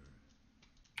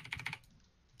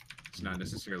 It's not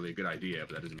necessarily a good idea,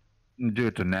 but that doesn't Do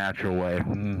it the natural way.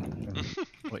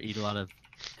 What, eat a lot of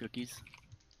cookies?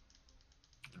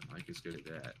 mean Mike is good at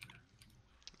that.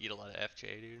 Eat a lot of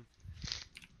FJ, dude.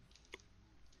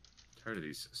 Tired of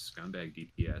these scumbag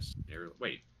DPS.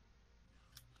 Wait.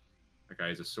 That guy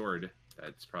has a sword.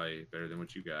 That's probably better than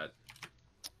what you got.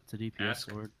 It's a DPS Ask.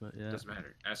 sword, but yeah. Doesn't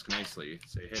matter. Ask nicely.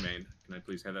 Say, hey man, can I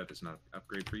please have that? That's not an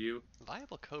upgrade for you.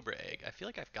 Viable Cobra egg. I feel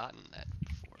like I've gotten that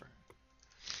before.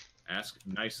 Ask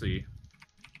nicely.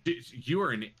 You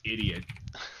are an idiot.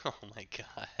 Oh my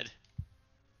god.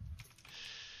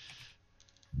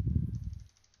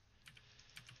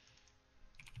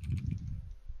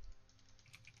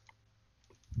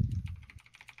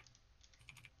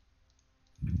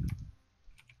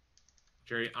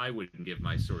 Jerry, I wouldn't give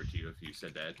my sword to you if you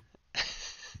said that.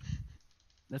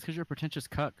 That's because you're a pretentious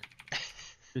cuck.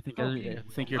 You think, Okay,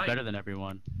 think you're Mike. better than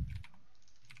everyone.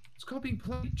 It's called being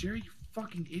polite, Jerry, you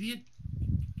fucking idiot.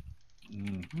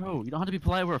 No, you don't have to be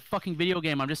polite. We're a fucking video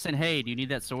game. I'm just saying, hey, do you need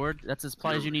that sword? That's as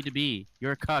polite as you need to be.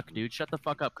 You're a cuck, dude. Shut the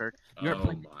fuck up, Kirk. You're Oh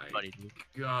my buddy, dude.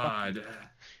 god.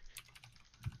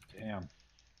 Damn.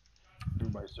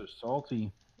 Everybody's so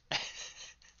salty.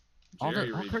 All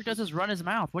Kirk does is run his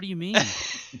mouth. What do you mean?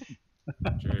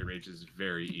 Jerry rages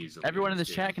very easily. Everyone in this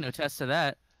chat can attest to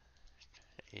that.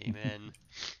 Amen.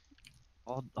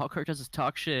 All Kirk does is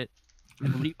talk shit.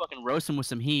 And when you fucking roast him with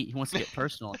some heat, he wants to get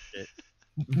personal and shit.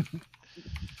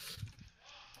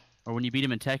 Or when you beat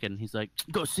him in Tekken, he's like,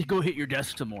 go hit your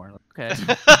desk some more. Okay.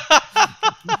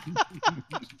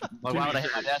 Why would I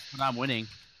hit my desk when I'm winning?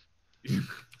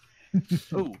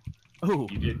 Ooh.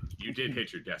 You did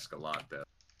hit your desk a lot though.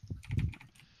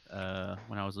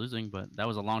 When I was losing, but that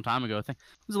was a long time ago. When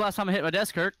was the last time I hit my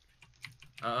desk, Kirk?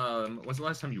 When's the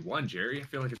last time you won, Jerry? I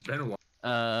feel like it's been a while.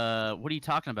 What are you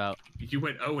talking about? You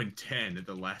went 0-10 at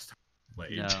the last time you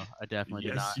played. No, I definitely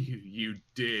did not. Yes, you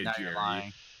did, Now Jerry. you're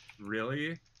lying.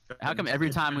 Really? How come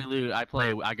every time we lose, I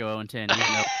go 0-10, even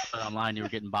though online you were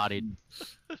getting bodied?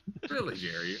 Really,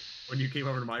 Jerry? When you came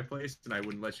over to my place and I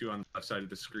wouldn't let you on the left side of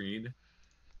the screen?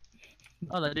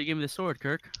 Oh, that dude gave me the sword,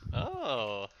 Kirk.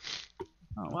 Oh.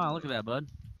 Oh, wow, look at that, bud.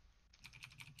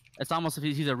 It's almost if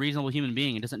he's a reasonable human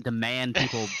being and doesn't demand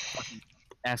people fucking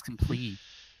ask him please.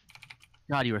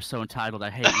 God, you are so entitled. I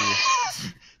hate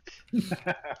you.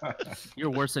 You're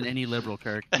worse than any liberal,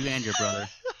 Kirk. You and your brother.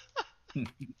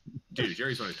 Dude,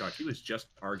 Jerry's want to talk. He was just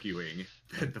arguing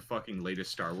that the fucking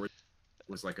latest Star Wars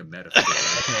was like a metaphor.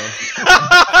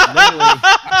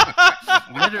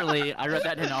 Literally, I read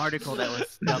that in an article that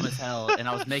was dumb as hell, and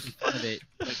I was making fun of it.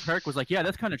 Like, Kirk was like, yeah,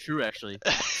 that's kind of true, actually.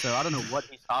 So I don't know what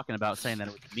he's talking about saying that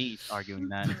it was me arguing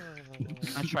that.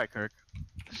 That's right, Kirk.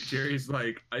 Jerry's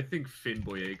like, I think Finn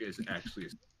Boyega is actually a...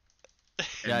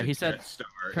 Yeah, he said... Death Star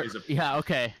Kirk, is a... Yeah,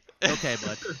 okay. Okay,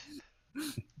 bud.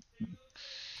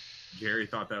 Jerry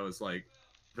thought that was like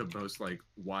the most like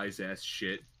wise-ass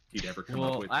shit he'd ever come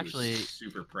up with. Actually, he was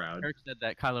super proud. Kirk said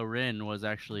that Kylo Ren was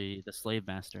actually the slave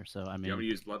master, so I mean... You want me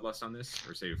to use Bloodlust on this,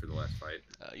 or save it for the last fight?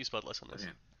 Use Bloodlust on this.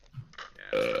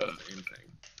 Yeah, same thing.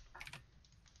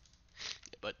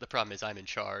 But the problem is I'm in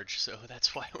charge, so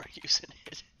that's why we're using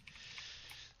it.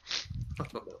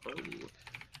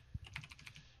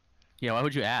 Yeah, why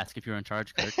would you ask if you're in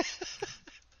charge, Kirk?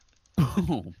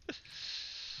 Boom.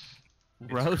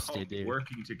 Roasted, dude.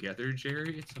 Working together,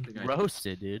 Jerry? It's something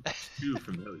Roasted, dude. Too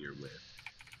familiar with.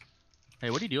 Hey,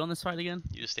 what do you do on this fight again?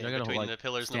 You just stand between the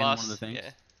pillars and the boss. One of the things?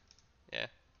 Yeah.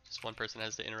 Just one person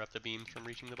has to interrupt the beam from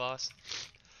reaching the boss.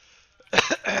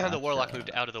 The warlock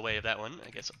moved out of the way of that one,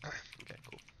 I guess. Okay,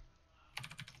 cool.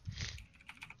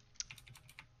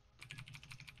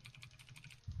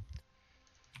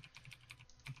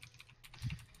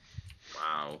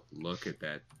 Wow, look at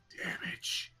that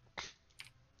damage.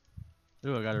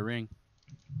 Ooh, I got a ring.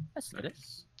 That's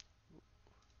nice.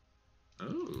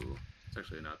 Oh, it's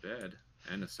actually not bad.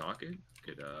 And a socket.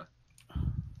 Could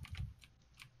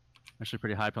actually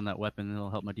pretty hyped on that weapon.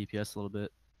 It'll help my DPS a little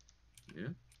bit. Yeah.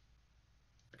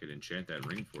 I could enchant that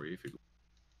ring for you if you.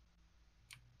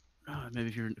 Maybe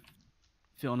if you're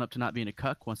feeling up to not being a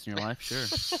cuck once in your life, sure.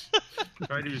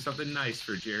 Try to do something nice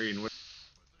for Jerry and.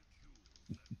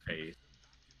 Hey,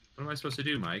 what am I supposed to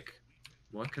do, Mike?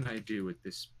 What can I do with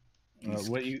this?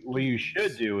 What you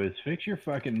should do is fix your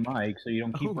fucking mic so you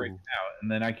don't keep breaking out,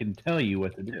 and then I can tell you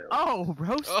what to do. Oh,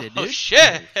 roasted, dude.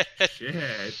 Shit! Oh,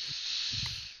 shit!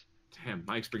 Damn,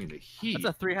 Mike's bringing the heat.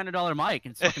 That's a $300 mic,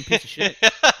 and it's a fucking piece of shit.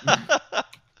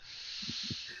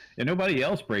 And nobody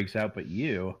else breaks out but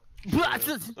you. My mic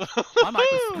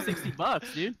was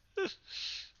 $60, dude.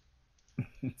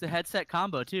 It's a headset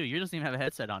combo too. You don't even have a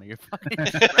headset on it. You're fucking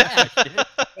trash, dude.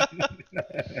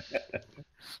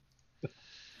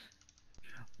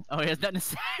 Oh, he has nothing to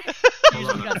say. He's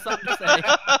got something to say.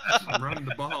 I'm running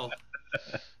the ball.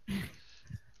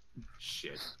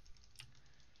 Shit.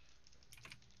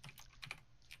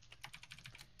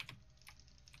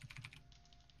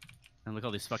 And look at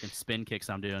all these fucking spin kicks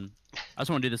I'm doing. I just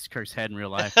want to do this to Kirk's head in real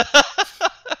life.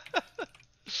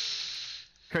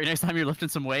 Kirk, next time you're lifting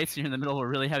some weights, you're in the middle of a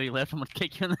really heavy lift, I'm gonna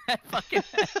kick you in the fucking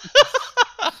head.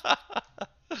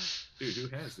 Dude, who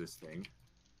has this thing?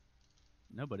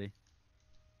 Nobody.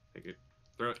 Take it.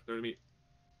 Throw it to me.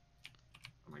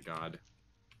 Oh my god.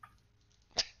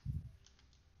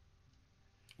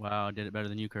 Wow, I did it better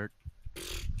than you, Kirk.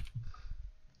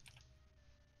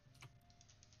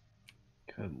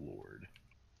 Good lord.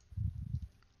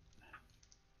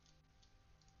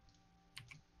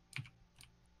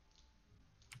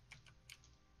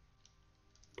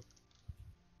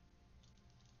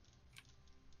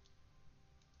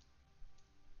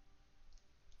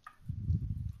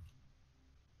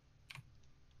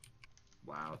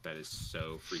 Wow, that is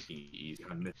so freaking easy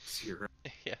on Myth 0.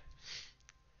 Yeah.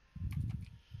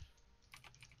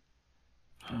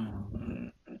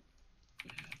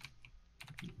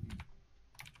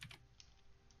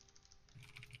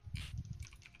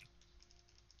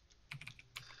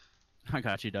 I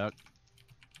got you, Duck.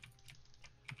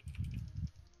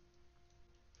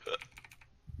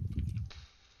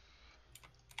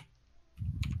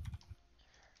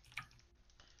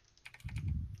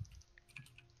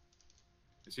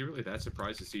 Is he really that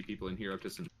surprised to see people in here up to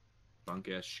some bunk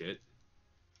ass shit?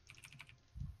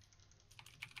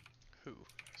 Who?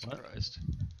 What? Surprised.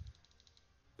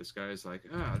 This guy's like,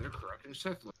 they're corrupting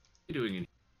Seth. What are you doing in here?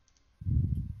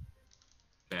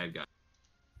 Bad guy.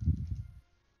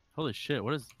 Holy shit!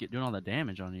 What is doing all that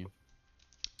damage on you?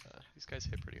 These guys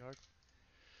hit pretty hard.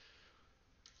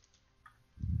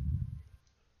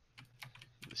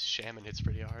 This shaman hits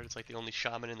pretty hard. It's like the only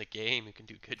shaman in the game who can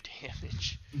do good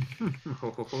damage.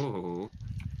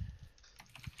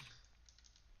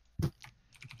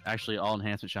 Actually, all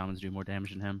enhancement shamans do more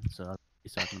damage than him, so that's what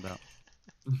he's talking about.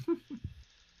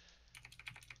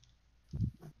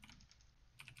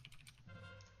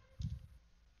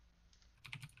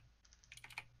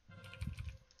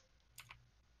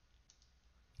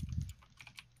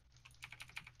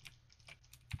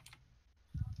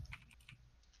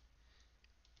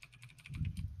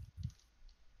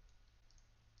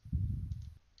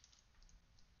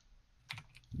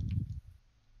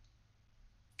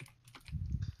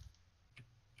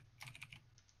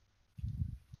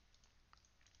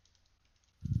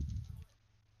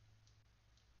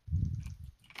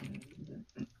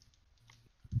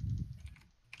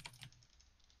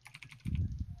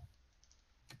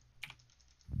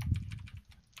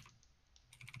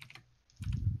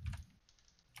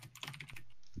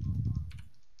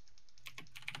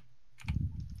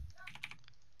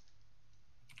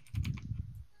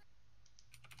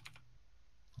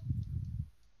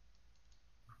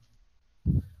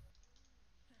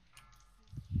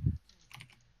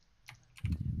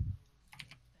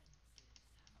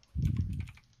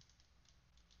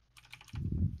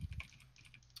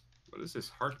 What is this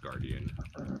Heart Guardian?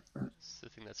 It's the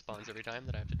thing that spawns every time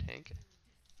that I have to tank.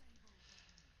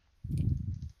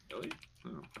 Really?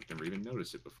 Oh, I've never even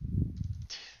noticed it before.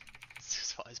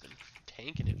 This guy's been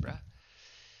tanking it, bruh.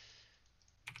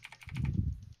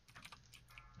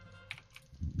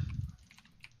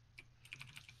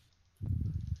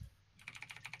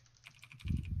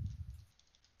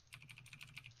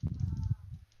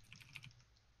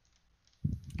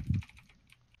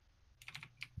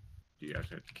 Do you have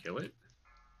to kill it?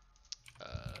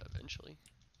 Eventually.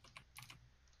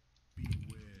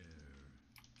 Beware.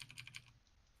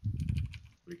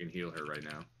 We can heal her right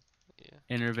now.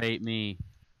 Yeah. Innervate me.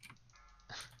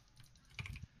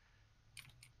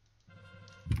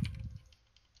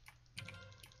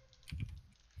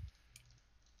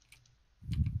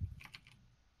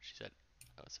 She said,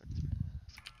 oh, sorry. I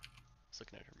was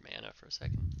looking at her mana for a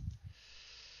second.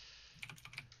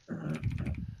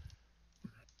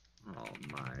 Oh,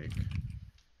 Mike.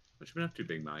 What you been up to,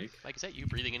 Big Mike? Mike, is that you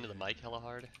breathing into the mic hella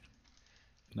hard?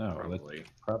 No, Probably.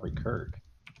 that's probably Kirk.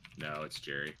 No, it's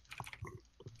Jerry.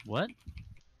 What?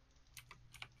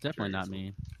 Definitely Jerry not gets a me.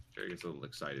 little- Jerry gets a little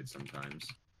excited sometimes.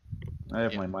 I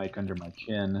have Yeah. my mic under my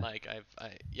chin. Mike,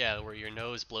 yeah, where your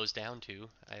nose blows down to.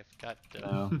 I've got the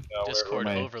No, where Discord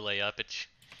my- overlay up. It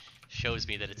shows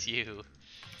me that it's you.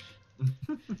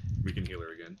 We can heal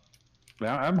her again.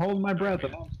 Well, I'm holding my breath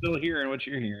and I'm still hearing what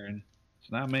you're hearing.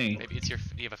 It's not me. Maybe it's do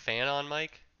you have a fan on,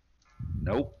 Mike?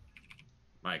 Nope.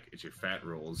 Mike, it's your fat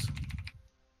rolls.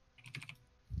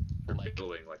 You're Mike,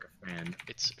 billowing like a fan.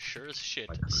 it's sure as shit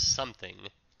Like- something.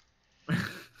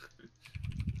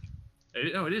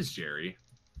 It is Jerry.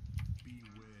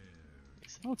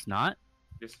 Beware. No, it's not.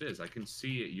 Yes, it is. I can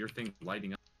see your thing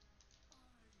lighting up.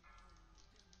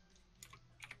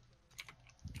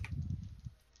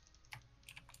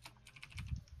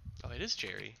 Oh, it is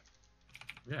Jerry.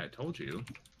 Yeah, I told you.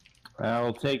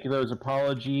 I'll take those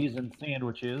apologies and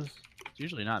sandwiches. It's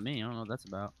usually not me. I don't know what that's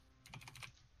about.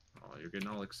 Oh, you're getting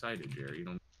all excited, Jerry. You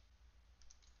don't.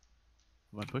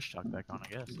 Put my push talk back on, I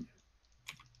guess.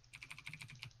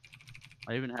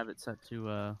 I even have it set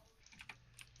to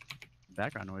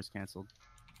background noise canceled.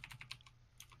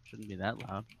 Shouldn't be that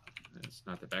loud. It's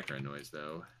not the background noise,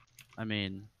 though. I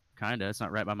mean, kinda. It's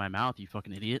not right by my mouth, you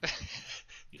fucking idiot.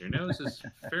 Your nose is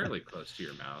fairly close to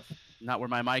your mouth. Not where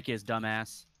my mic is,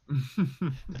 dumbass.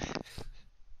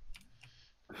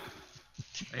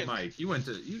 Hey, Mike, you went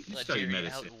to you Let studied Jerry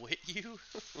medicine. outwit you.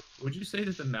 Would you say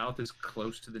that the mouth is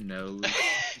close to the nose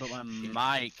But my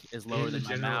mic is lower In than the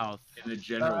my general- mouth. in the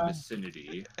general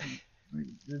vicinity?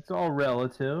 it's all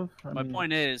relative. My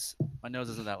point is, my nose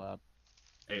isn't that loud.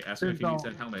 Hey, ask him if he needs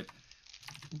that helmet.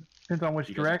 Depends on which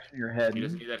direction you're heading. He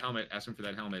doesn't need that helmet. Ask him for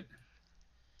that helmet.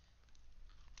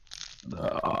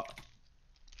 Oh,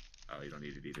 you don't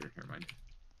need it either. Never mind.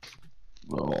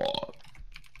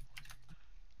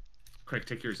 Quick,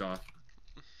 take yours off.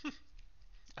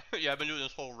 Yeah, I've been doing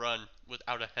this whole run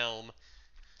without a helm.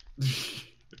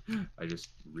 I just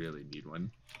really need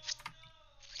one.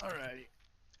 Alrighty.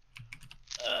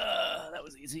 That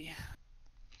was easy.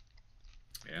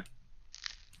 Yeah.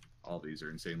 All these are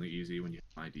insanely easy when you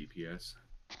have my DPS.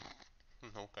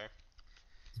 Okay.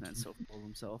 This man's so full of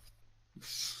himself.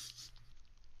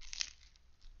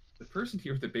 The person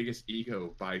here with the biggest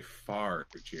ego by far,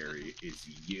 Jerry, is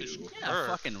you. Yeah,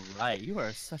 fucking right. You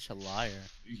are such a liar.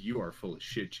 You are full of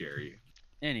shit, Jerry.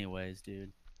 Anyways,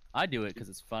 dude. I do it because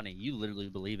it's funny. You literally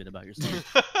believe it about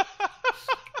yourself.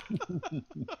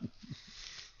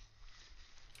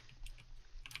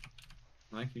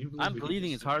 Mike, can you believe I'm what you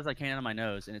breathing just as hard as I can out of my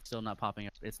nose, and it's still not popping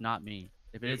up. It's not me.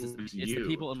 If it is, it's the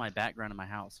people in my background in my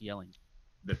house yelling.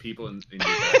 The people in your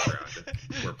background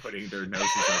were putting their noses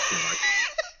up to like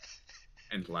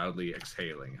and loudly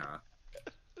exhaling, huh?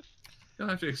 You'll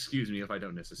have to excuse me if I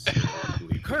don't necessarily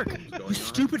believe Kirk, what's going you on.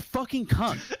 stupid fucking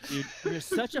cuck, dude. You're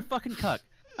such a fucking cuck.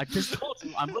 I just told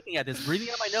you, I'm looking at this, breathing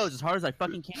out my nose as hard as I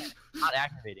fucking can, not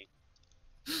activating.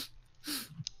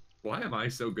 Why am I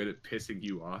so good at pissing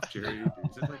you off, Jerry?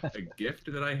 Is it like a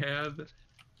gift that I have?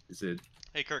 Is it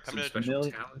Hey, Kirk, come some to special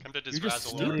talent? come to You're just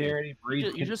Disrazzalore. familiarity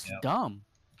breeds You're just contempt. dumb.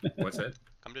 What's that?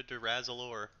 Come to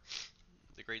Durazzalore,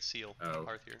 the Great Seal. Oh.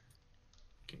 Hearth here.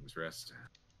 King's Rest.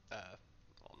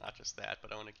 Well, not just that,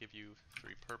 but I want to give you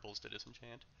 3 purples to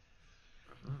disenchant.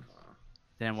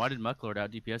 Damn, why did Mucklord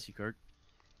out DPS you, Kirk?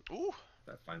 Ooh.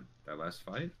 That last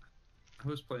fight, I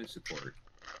was playing support.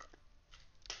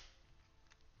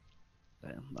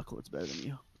 Damn, Mucklord's better than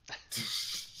you.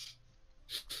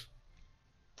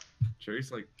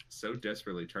 Jerry's like so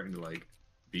desperately trying to like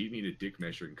beat me in a dick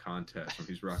measuring contest when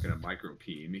he's rocking a micro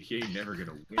peen. He ain't never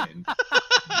gonna win.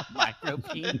 Micro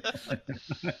peen.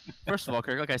 First of all,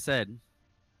 Kirk, like I said,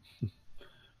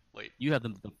 Wait. you have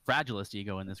the fragilest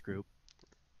ego in this group.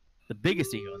 The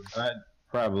biggest ego in this group. I'd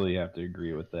probably have to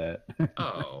agree with that.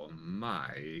 Oh,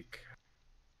 Mike.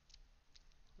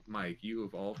 Mike, you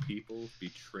of all people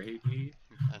betrayed me.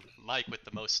 And Mike with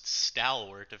the most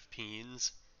stalwart of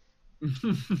peens.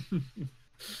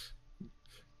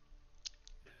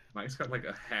 Mike's got like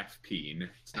a half peen.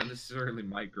 It's not necessarily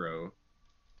micro,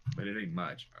 but it ain't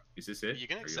much. Is this it? You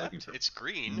can Are accept. looking for- It's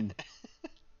green.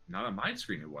 Not on my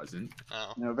screen, it wasn't.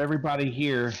 Oh. Now, of everybody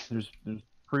here, there's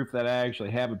proof that I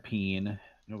actually have a peen.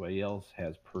 Nobody else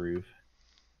has proof.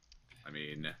 I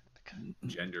mean,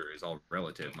 gender is all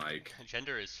relative, Mike.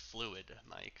 Gender is fluid,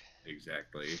 Mike.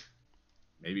 Exactly.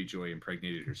 Maybe Joy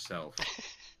impregnated herself. Is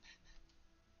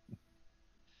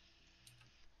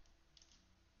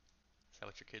that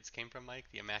what your kids came from, Mike?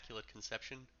 The Immaculate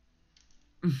Conception?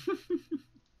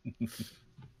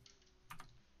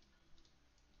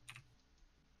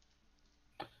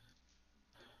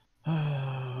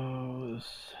 Oh,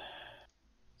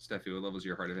 Steffi, what level's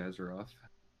your Heart of Azeroth?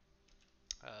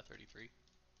 33.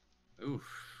 Oof.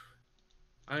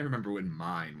 I remember when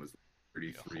mine was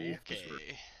 33. Okay.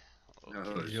 Those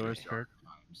were Yours, dark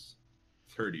times.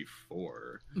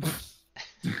 34.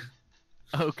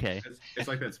 Okay. It's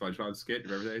like that SpongeBob skit.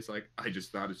 Remember that? It's like, I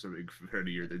just thought of something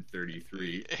funnier than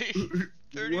 33.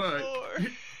 34! What?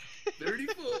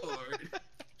 34!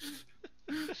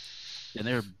 And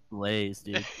they're blazed,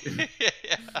 dude.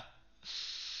 Yeah.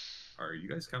 Are you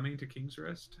guys coming to King's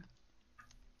Rest?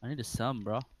 I need a sum,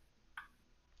 bro.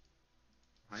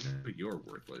 I know you're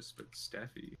worthless, but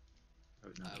Steffi, I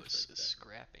would not I was expect that.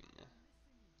 scrapping.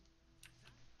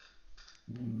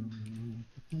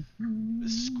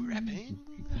 Scrapping?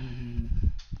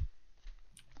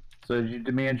 So did you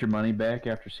demand your money back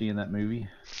after seeing that movie?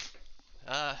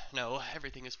 No,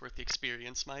 everything is worth the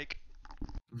experience, Mike.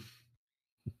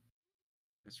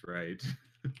 That's right.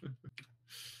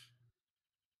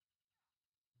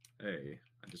 Hey,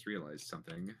 I just realized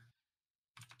something.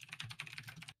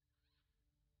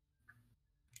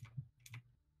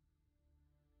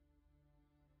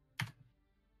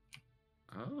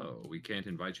 Oh, we can't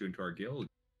invite you into our guild.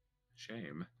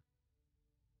 Shame.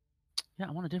 Yeah,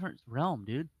 I want a different realm,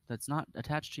 dude. That's not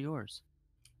attached to yours.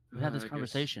 We had this I guess-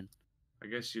 conversation. I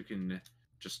guess you can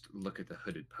just look at the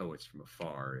hooded poets from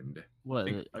afar and What?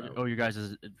 think about- Oh, your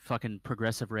guys' fucking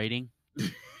progressive rating?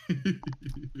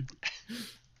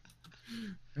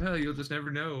 Well, you'll just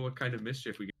never know what kind of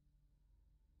mischief we get.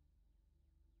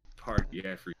 Party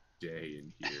every day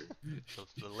in here.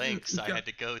 The lengths I had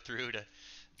to go through to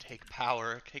Take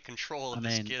power, take control of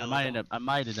this guild. I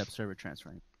might end up server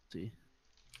transferring. See.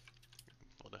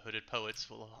 Well, the hooded poets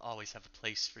will always have a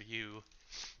place for you.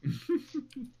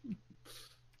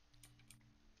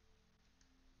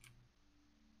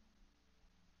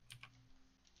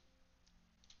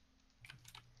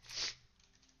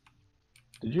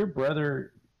 Did your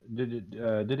brother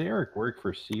did Eric work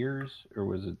for Sears or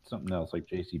was it something else like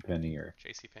JCPenney or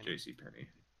JCPenney? JCPenney.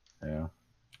 Yeah.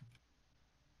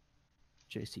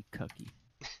 JC Cucky.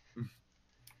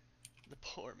 The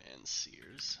poor man's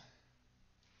Sears.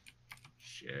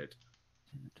 Shit.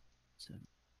 So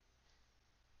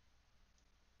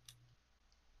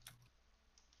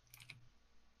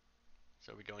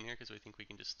are we going here because we think we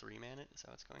can just 3-man it? Is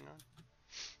that what's going on?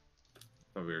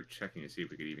 Thought we were checking to see if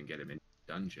we could even get him in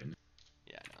dungeon.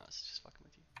 Yeah, no, I was just fucking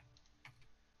with you.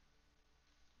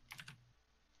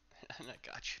 And I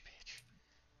got you, bitch.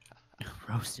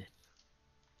 Roasted.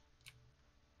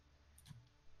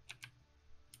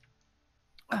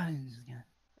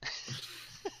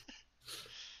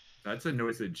 That's a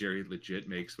noise that Jerry legit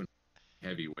makes when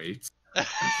heavy weights.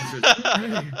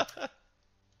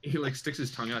 He like sticks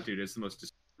his tongue out, dude. It's the most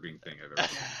disturbing thing I've ever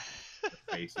seen. The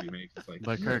face he makes is like.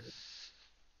 But Kirk,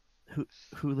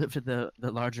 who lifted the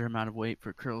larger amount of weight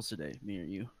for curls today? Me or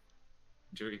you?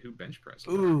 Jerry, who bench pressed?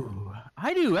 Ooh,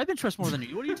 I do. I bench press more than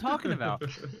you. What are you talking about?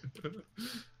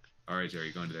 All right,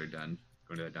 Jerry, go into there, done.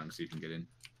 Go into that dunk so you can get in.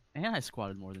 And I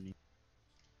squatted more than you.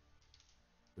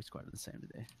 We squatted the same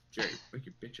today. Jerry, wake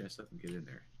your bitch ass up and get in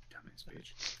there, you dumbass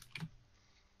bitch.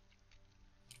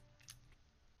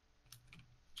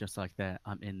 Just like that,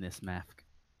 I'm in this mask.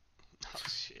 Oh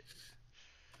shit.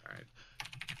 Alright.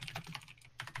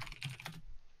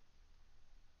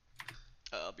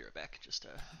 I'll be right back. Just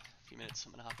a few minutes.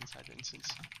 I'm gonna hop inside the instance.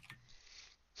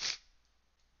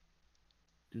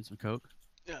 Doing some coke?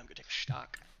 Yeah, I'm gonna take a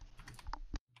stock.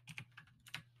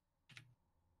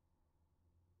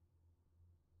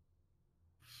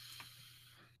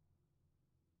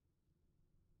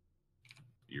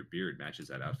 Your beard matches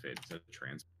that outfit. Is that a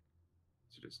trans?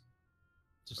 It's just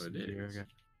what it is. Look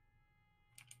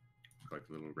like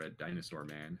the little red dinosaur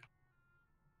man.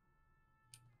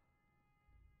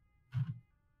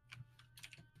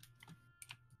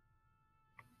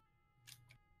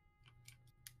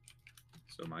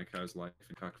 So Mike, how's life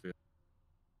in Cockville?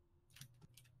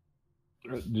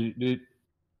 Dude,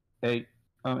 hey,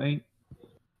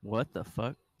 what the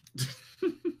fuck?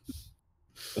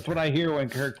 That's what I hear when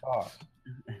Kirk talks.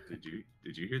 Did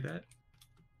you hear that,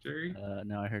 Jerry?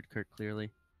 No, I heard Kirk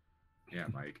clearly. Yeah,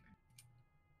 Mike.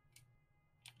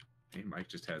 Hey, Mike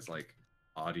just has like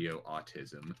audio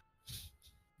autism.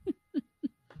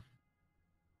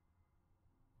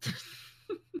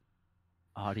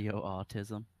 Audio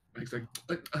autism. Mike's like,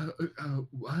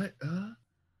 what?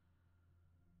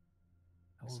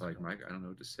 It's like, Mike, I don't know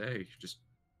what to say. You're just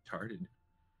retarded.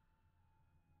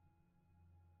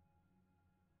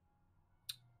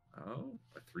 Oh,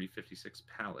 a 356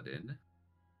 Paladin.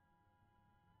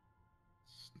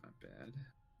 It's not bad.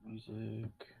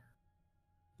 Music.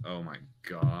 Oh my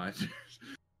god.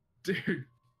 Dude,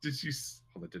 did you...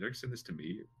 Hold on, did Eric send this to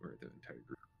me or the entire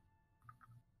group?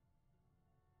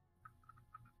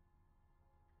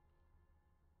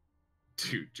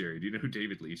 Dude, Jerry, do you know who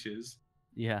David Leach is?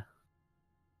 Yeah.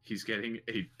 He's getting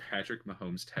a Patrick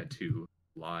Mahomes tattoo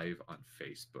live on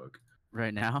Facebook.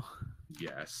 Right now?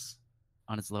 Yes.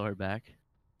 On his lower back?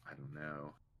 I don't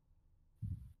know.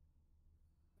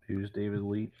 Who's David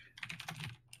Leach?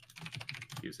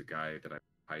 He was a guy that I went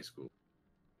to high school.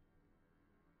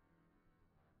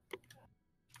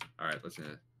 Alright, let's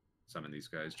summon these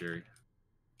guys, Jerry.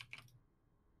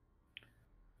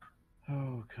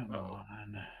 Oh, come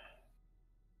on.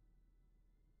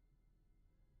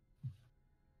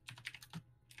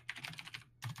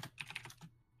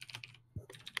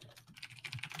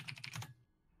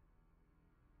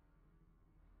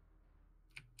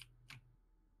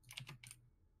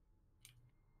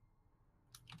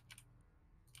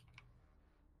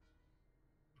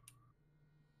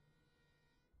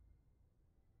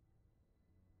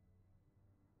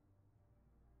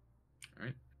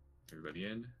 Alright. Everybody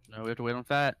in? No, we have to wait on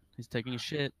Fat. He's taking his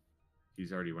shit.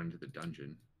 He's already went into the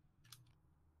dungeon.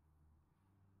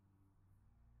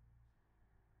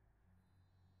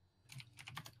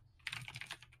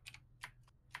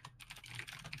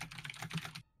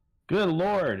 Good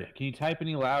lord. Can you type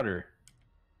any louder?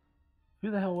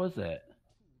 Who the hell was that?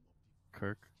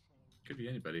 Kirk. Could be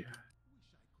anybody.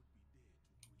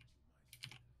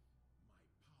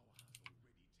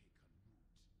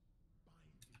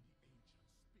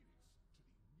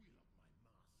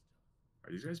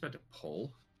 Are these guys about to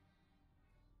pull?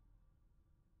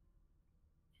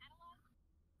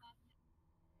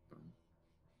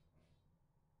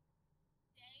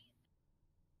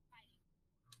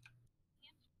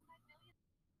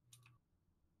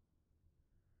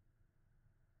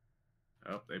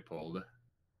 Oh, they pulled.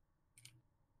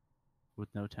 With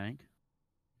no tank.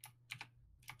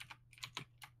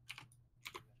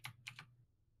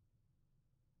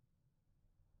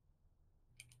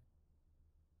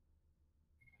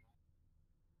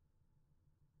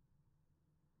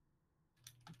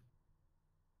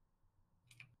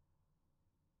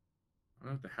 I don't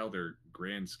know what the hell their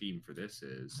grand scheme for this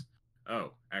is.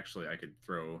 Oh, actually, I could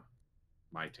throw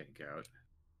my tank out.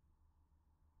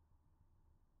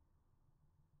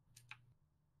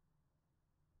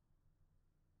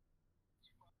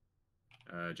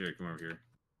 Jerry, come over here.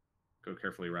 Go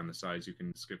carefully around the sides. You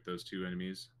can skip those two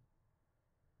enemies.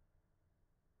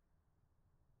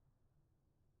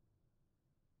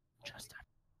 Just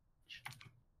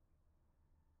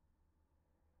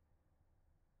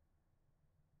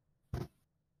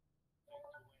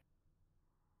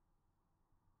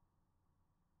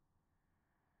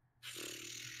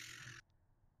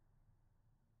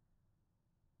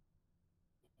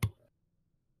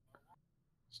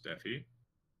Steffi.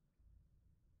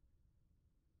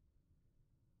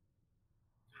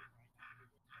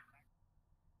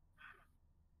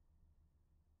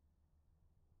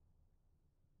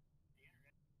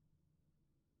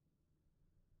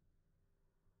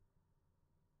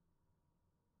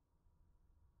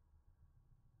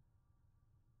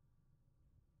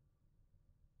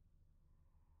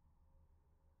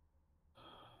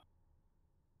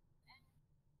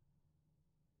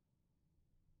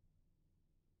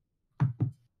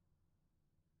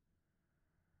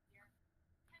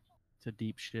 it's a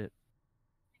deep shit.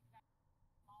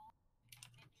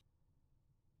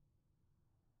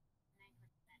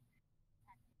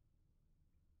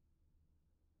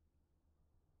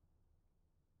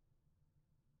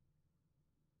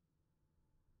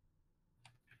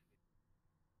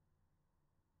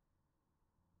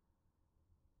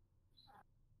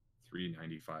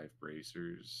 $3.95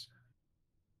 bracers.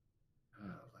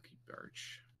 Lucky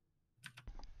Barch.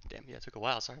 Damn, yeah, it took a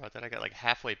while. Sorry about that. I got like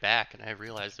halfway back and I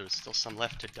realized there was still some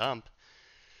left to dump.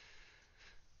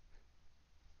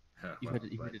 You had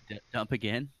to dump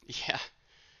again? Yeah.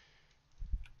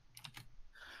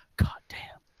 God damn.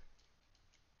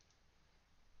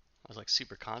 I was like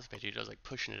super constipated. I was like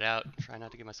pushing it out, trying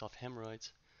not to give myself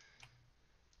hemorrhoids.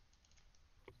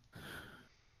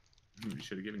 You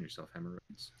should have given yourself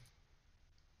hemorrhoids.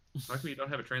 How come you don't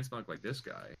have a transplant like this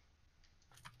guy?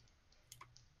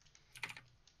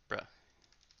 Bruh.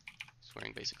 He's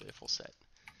wearing basically a full set.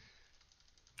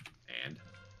 And?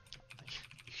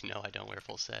 You know I don't wear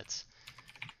full sets.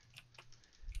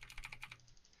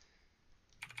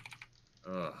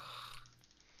 Ugh.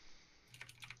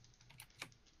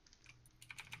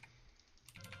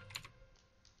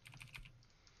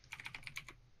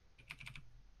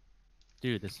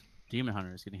 Dude, this demon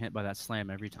hunter is getting hit by that slam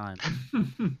every time.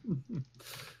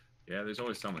 Yeah, there's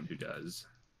always someone who does.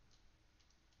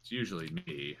 It's usually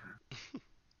me.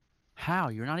 How?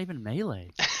 You're not even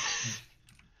melee.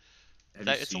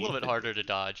 It's a little bit harder to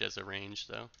dodge as a range,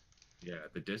 though. Yeah,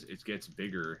 it gets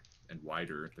bigger and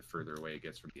wider the further away it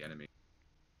gets from the enemy.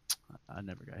 I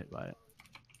never got hit by it.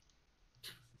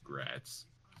 Grats.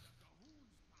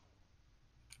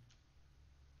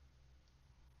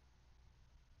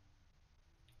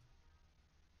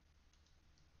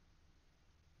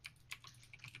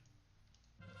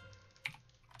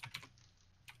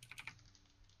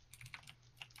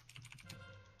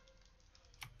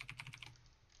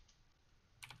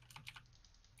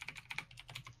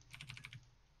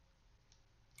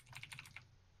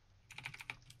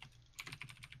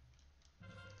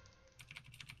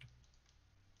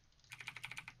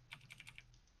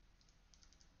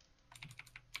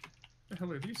 What the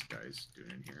hell are these guys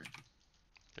doing in here?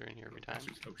 They're in here every time.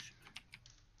 Oh, shit.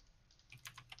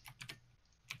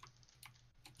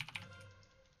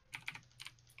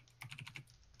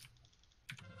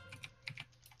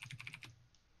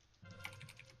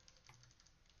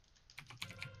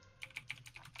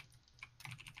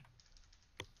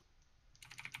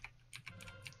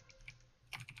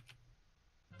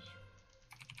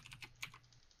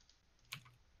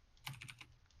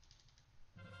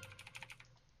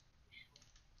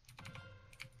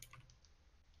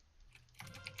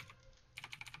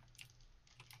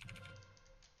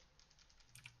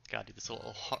 God, dude, this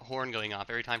little horn going off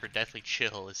every time for Deathly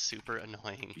Chill is super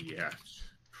annoying. Yeah,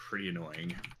 pretty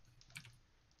annoying.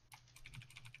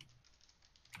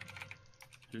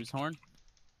 Whose horn?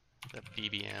 The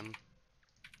BBM.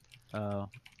 Oh.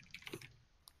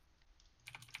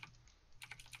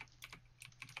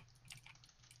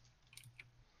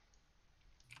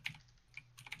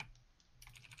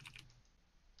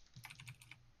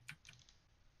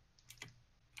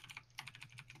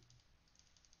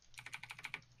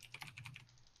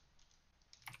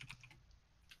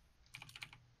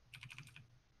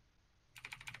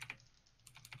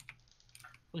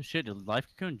 Holy shit, did Life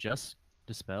Cocoon just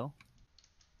dispel?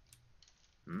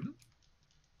 Hmm?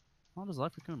 How long does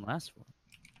Life Cocoon last for?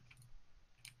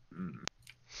 Hmm.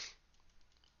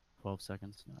 12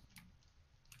 seconds. No.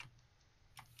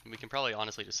 We can probably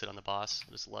honestly just sit on the boss,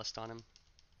 just lust on him.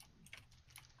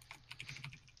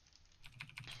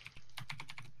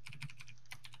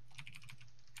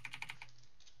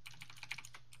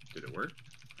 Did it work?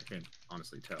 I can't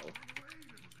honestly tell.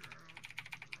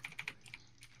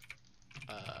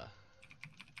 I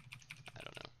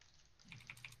don't know.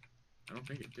 I don't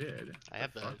think it did. I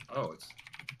have the. Fuck? Oh,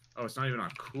 it's not even on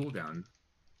cooldown.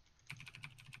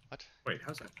 What? Wait,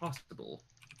 how's that possible?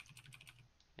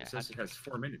 Yeah, It says it has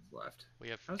 4 minutes left. we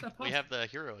have. How's that possible? We have the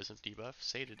heroism debuff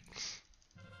sated.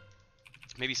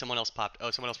 Maybe someone else popped.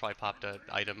 Oh, someone else probably popped an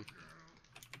item.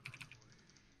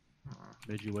 Aw.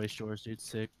 Made you waste yours, dude.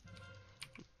 Sick.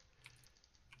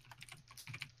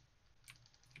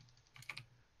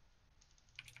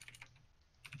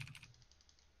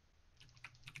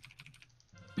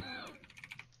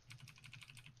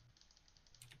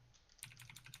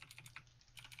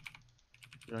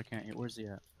 Dude, I can't hit. Where's he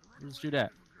at? Where's this dude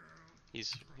at? He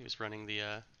was running the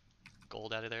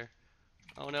gold out of there.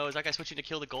 Oh no, is that guy switching to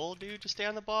kill the gold, dude? Just stay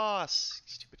on the boss.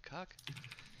 Stupid cock. I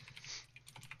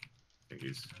think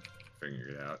he's figuring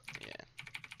it out. Yeah.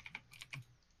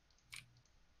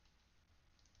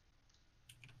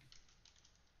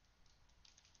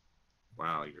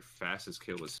 Wow, your fastest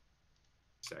kill was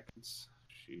seconds.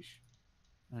 Sheesh.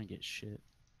 I didn't get shit.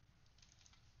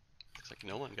 Looks like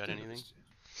no one got anything.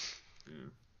 Yeah.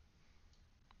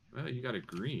 Well, you got a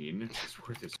green. It's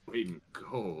worth its weight in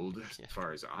gold, Yeah. as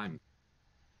far as I'm.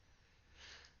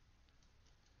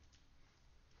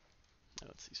 Oh,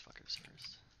 it's these fuckers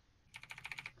first.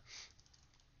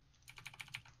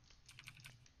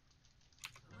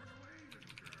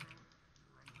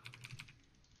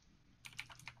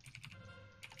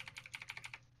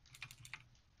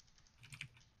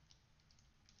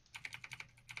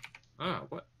 Ah,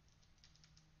 what?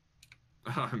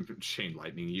 I'm chain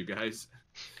lightning you guys.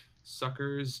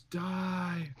 Suckers,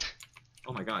 die!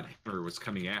 Oh my god, Hammer was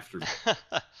coming after me.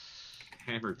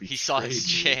 Hammer betrayed He saw his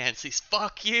me. chance. He's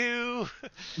fuck you.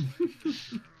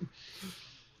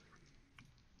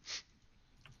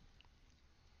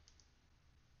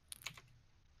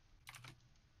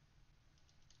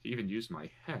 He even used my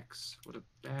hex. What a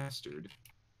bastard.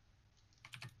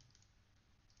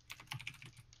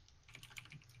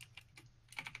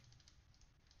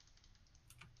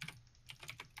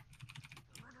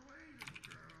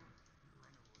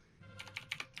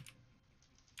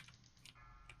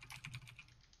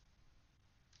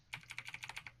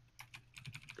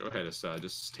 Go ahead, Asa.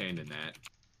 Just stand in that.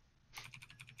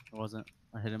 I wasn't.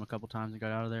 I hit him a couple times and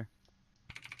got out of there.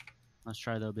 Let's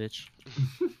try though, bitch.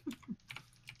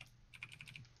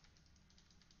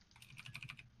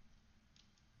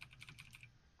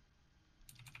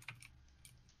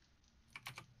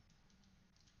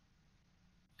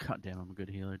 God damn, I'm a good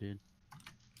healer, dude.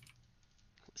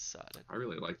 Solid. I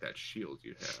really like that shield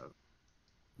you have.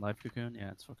 Life Cocoon?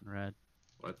 Yeah, it's fucking rad.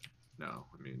 What? No,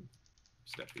 I mean,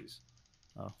 Steffi's.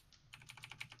 Oh.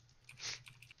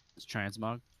 It's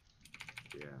transmog.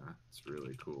 Yeah, it's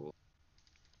really cool.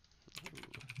 Ooh.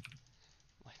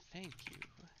 Why, thank you.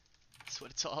 That's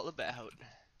what it's all about.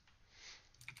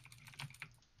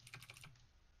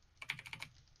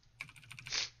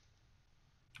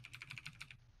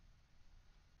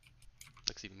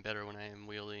 Looks even better when I am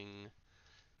wielding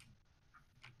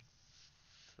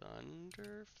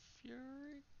Thunder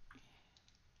Fury.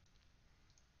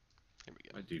 Here we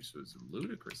go. My deuce was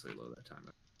ludicrously low that time.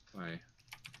 Why?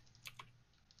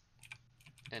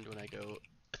 And when I go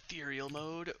ethereal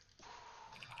mode.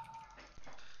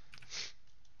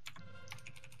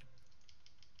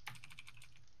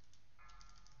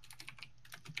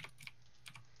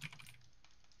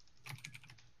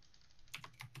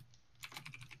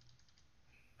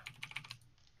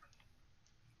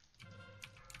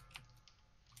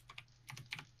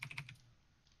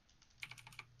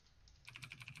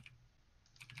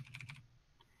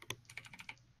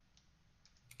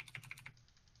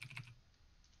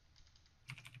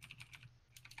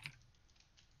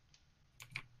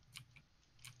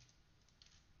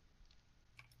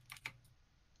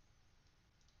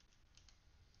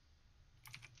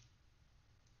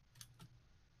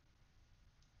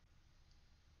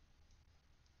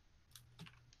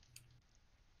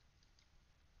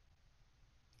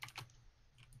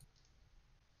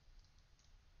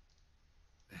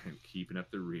 And keeping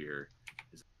up the rear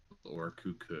is an orc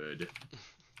who could.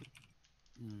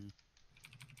 Mm.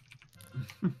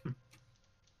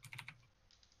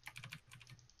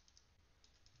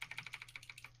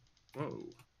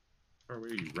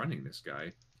 running this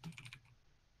guy?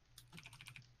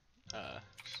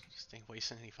 Just ain't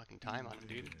wasting any fucking time on him,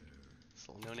 dude. This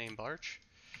little no-name Barch.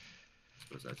 I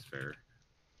suppose that's fair.